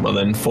 Yeah. Okay, well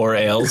then 4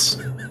 ales.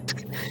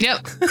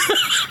 Yep.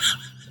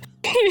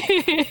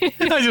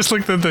 I just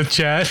looked at the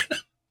chat.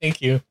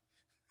 Thank you.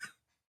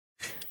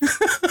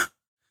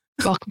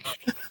 Welcome.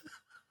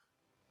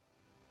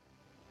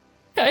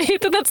 I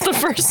hate that that's the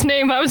first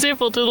name I was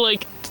able to,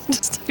 like,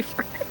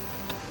 decipher.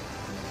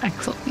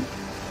 Excellent.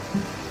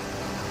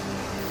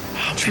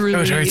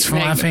 Truly hurts from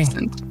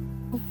laughing.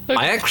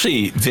 I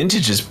actually,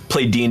 Vintage has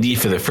played D&D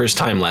for the first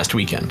time last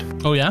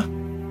weekend. Oh, yeah?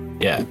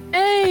 Yeah.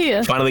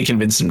 Hey! Finally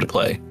convinced him to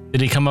play.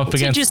 Did he come up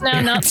against... Just now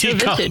not so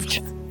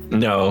Vintage.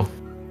 No.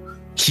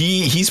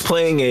 He's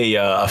playing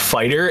a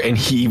fighter, and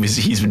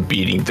he's been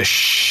beating the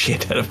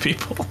shit out of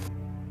people.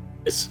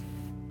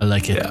 I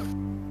like it. Yeah.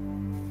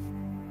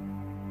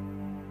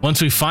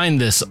 Once we find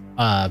this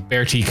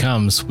Bear T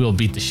comes, we'll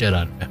beat the shit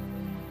out of him.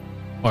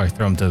 Or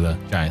throw him to the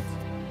giants.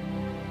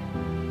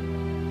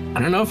 I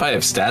don't know if I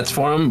have stats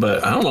for him,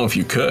 but I don't know if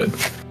you could.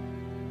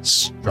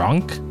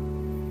 Strunk?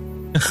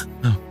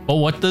 Well,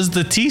 what does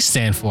the T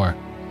stand for?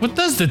 What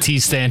does the T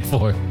stand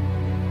for?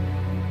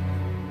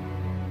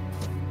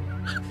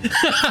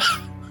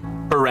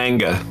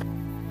 Taranga.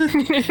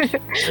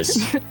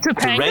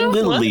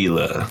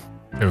 Taranga-Leela.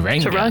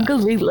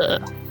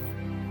 Taranga-Leela.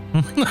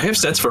 I have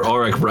stats for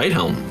Auric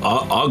Brighthelm.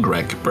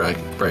 Augrek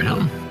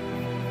Brighthelm.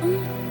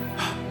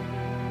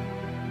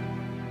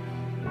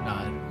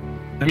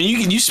 I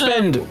mean, you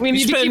spend we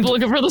need to keep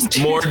looking for those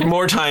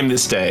more time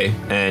this day,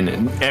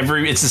 and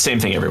it's the same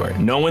thing everywhere.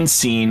 No one's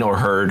seen or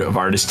heard of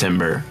Artis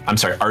Cimber,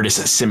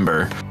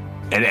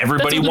 and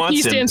everybody wants him. That's what the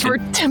T stands for,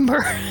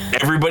 timber.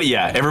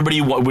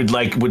 Everybody would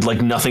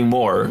like nothing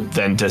more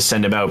than to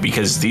send him out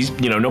because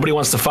nobody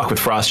wants to fuck with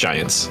frost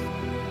giants.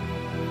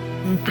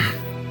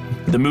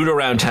 The mood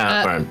around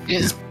town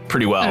is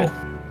pretty well.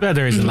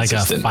 There isn't like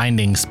a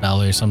finding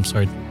spell or some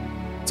sort.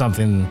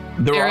 Something.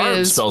 There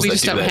are spells we that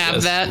just do don't that.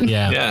 have that.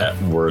 Yeah.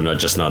 We're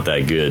just not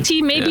that good.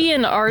 He may be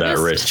an artist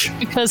that rich.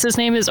 Because his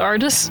name is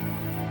Artis.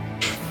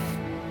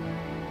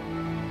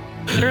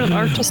 Is there an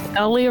artist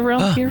alley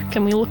around here?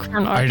 Can we look for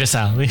an artist? Artist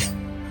alley.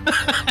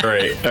 All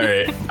right.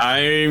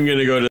 I'm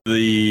gonna go to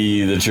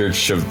the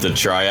Church of the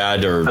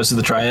Triad or House of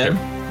the Triad.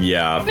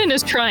 Yeah. Lynn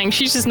is trying.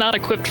 She's just not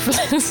equipped for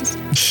this.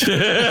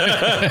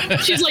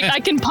 She's like, I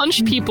can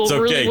punch people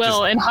really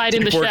well and hide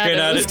in the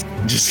shadows.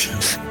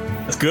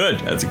 That's good.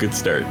 That's a good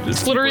start.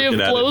 Just Flurry of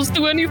blows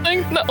do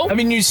anything? No. I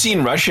mean, you've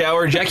seen Rush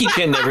Hour. Jackie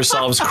Chan never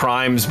solves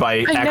crimes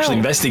by actually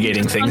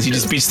investigating things. He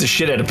just beats the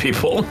shit out of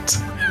people.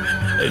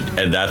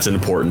 And that's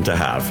important to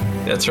have.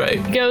 That's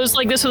right. He goes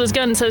like this with his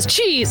gun and says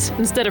cheese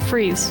instead of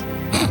freeze.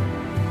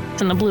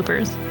 It's in the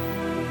bloopers.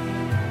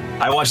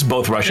 I watched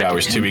both Rush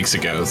Hours 2 weeks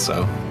ago,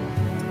 so.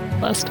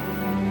 Blessed.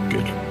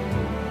 Good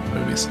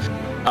movies.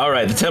 All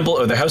right, the temple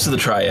or the House of the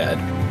Triad.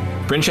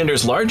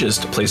 Brinchunder's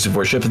largest place of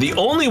worship, the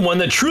only one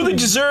that truly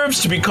deserves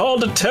to be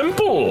called a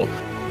temple.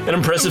 An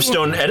impressive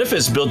stone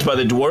edifice built by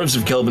the dwarves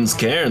of Kelvin's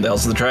Cairn. The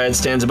House of the Triad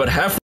stands about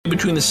halfway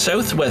between the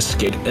southwest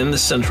gate and the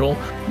central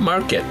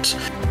market.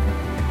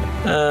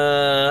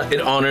 It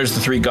honors the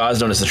 3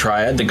 gods known as the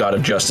Triad, the god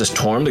of justice,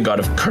 Torm, the god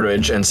of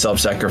courage and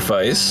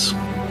self-sacrifice.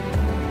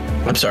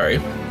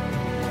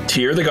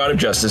 Tyr, the god of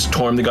justice,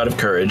 Torm, the god of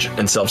courage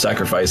and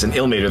self-sacrifice, and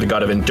Ilmater, the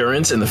god of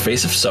endurance in the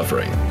face of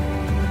suffering.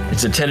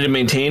 It's attended and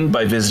maintained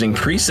by visiting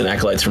priests and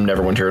acolytes from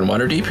Neverwinter and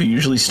Waterdeep, who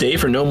usually stay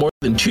for no more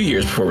than 2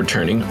 years before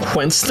returning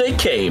whence they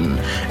came.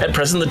 At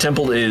present, the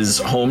temple is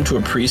home to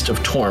a priest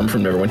of Torm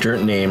from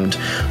Neverwinter named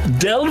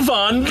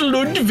Delvand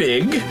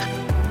Ludwig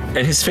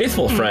and his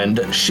faithful friend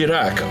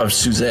Shirac of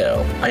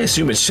Suzail. I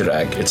assume it's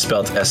Shirac. It's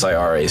spelled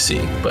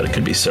Sirac, but it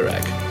could be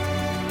Sirac.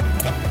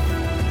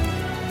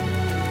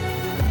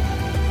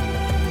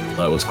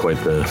 That was quite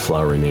the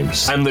flowery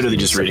names. I'm literally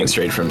just reading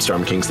straight from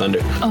Storm King's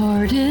Thunder.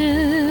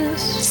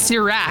 Artist.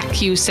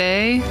 Sirac, you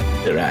say?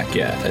 Sirac,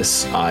 yeah.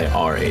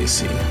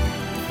 Sirac.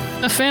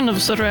 A fan of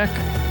Sirac.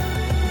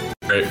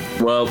 Right.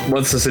 Well,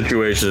 what's the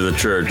situation of the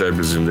church? I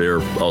presume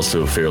they're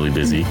also fairly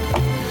busy.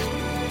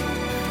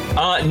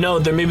 No,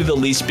 they're maybe the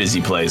least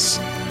busy place.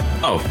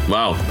 Oh,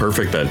 wow.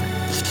 Perfect then.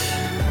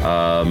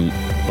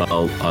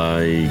 Well,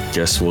 I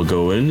guess we'll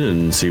go in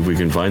and see if we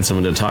can find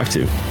someone to talk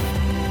to.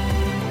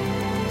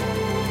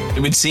 It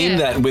would seem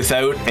that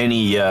without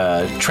any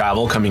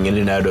travel coming in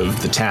and out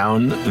of the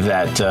town,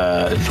 that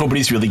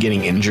nobody's really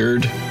getting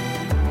injured.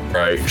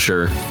 Right,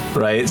 sure.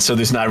 Right? So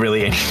there's not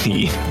really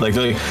any,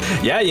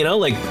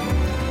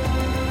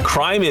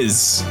 crime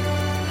is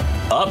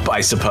up,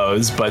 I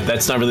suppose, but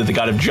that's not really the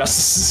God of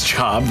Justice's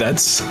job.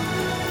 That's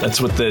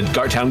what the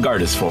town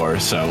guard is for,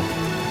 so.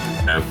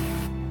 Yeah.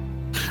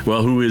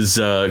 Well, who is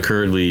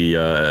currently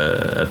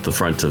at the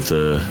front of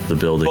the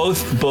building?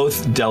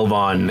 Both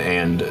Delvon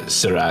and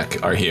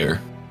Sirac are here.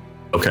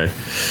 Okay.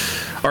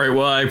 All right.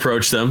 Well, I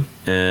approach them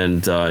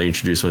and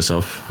introduce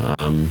myself.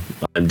 I'm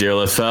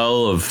Dearla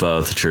Fell of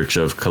the Church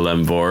of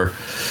Kalemvor,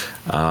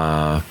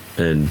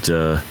 and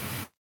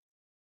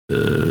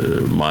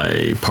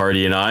my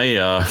party and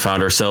I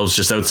found ourselves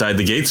just outside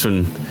the gates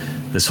when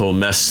this whole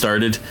mess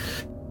started,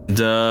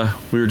 and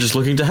we were just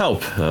looking to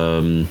help.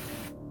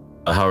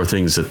 How are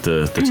things at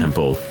the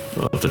temple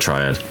of the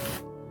Triad?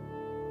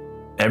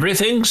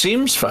 Everything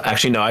seems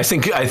actually, no. I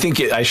think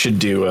I should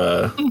do.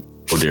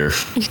 Oh dear.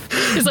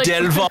 Like,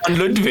 Delvon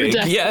Ludwig.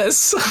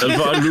 Yes.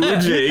 Delvon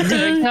Ludwig.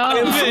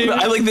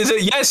 I like this.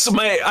 Yes,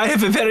 I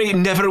have a very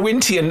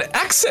Neverwinterian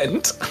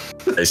accent.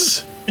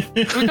 Nice.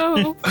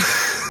 No.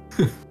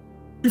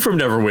 You're from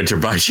Neverwinter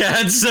by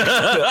chance?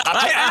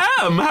 I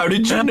am. How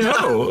did you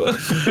know?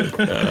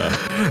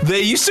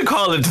 They used to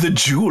call it the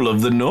Jewel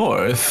of the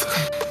North.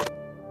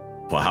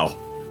 Wow.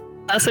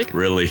 Classic.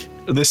 Really?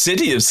 The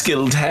city of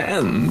skilled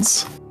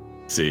hands.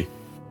 See.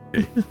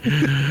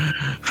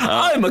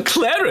 I'm a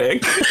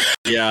cleric.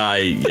 Yeah,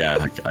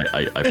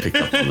 I picked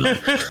up on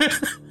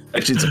that.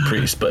 Actually, it's a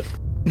priest, but.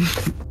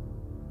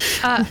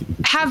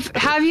 Have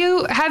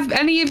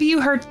any of you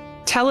heard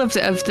tell of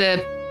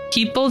the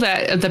people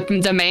that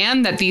the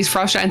man that these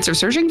frost giants are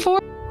searching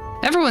for?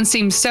 Everyone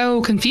seems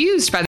so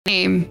confused by the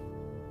name.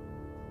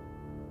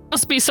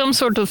 Must be some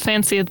sort of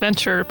fancy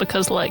adventure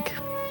because, like,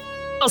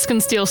 else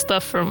can steal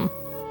stuff from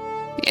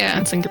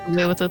giants and get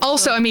away with it.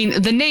 Also, I mean,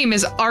 the name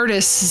is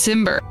Artis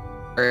Zimber.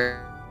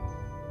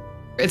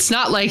 It's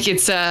not like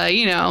it's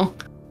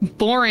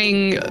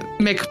boring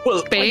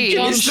McBabe.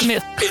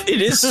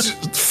 It is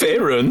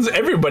Faerun's.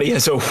 Everybody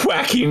has a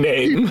wacky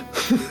name.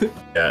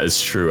 Yeah,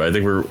 it's true. I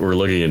think we're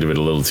looking into it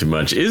a little too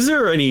much. Is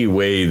there any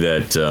way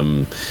that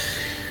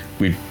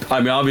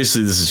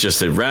obviously this is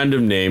just a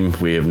random name.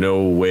 We have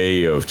no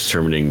way of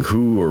determining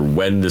who or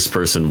when this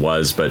person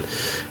was, but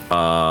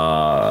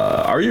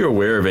are you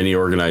aware of any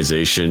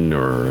organization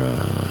or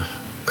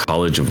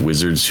college of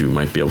wizards who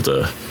might be able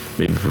to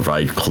maybe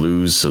provide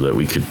clues so that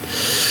we could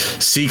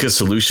seek a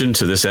solution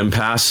to this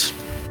impasse?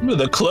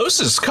 The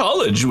closest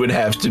college would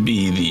have to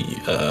be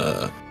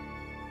the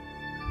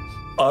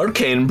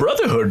Arcane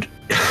Brotherhood.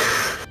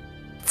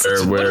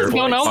 Where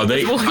are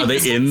they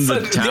in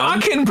the town? The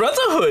Arcane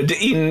Brotherhood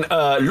in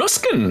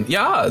Luskan.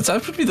 Yeah,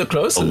 that would be the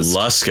closest.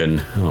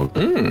 Luskan. Oh.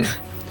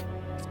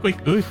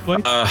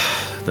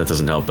 That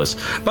doesn't help us.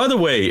 By the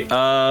way,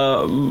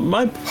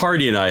 my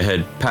party and I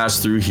had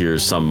passed through here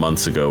some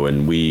months ago,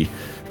 and we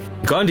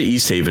gone to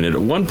East Haven. And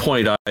at one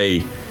point,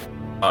 I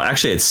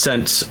actually had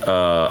sent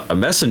a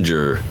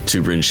messenger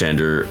to Bryn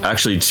Shander,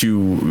 actually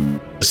to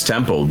this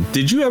temple.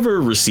 Did you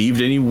ever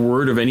receive any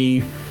word of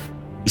any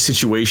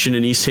situation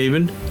in East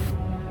Haven?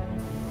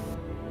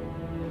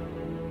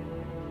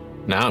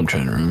 Now I'm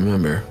trying to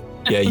remember.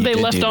 Yeah, you they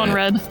did left on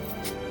red.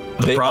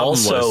 They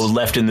also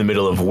left in the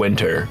middle of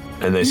winter,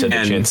 and they said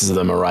the chances of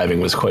them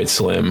arriving was quite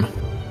slim.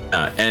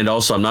 And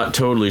also, I'm not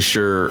totally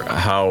sure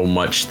how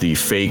much the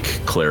fake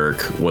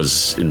cleric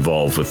was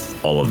involved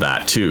with all of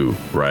that too,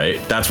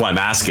 right? That's why I'm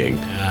asking,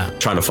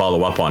 trying to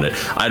follow up on it.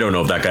 I don't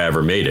know if that guy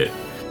ever made it.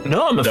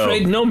 No, I'm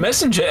afraid no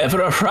messenger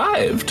ever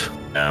arrived.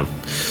 Yeah.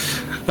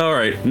 All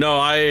right. No,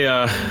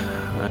 I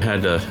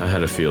had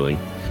a feeling.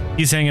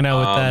 He's hanging out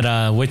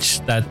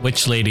with that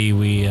witch lady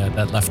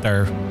that left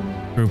our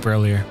group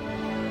earlier.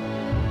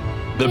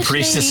 The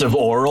priestess of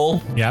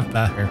Oral. Yeah,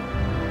 that her.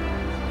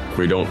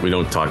 We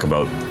don't talk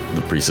about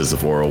the priestess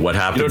of Oral. What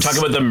happened? You don't talk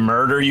about the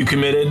murder you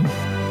committed.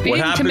 We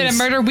didn't commit a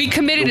murder. We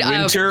committed the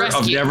winter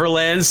of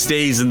Neverland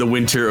stays in the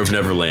winter of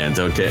Neverland.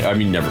 Okay, I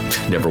mean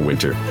never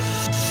winter.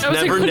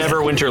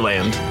 Never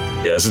Winterland.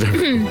 Yes.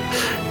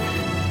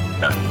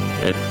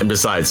 And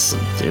besides,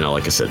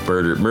 like I said,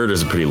 murder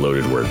is a pretty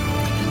loaded word.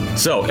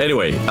 So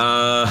anyway,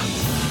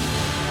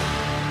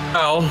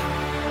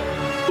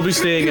 we'll be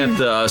staying at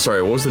the.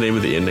 Sorry, what was the name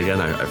of the inn again?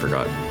 I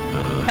forgot.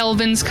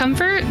 Kelvin's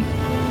Comfort.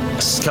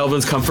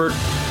 Kelvin's Comfort.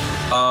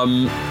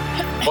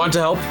 Want to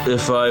help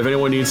if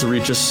anyone needs to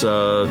reach us,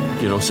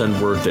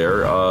 send word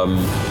there.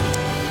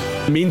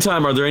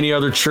 Meantime, are there any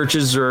other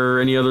churches or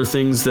any other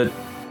things that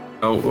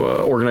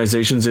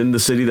organizations in the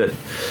city that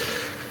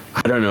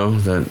I don't know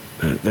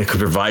that could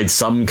provide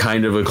some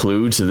kind of a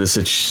clue to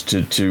this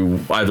to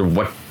either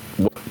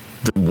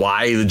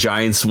why the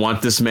Giants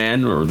want this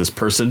man or this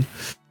person?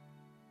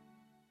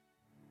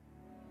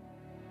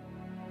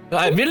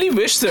 I really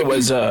wish there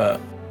was a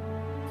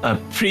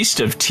priest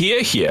of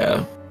Tyr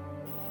here.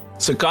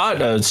 So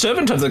a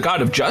servant of the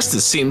God of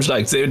Justice seems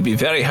like they would be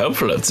very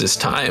helpful at this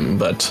time,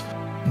 but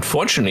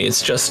unfortunately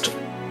it's just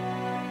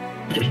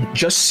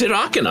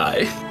Sirach and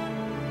I.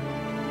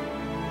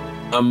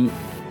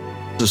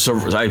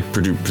 So I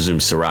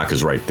presume Sirach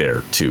is right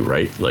there too,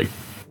 right? Like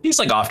he's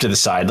like off to the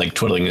side, like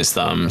twiddling his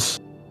thumbs.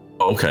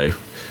 Okay.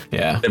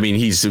 Yeah. I mean,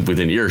 he's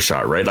within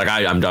earshot, right? Like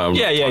I'm down.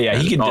 Yeah.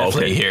 He can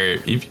definitely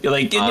hear.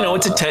 Like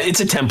it's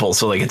a temple,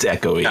 so like it's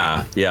echoey.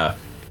 Yeah.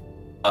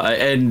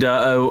 And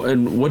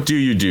what do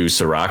you do,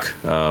 Sirach?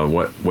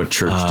 What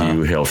church do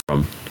you hail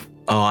from?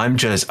 Oh, I'm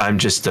just we're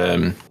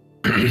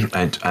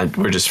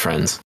just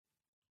friends.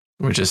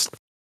 We're just.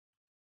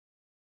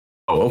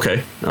 Oh,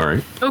 okay. All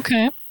right.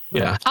 Okay.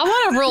 Yeah. I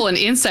want to roll an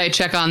insight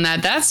check on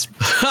that. That's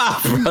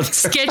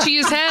sketchy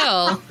as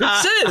hell.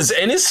 It says,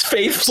 and his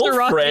faithful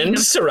friend,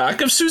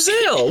 Sirach of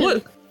Suzail.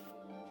 What?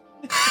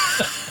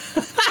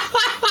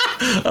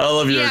 I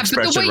love your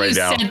expression right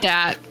now. Yeah, but the way you said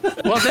that.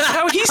 Well, that's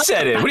how he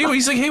said it.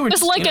 He's like, hey, we're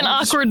just like an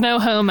awkward no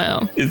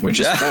homo. We're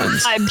just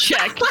friends. Vibe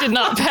check did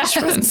not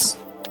pass.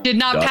 Did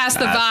not pass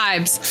the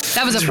vibes.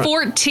 That was a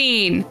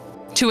 14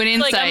 to an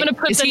insight. Like, I'm gonna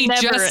put is he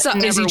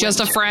just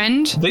a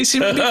friend? They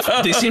seem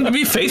to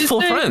be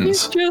faithful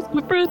friends. He's just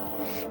a friend.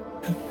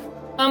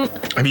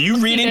 I mean, you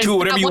read into it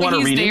whatever you want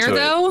to read into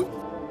it.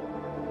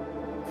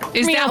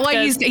 Is that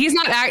why he's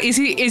not?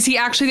 Is he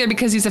actually there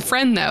because he's a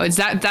friend though?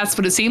 That's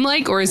what it seemed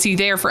like, or is he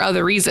there for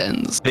other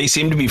reasons? They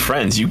seem to be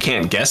friends. You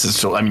can't guess as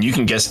to. I mean, you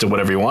can guess to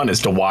whatever you want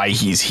as to why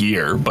he's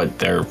here, but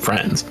they're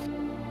friends.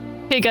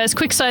 Hey guys,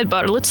 quick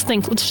sidebar. Let's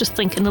just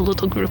think in the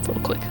little group real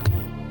quick.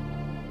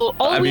 Well,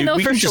 we know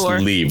we for can sure.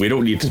 Just leave. We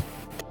don't need to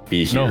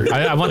be here. No,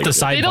 I want the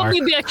sidebar. They don't need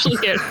to be actually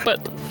here,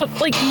 but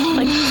like.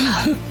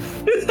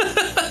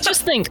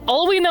 Just think.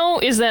 All we know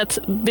is that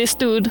this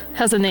dude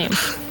has a name.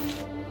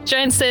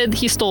 Giant said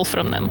he stole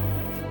from them.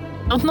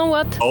 Don't know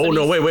what. Oh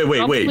no!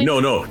 Wait! No!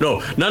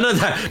 None of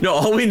that. No,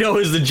 all we know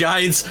is the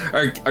Giants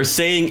are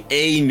saying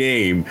a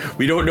name.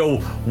 We don't know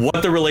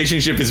what the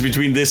relationship is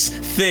between this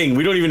thing.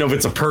 We don't even know if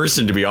it's a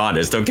person, to be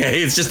honest.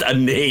 Okay, it's just a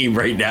name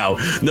right now.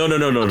 No.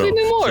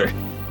 Anymore.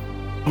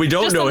 We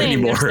don't just know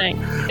anymore. They're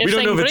we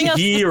don't know if it's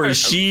he or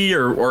she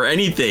or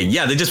anything.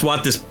 Yeah, they just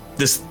want this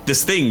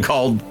thing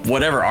called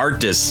whatever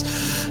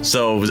artist.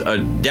 So we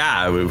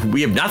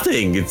have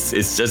nothing.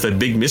 It's just a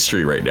big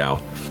mystery right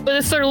now. But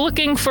if they're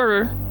looking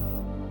for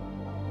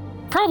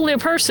probably a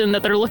person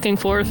that they're looking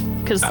for,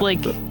 because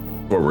like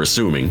what we're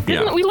assuming.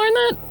 Yeah, we learned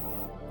that.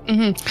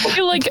 Mm-hmm. I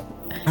feel like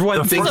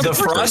the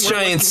Frost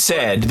Giant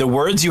said the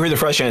words you heard the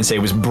Frost Giant say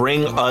was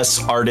 "Bring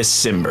us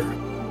artist Simber."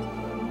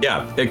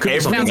 Yeah, it could be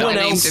everyone something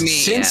else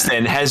since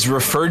then has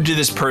referred to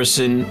this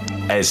person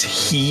as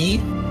he.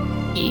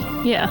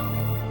 Yeah.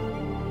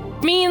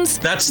 Means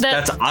that's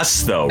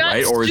us though,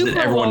 right? Or is it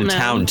everyone in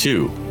town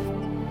too?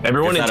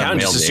 Everyone in town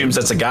just assumes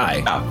that's a guy.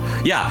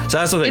 Yeah. So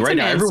that's the thing. Right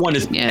now,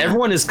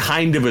 everyone is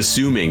kind of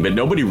assuming, but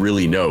nobody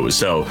really knows.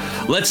 So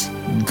let's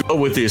go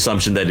with the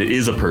assumption that it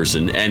is a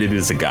person and it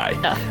is a guy.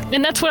 Yeah.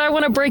 And that's what I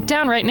want to break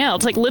down right now.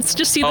 It's like, let's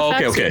just see the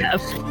facts we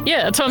have.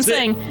 Yeah, that's what I'm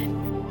saying.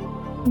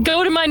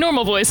 Go to my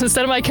normal voice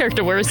instead of my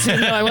character voice.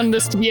 I want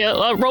this to be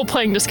a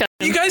role-playing discussion.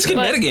 You guys can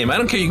metagame. I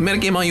don't care. You can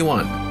metagame all you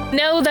want.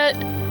 Know that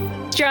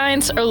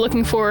Giants are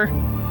looking for,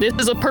 this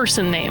is a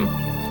person name.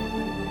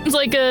 It's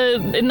like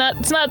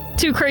it's not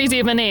too crazy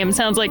of a name. It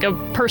sounds like a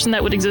person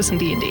that would exist in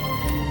D&D.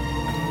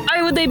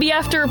 Why would they be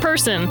after a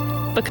person?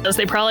 Because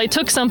they probably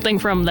took something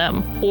from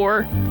them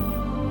or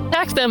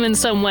attacked them in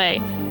some way.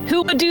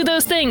 Who would do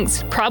those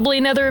things? Probably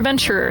another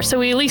adventurer. So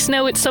we at least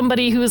know it's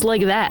somebody who is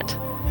like that.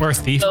 Or a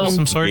thief of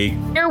some sort.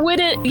 Where would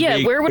a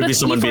thief or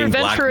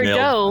adventurer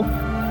go?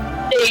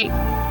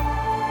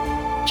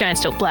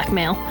 Giants don't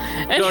blackmail.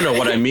 No,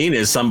 what I mean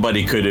is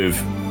somebody could have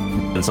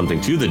done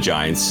something to the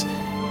Giants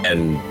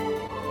and,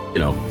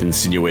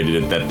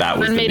 insinuated that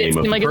was the name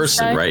of the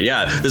person, right?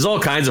 Yeah, there's all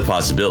kinds of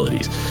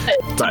possibilities.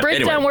 To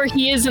break down where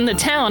he is in the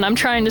town, I'm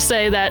trying to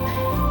say that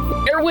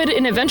where would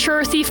an adventurer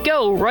or thief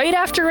go right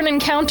after an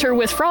encounter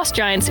with Frost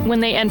Giants when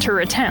they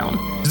enter a town?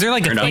 Is there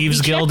like a thieves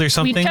guild or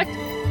something?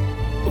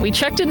 We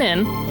checked it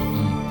in.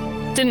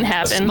 Didn't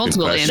happen.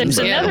 Multiple There's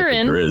another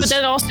inn, but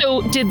then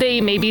also, did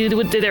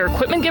their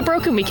equipment get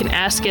broken? We can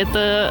ask at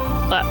the,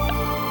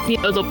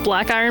 the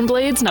black iron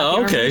blades. Not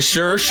the okay,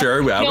 sure.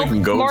 Well, we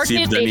can go and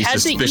see if there's any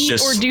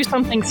suspicious. To eat or do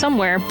something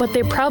somewhere, but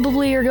they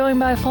probably are going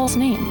by a false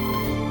name.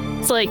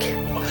 It's like.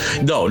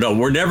 No,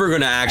 we're never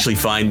going to actually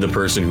find the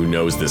person who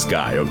knows this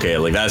guy. Okay,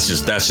 like that's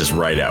just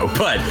right out.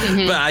 But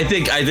I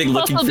think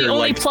looking also for the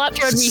only like plot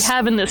thread we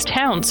have in this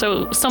town,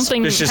 so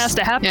something has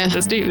to happen to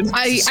this dude.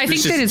 I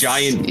think that it's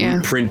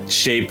giant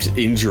print-shaped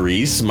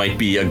injuries might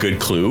be a good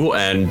clue,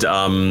 and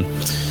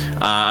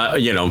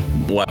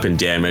weapon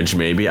damage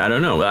maybe. I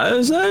don't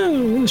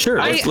know. Sure,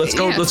 let's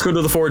go. Let's go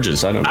to the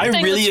forges. I don't know. I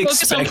really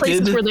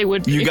expected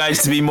you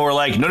guys to be more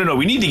like, no,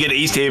 we need to get to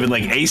East Haven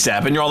like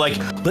ASAP, and you're all like,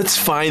 let's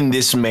find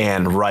this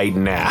man right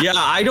now. Yeah,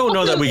 I don't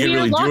know that we can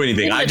really do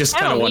anything. I just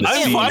kind of want to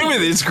see. I'm fine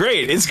with it. It's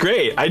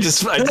great. I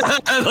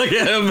look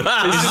at him.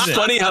 It's just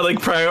funny how like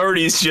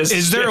priorities just.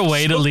 Is there a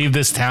way to leave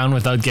this town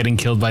without getting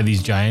killed by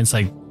these giants?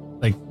 Like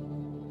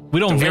we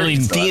don't really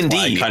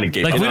D&D kind of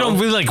game.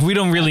 Like we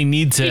don't really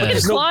need to. You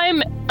can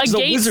climb a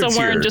gate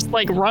somewhere and just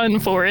like run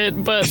for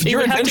it, but if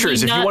you're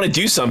adventurous, if you want to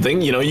do something,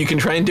 you can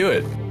try and do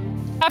it.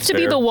 Have to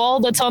be the wall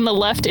that's on the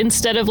left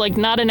instead of like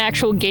not an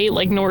actual gate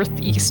like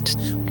northeast.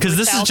 Because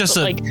this is just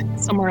like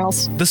somewhere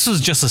else. This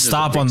was just a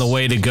stop on the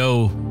way to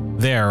go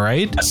there,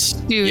 right?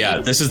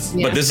 Dude, this is.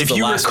 But this is if the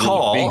you last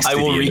recall, big I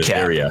will city in this recap.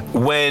 area.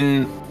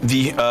 When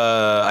the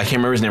I can't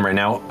remember his name right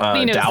now.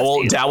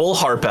 Dowell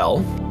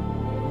Harpel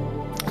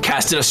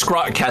casted a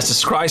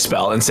scry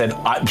spell and said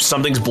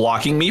something's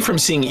blocking me from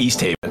seeing East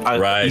Haven.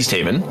 East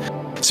Haven.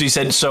 So he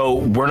said, so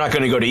we're not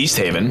going to go to East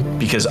Haven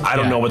because I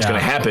don't know what's going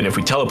to happen if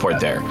we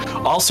teleport there.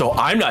 Also,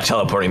 I'm not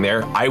teleporting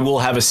there. I will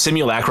have a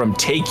simulacrum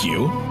take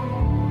you.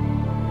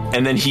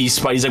 And then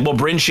he's like, well,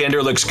 Bryn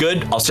Shander looks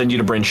good. I'll send you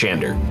to Bryn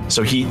Shander.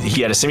 So he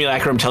had a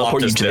simulacrum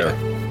teleport you to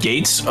the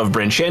gates of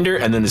Bryn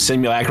Shander, and then the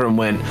simulacrum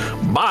went,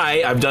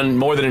 bye, I've done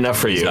more than enough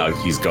for you. So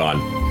he's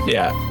gone.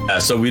 Yeah.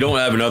 So we don't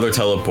have another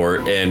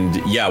teleport, and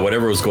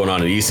whatever was going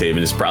on in East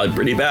Haven is probably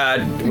pretty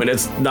bad when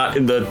it's not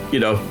in the,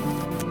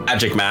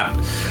 magic map.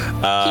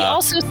 He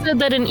also said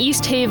that in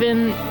East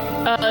Haven,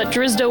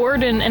 Drizdo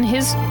Orden and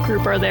his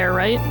group are there,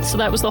 right? So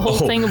that was the whole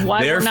thing of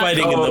why they're we're not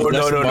fighting in the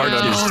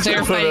No,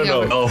 they're fighting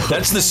no.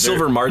 That's the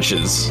Silver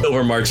Marches.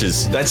 Silver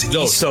Marches. That's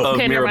east of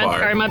okay, Mirabar.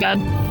 Sorry, my bad.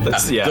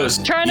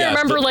 Trying to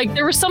remember, like,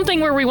 there was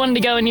something where we wanted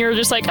to go, and you were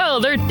just like,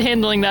 oh, they're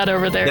handling that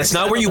over there. That's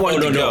not where you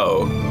wanted to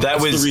go. That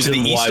was to the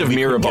east of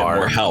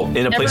Mirabar,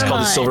 in a place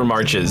called the Silver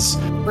Marches.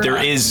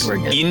 There is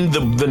in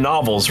the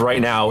novels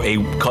right now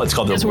it's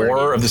called the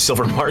War of the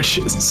Silver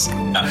Marches.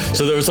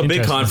 So there was a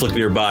big conflict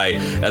nearby,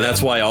 and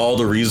that's why all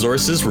the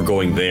resources were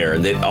going there,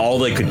 and all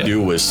they could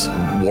do was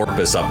warp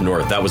us up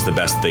north. That was the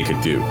best they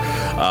could do,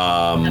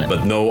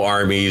 but no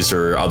armies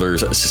or other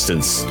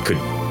assistance could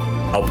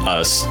help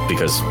us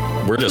because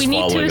we're just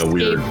following a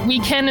weird. We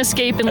can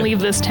escape and leave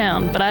this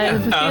town, but I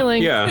have a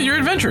feeling you're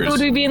adventurous.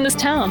 Would we be in this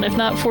town if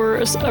not for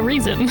a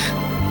reason?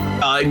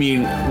 I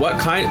mean, what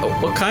kind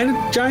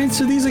of giants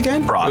are these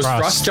again?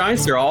 Frost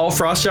giants? They're all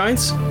frost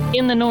giants?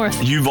 In the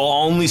north. You've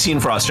only seen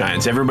frost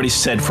giants. Everybody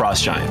said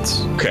frost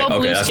giants. Okay,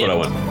 that's what I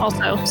want.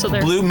 Also, so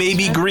they're blue,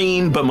 maybe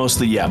green, but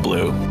mostly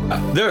blue.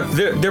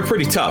 They're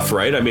pretty tough,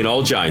 right? I mean,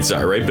 all giants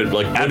are, right? But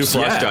like, what do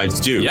frost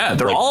giants do? Yeah,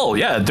 they're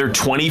they're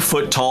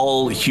 20-foot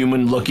tall,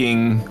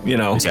 human-looking,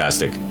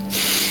 Fantastic.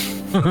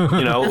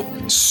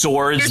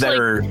 Swords that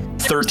are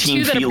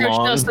 13 feet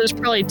long. There's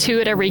probably 2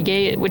 at every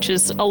gate, which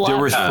is a lot. There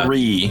were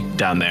 3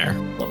 down there.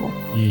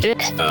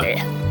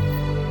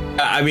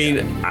 I mean,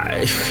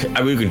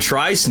 we can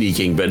try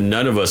sneaking, but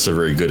none of us are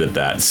very good at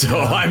that. So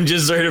I'm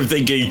just sort of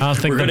thinking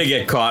we're going to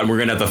get caught and we're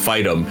going to have to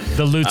fight them.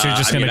 The loots are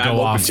just going to go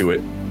off. To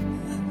it.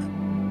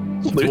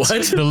 What?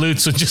 The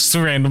loots will just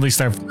randomly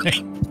start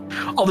playing.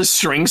 All the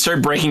strings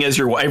start breaking as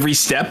every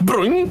step.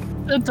 Bring.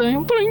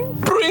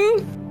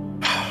 Bring.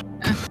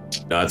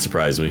 That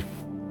surprised me.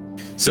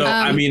 So,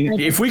 I mean,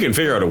 if we can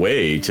figure out a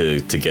way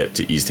to get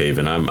to East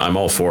Haven, I'm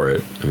all for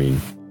it. I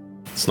mean,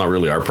 it's not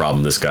really our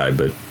problem, this guy,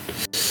 but...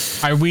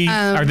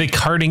 Are they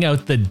carting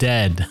out the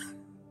dead?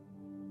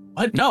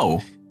 What?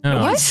 No.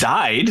 What?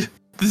 Died?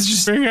 This is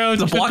just bring out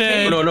the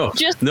dead.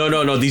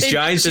 No. These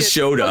giants just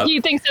showed up.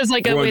 He thinks there's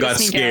like everyone got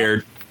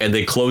scared. And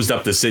they closed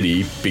up the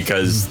city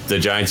because the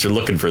giants are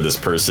looking for this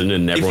person,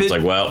 and everyone's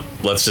like, well,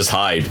 let's just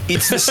hide.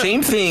 It's the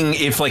same thing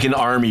if like an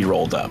army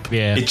rolled up.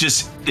 Yeah.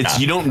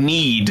 You don't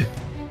need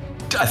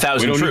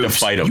 1,000 troops. Need to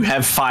fight them. You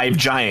have 5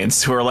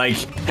 giants who are like,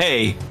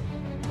 hey,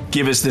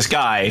 give us this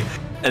guy.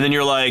 And then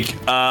you're like,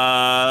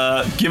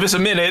 give us a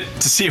minute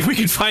to see if we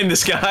can find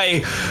this guy.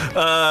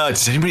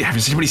 Has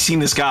anybody seen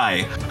this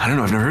guy? I don't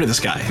know. I've never heard of this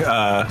guy.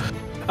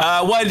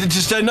 What?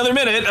 Just another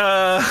minute.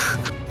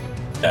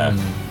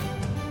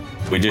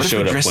 We just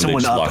showed up when they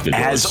just locked the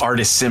doors. As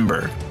Artis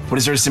Cimber. What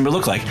does Artis Cimber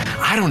look like?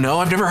 I don't know.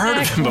 I've never heard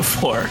of him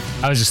before.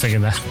 I was just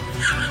thinking that.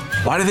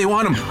 Why do they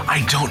want him?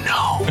 I don't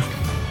know.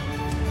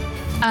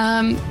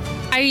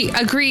 I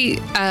agree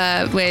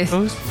with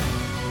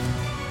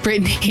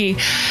Brittany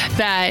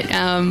that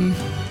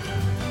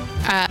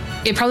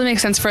it probably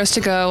makes sense for us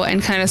to go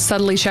and kind of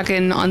subtly check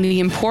in on the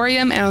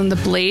Emporium and on the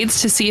Blades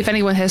to see if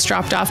anyone has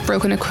dropped off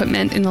broken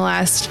equipment in the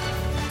last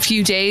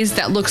few days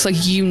that looks like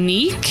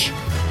unique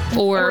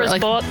or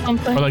like bought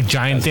something. Or like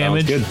giant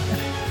damage. Good.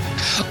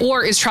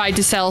 Or is tried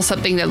to sell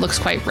something that looks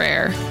quite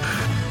rare.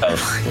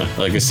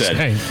 Like I said,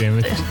 Giant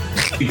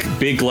damage.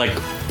 big like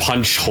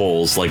punch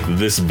holes like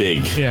this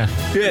big. Yeah.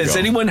 Has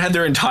anyone had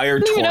their entire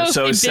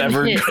torso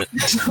severed?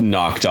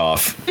 Knocked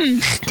off.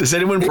 Does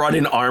anyone brought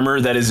in armor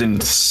that is in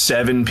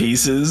 7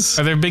 pieces?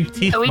 Are there big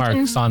teeth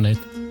marks on it?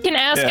 You can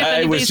ask if I was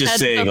anybody's just had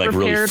saying, stuff like,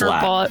 really repaired or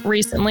flat. bought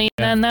recently,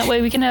 and that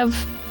way we can have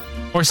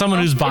Or someone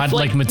who's bought if,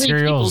 like 3 people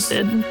materials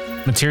did. to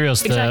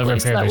Exactly, repair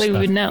so that their way stuff. we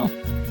would know.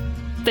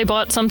 They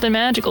bought something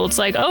magical. It's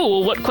like, oh,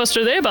 well, what quest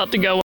are they about to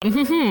go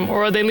on?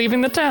 Or are they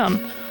leaving the town?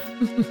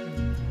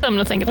 Something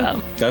to think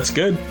about. That's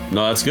good.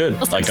 No, that's good.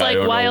 It's like,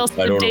 why else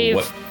would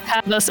Dave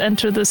have us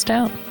enter this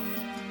town?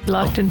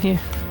 Locked in here.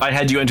 I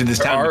had you enter this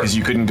town because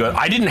you couldn't go.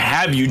 I didn't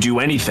have you do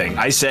anything.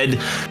 I said,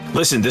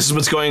 listen, this is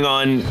what's going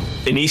on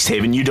in East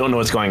Haven. You don't know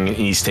what's going on in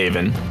East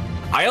Haven.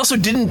 I also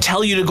didn't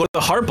tell you to go to the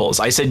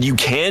Harples. I said you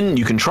can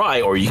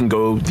try, or you can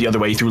go the other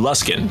way through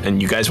Luskin. And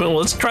you guys went,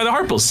 well, let's try the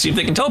Harples, see if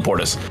they can teleport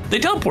us. They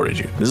teleported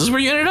you. This is where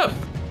you ended up.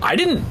 I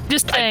didn't.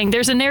 Just saying,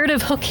 there's a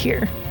narrative hook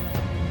here.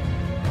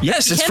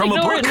 Yes, it's from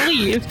a book.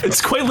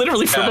 It's quite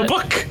literally from a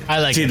book. I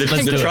like See, it.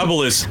 the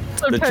trouble is,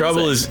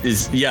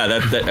 yeah,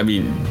 that I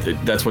mean,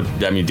 that's what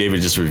David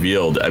just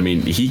revealed. I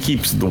mean, he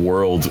keeps the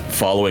world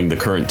following the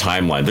current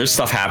timeline. There's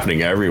stuff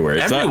happening everywhere.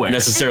 It's not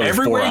necessarily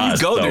everywhere for you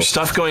us, go, though. there's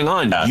stuff going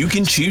on. You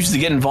can choose to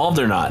get involved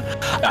or not.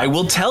 I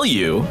will tell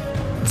you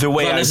the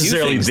way It's not I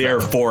necessarily do things, there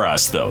though. for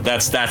us, though.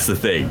 That's the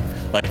thing.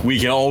 Like, we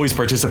can always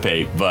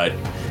participate, but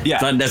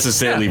it's not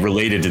necessarily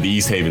related to the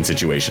East Haven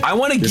situation. I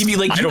want to give you,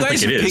 like, you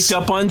guys have it picked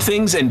up on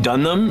things and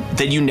done them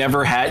that you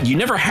never had. You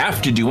never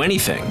have to do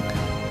anything,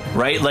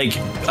 right? Like,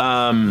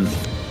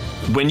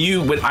 when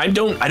I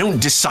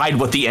don't decide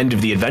what the end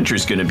of the adventure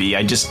is going to be.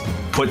 I just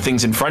put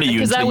things in front of you.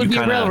 Because that would be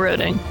kinda,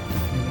 railroading.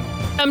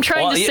 I'm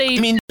trying to say, I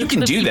mean, you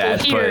can the do people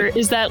that, here but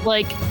is that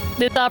like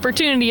this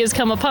opportunity has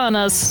come upon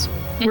us.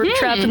 We're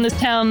trapped in this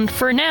town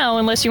for now,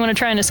 unless you want to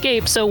try and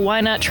escape. So why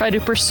not try to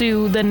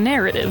pursue the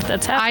narrative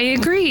that's happening? I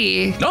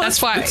agree. no,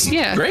 that's why.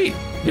 Yeah. Great.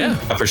 Yeah.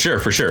 For sure.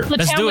 If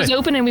the town was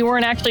open and we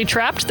weren't actually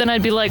trapped, then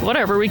I'd be like,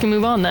 whatever, we can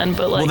move on then.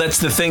 But like, Well, that's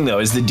the thing, though,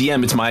 is the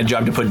DM, it's my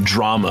job to put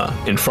drama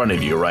in front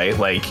of you, right?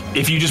 Like,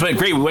 if you just went,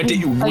 great,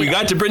 we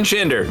got to Bryn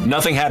Shander,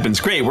 nothing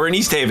happens. Great, we're in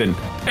East Haven.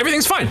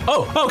 Everything's fine.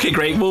 Oh, okay,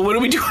 great. Well, what are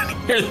we doing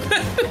here?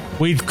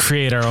 We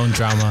create our own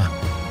drama.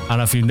 I don't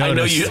know if you've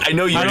noticed. I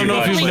know you. I don't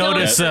know if you've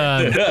noticed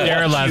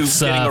Daryleth's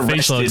getting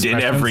facial arrested in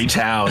expressions. every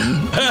town.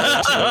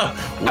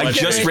 I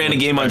just ran a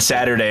game on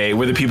Saturday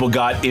where the people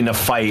got in a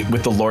fight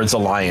with the Lord's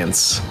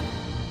Alliance.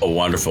 Oh,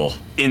 wonderful.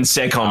 In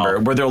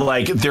Segcomber, where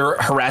they're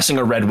harassing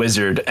a red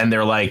wizard, and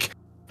they're like,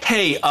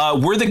 hey,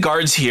 we're the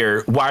guards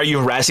here. Why are you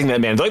harassing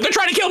that man? They're like, they're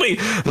trying to kill me.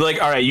 They're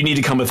like, all right, you need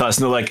to come with us.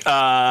 And they're like,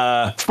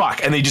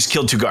 fuck. And they just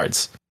killed 2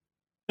 guards.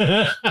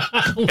 And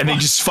they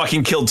just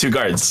fucking killed 2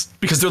 guards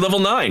because they're level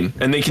 9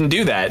 and they can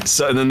do that.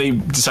 So and then they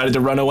decided to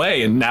run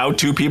away, and now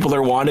 2 people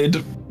are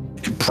wanted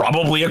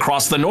probably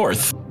across the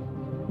north.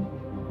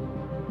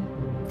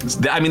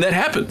 I mean, that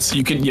happens.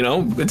 You can,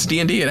 it's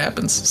D&D, it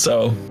happens.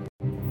 So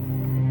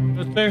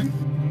That's fair.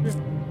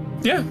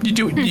 yeah, you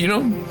do,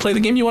 play the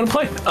game you want to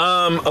play.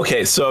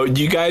 Okay, so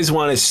do you guys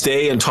want to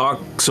stay and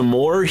talk some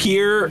more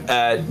here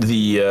at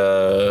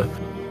the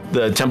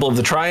Temple of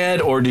the Triad,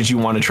 or did you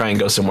want to try and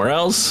go somewhere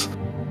else?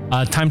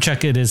 Time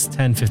check. It is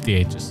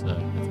 10:58. Just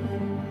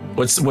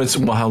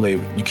How late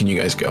can you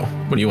guys go?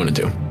 What do you want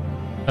to do?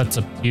 that's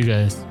up to you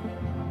guys.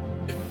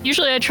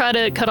 usually I try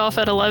to cut off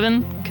at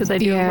 11 because I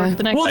do work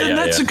the next Well, day. then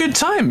that's a good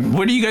time.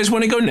 Where do you guys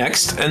want to go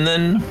next? And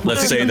then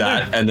Let's say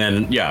that, and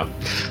then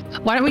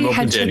Why don't we I'm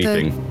head open to to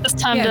anything. It's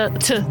time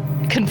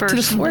to converse. to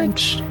the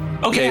forge?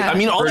 Okay, Yeah. I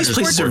mean, all these Forge is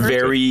places are perfect.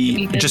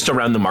 very just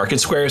around the market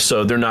square,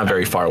 so they're not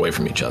very far away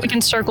from each other. We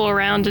can circle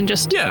around and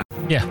just Yeah.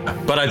 Yeah.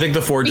 But I think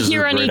the Forge we is a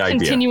hear any great idea.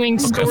 continuing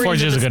stories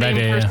Forge is of a the good same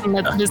idea, yeah. person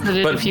that's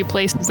visited But- a few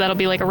places. That'll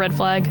be like a red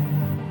flag.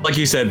 Like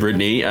you said,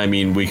 Brittany, I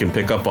mean, we can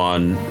pick up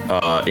on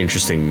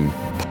interesting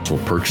possible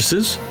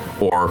purchases,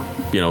 or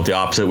the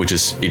opposite, which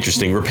is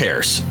interesting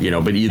repairs.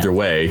 But either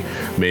way,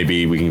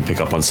 maybe we can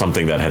pick up on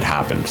something that had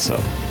happened. So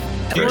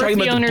You're Or if talking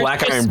the about the owners black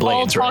just iron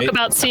blades, all talk right?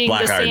 about seeing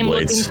Black the iron same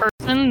looking blades.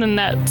 person, then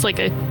that's like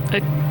a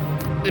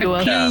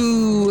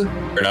Ooh.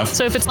 fair enough.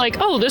 So if it's like,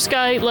 oh, this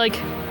guy like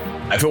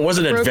If it was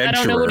an Rogue, I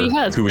don't know adventurer what he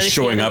has, who was but if he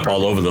showing has up a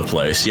all over the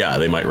place, yeah,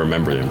 they might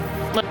remember him.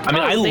 I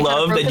mean, I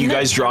love that you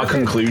guys draw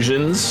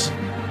conclusions,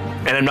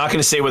 and I'm not going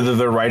to say whether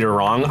they're right or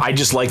wrong. I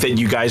just like that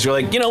you guys are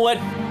like, you know what?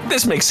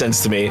 This makes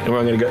sense to me, and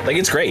we're going to go. Like,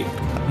 it's great.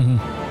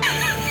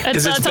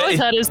 That's always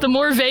that is. The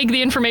more vague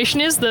the information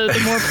is, the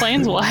more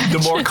plans we'll have. The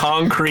more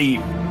concrete.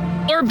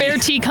 Or Bear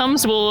Tea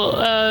comes will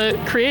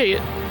create.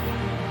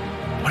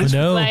 What is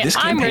No. Like, this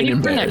I'm campaign ready in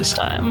for Bears? next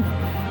time.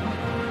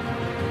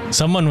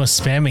 Someone was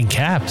spamming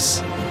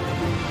caps.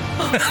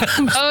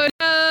 Oh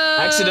no!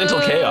 Accidental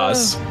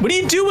chaos. What are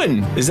you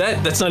doing?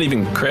 That's not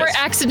even Chris. Or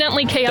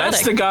accidentally chaotic.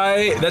 That's the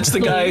guy. That's the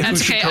guy who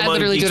That's should okay, come I on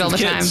literally Geeks do it all with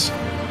the Kids. time.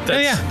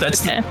 That's, Yeah.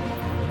 That's Okay.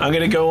 I'm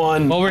gonna go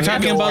on. Well, we're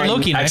talking about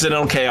Loki next.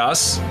 Accidental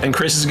Chaos, and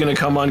Chris is gonna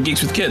come on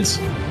Geeks with Kids.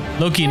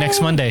 Loki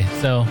next Monday.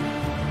 So,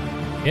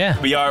 yeah.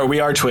 We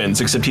are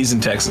twins, except he's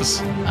in Texas.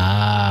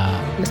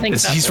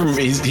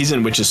 He's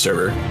in Witch's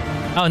server.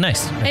 Oh,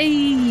 nice.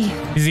 Hey.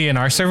 Is he in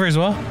our server as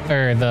well,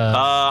 or the?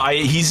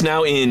 He's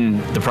now in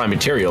the Prime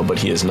Material, but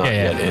he is not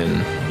yet in.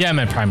 Yeah, I'm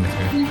at Prime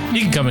Material.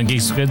 You can come in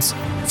Geeks with Kids.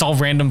 It's all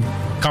random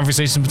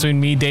conversations between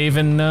me, Dave,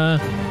 and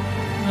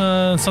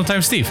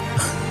sometimes Steve.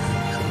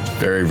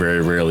 Very,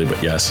 very rarely,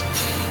 but yes.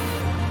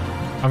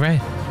 All right.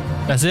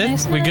 That's it?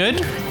 Nice. We good?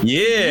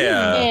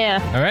 Yeah.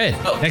 Yeah. All right.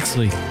 Next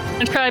week.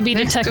 And try to be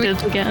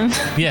detectives again.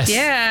 Yes.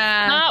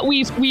 Yeah. Not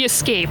we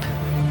escape.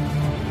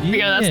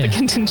 Yeah, that's the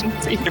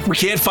contingency. If we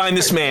can't find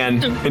this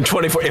man in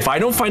 24, if I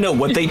don't find out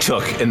what they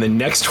took in the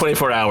next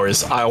 24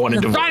 hours, I want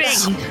to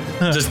divorce.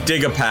 Just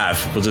dig a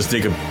path. We'll just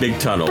dig a big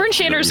tunnel. Burn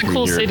Shatter's a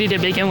cool city to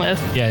begin with.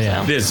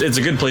 Yeah. So. It's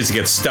a good place to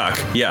get stuck.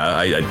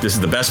 Yeah, this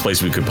is the best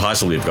place we could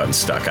possibly have gotten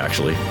stuck,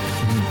 actually.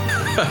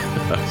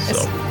 So,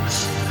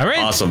 all right.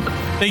 Awesome.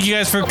 Thank you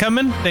guys for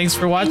coming. Thanks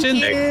for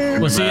watching.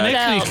 We'll see you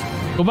next week.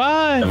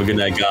 Goodbye. Have a good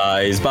night,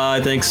 guys. Bye.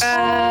 Thanks.